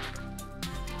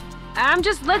 I'm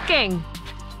just looking.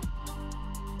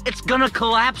 It's gonna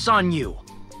collapse on you.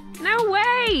 No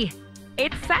way.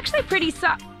 It's actually pretty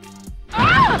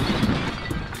Ah!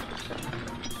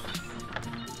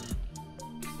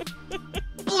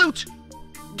 Blute!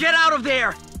 Get out of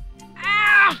there!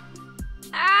 Ah!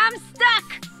 I'm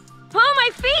stuck. Pull my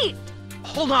feet.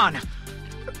 Hold on.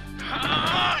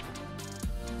 Ah!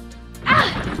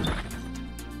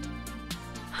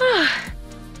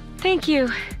 Thank you.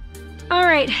 All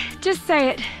right, just say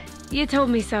it. You told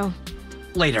me so.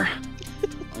 Later.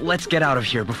 Let's get out of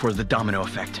here before the domino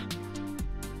effect.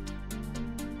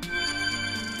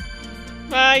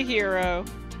 My hero.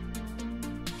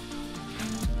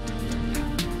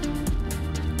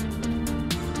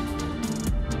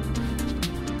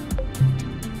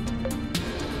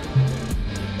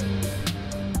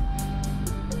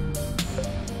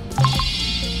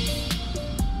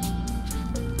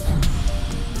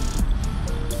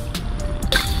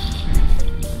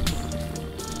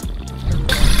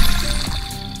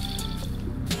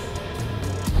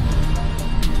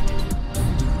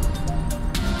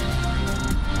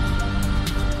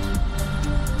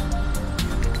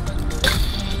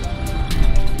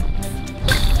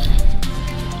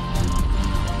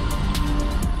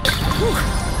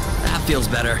 That feels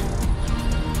better.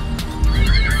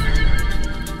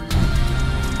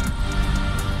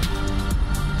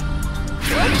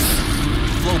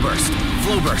 Flow burst.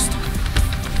 Flow burst.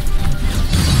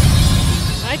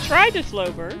 I tried to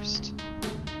flow burst.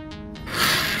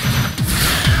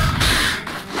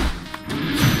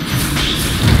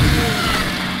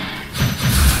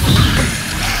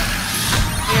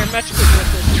 You're much quicker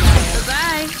with this than I am.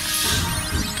 Bye.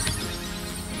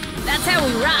 That's how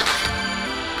we rock.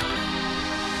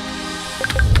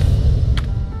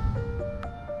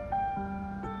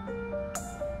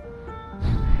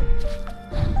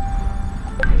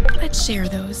 Let's share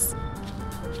those.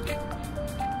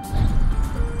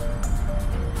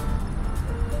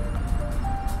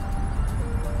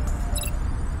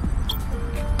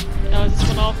 Oh, is this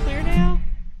one all clear now?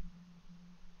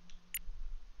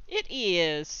 It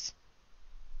is.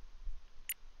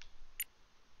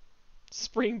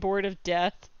 Springboard of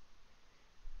Death.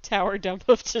 Tower Dump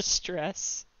of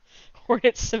Distress.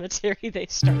 Hornet Cemetery, they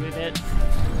started it.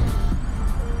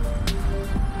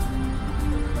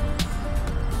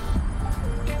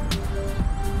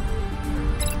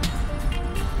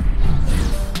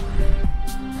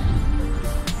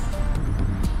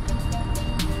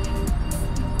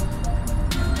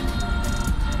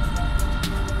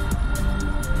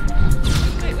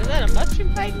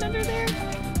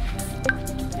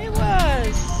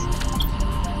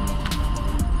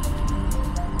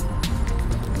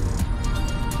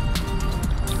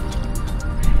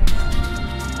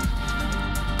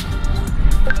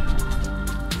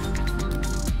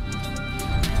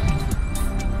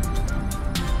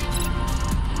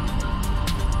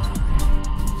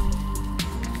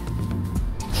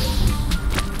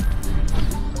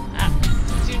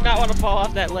 do not want to fall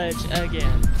off that ledge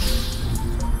again.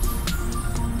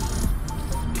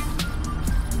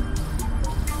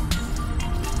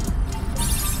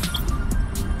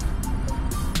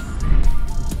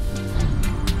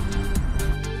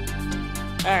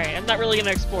 Alright, I'm not really gonna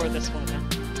explore this one then.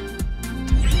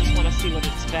 Just want to see what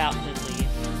it's about and then leave.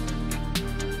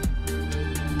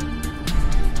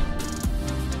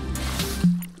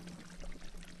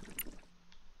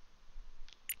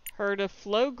 Heard of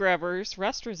flow grubbers'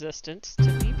 rust resistance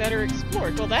to be better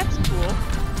explored. Well, that's cool.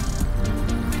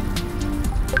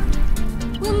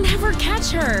 We'll never catch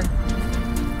her!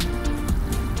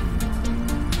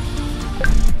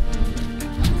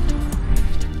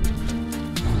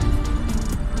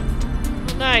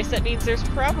 Well, nice. That means there's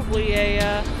probably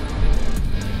a,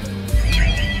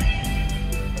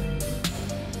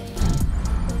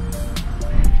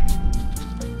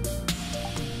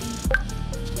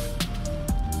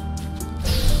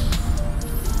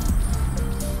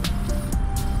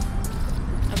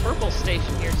 Merple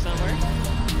station here somewhere.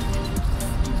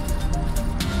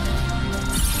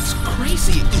 It's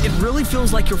crazy. It really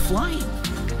feels like you're flying.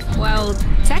 Well,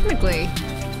 technically.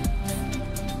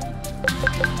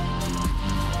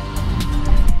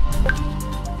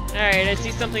 Alright, I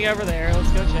see something over there.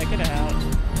 Let's go check it out.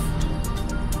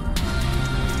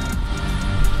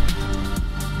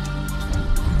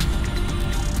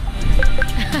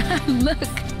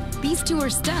 Look, these two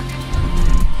are stuck.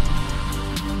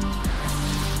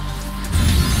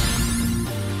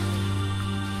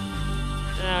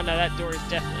 Oh no, that door is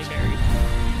definitely buried.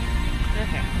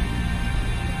 Okay.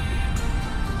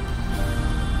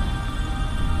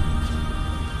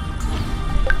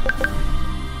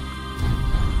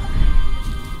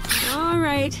 All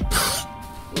right,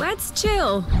 let's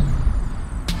chill.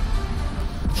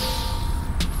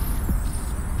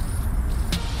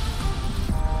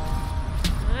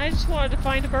 I just wanted to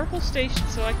find a Merple station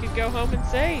so I could go home and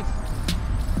save.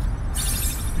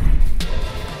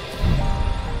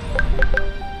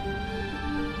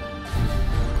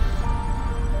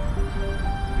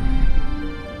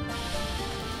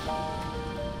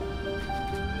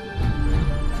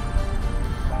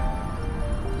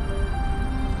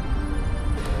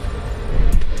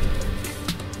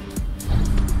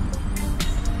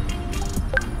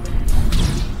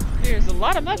 There's a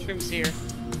lot of mushrooms here.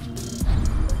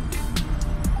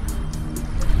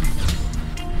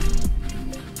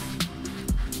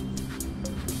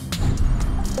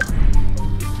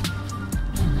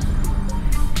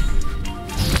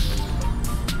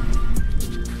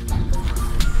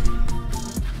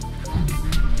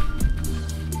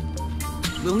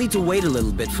 We'll need to wait a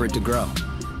little bit for it to grow.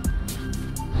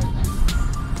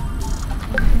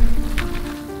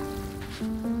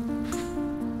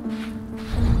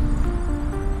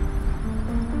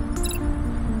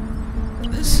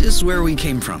 This is where we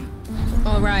came from.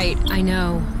 All right, I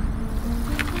know.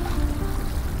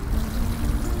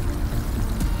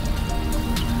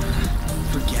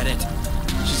 Forget it.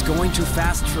 She's going too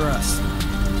fast for us.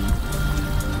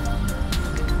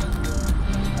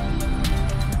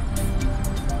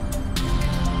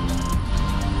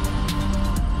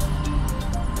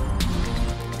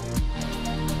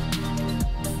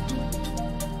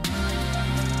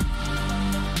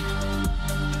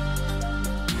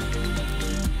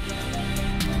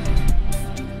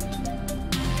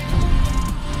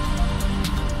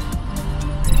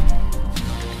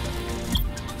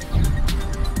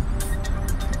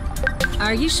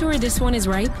 Are you sure this one is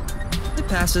ripe? It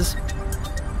passes.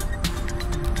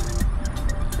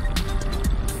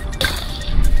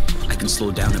 I can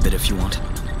slow down a bit if you want.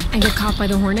 And get caught by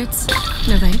the hornets?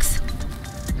 No thanks.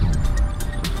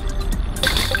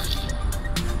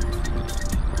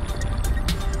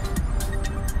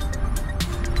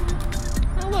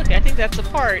 Oh look, I think that's a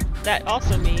part. That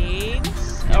also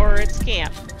means... or it's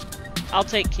camp. I'll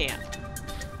take camp.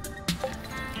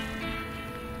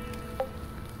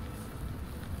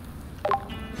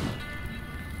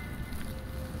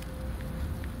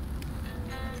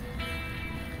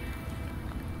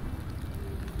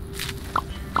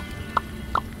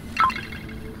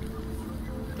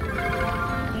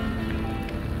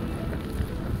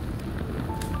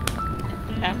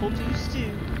 Apple juice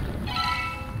stew.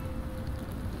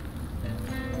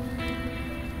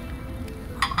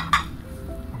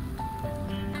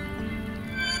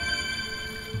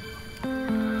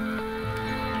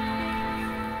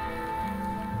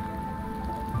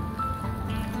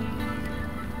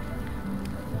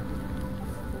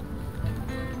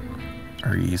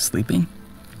 Are you sleeping?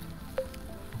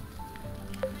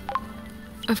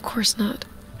 Of course not.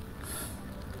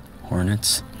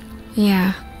 Hornets?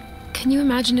 Yeah. Can you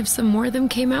imagine if some more of them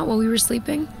came out while we were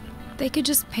sleeping? They could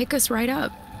just pick us right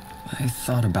up. I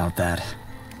thought about that.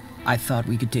 I thought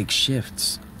we could take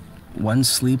shifts. One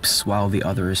sleeps while the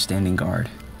other is standing guard.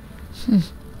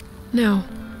 No.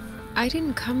 I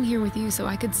didn't come here with you so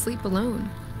I could sleep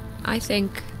alone. I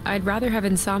think I'd rather have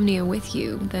insomnia with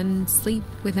you than sleep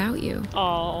without you.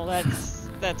 Oh, that's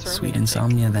romantic. Sweet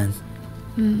insomnia,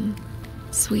 then.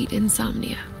 Sweet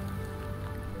insomnia.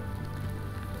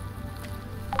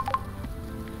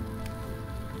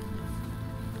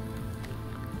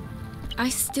 I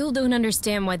still don't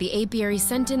understand why the apiary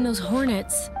sent in those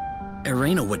hornets.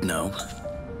 Irena would know.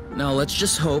 Now let's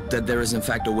just hope that there is in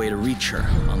fact a way to reach her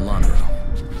on Lonro.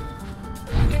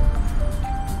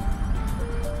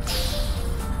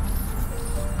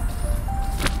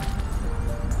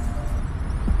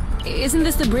 Isn't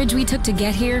this the bridge we took to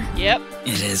get here? Yep.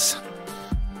 It is.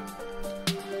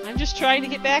 I'm just trying to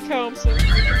get back home so we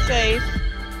can save.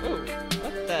 Ooh,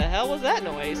 what the hell was that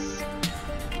noise?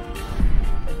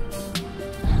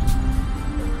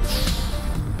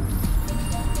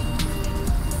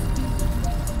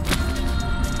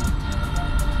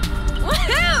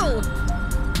 Woohoo!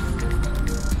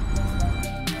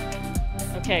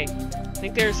 Okay, I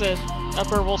think there's a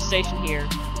Burble station here.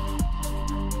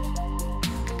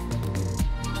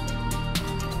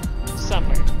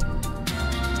 Somewhere.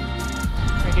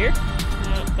 Right here?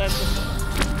 No, that's the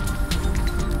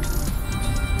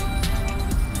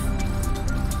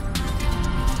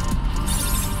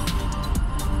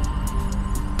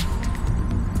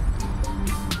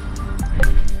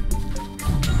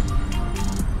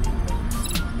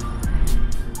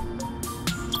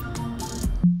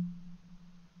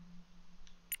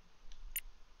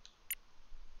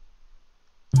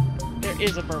There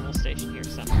is a Burble station here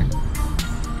somewhere.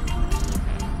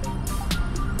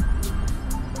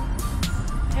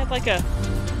 Had like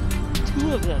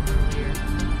two of them here.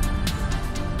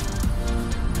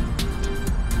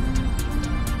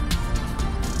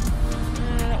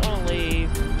 I don't want to leave.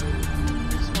 I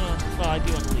just want to. Well, I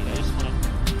do want to leave. I just want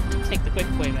to take the quick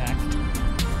way back.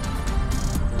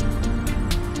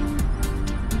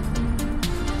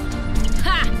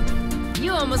 Ha!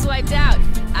 You almost wiped out.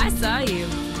 I saw you.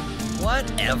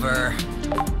 Whatever.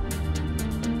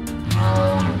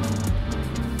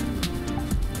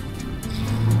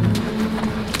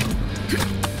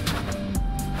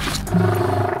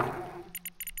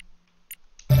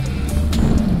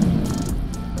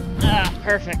 Ah,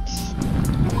 perfect.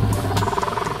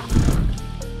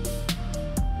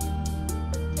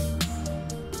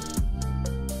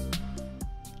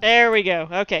 There we go.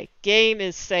 Okay, game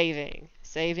is saving.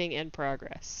 Saving in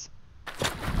progress.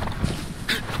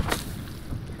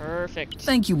 Perfect.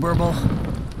 Thank you, Burble.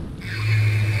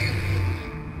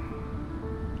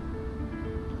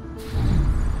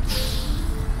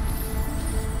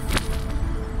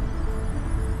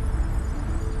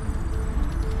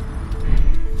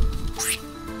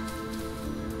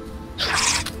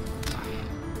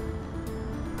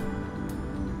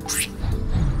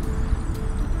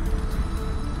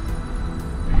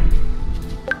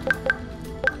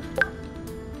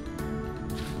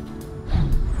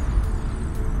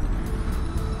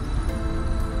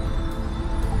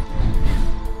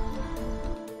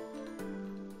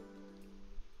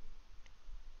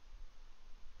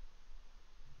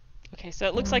 Okay, so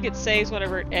it looks like it saves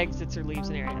whenever it exits or leaves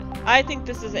an area. I think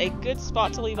this is a good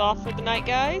spot to leave off for the night,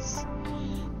 guys.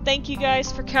 Thank you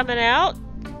guys for coming out.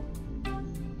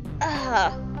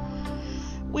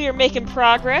 We are making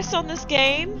progress on this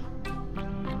game.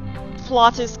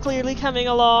 Plot is clearly coming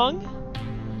along.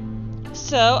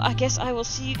 So, I guess I will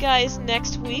see you guys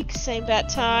next week. Same bat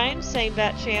time, same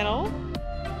bat channel.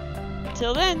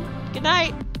 Until then, good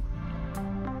night.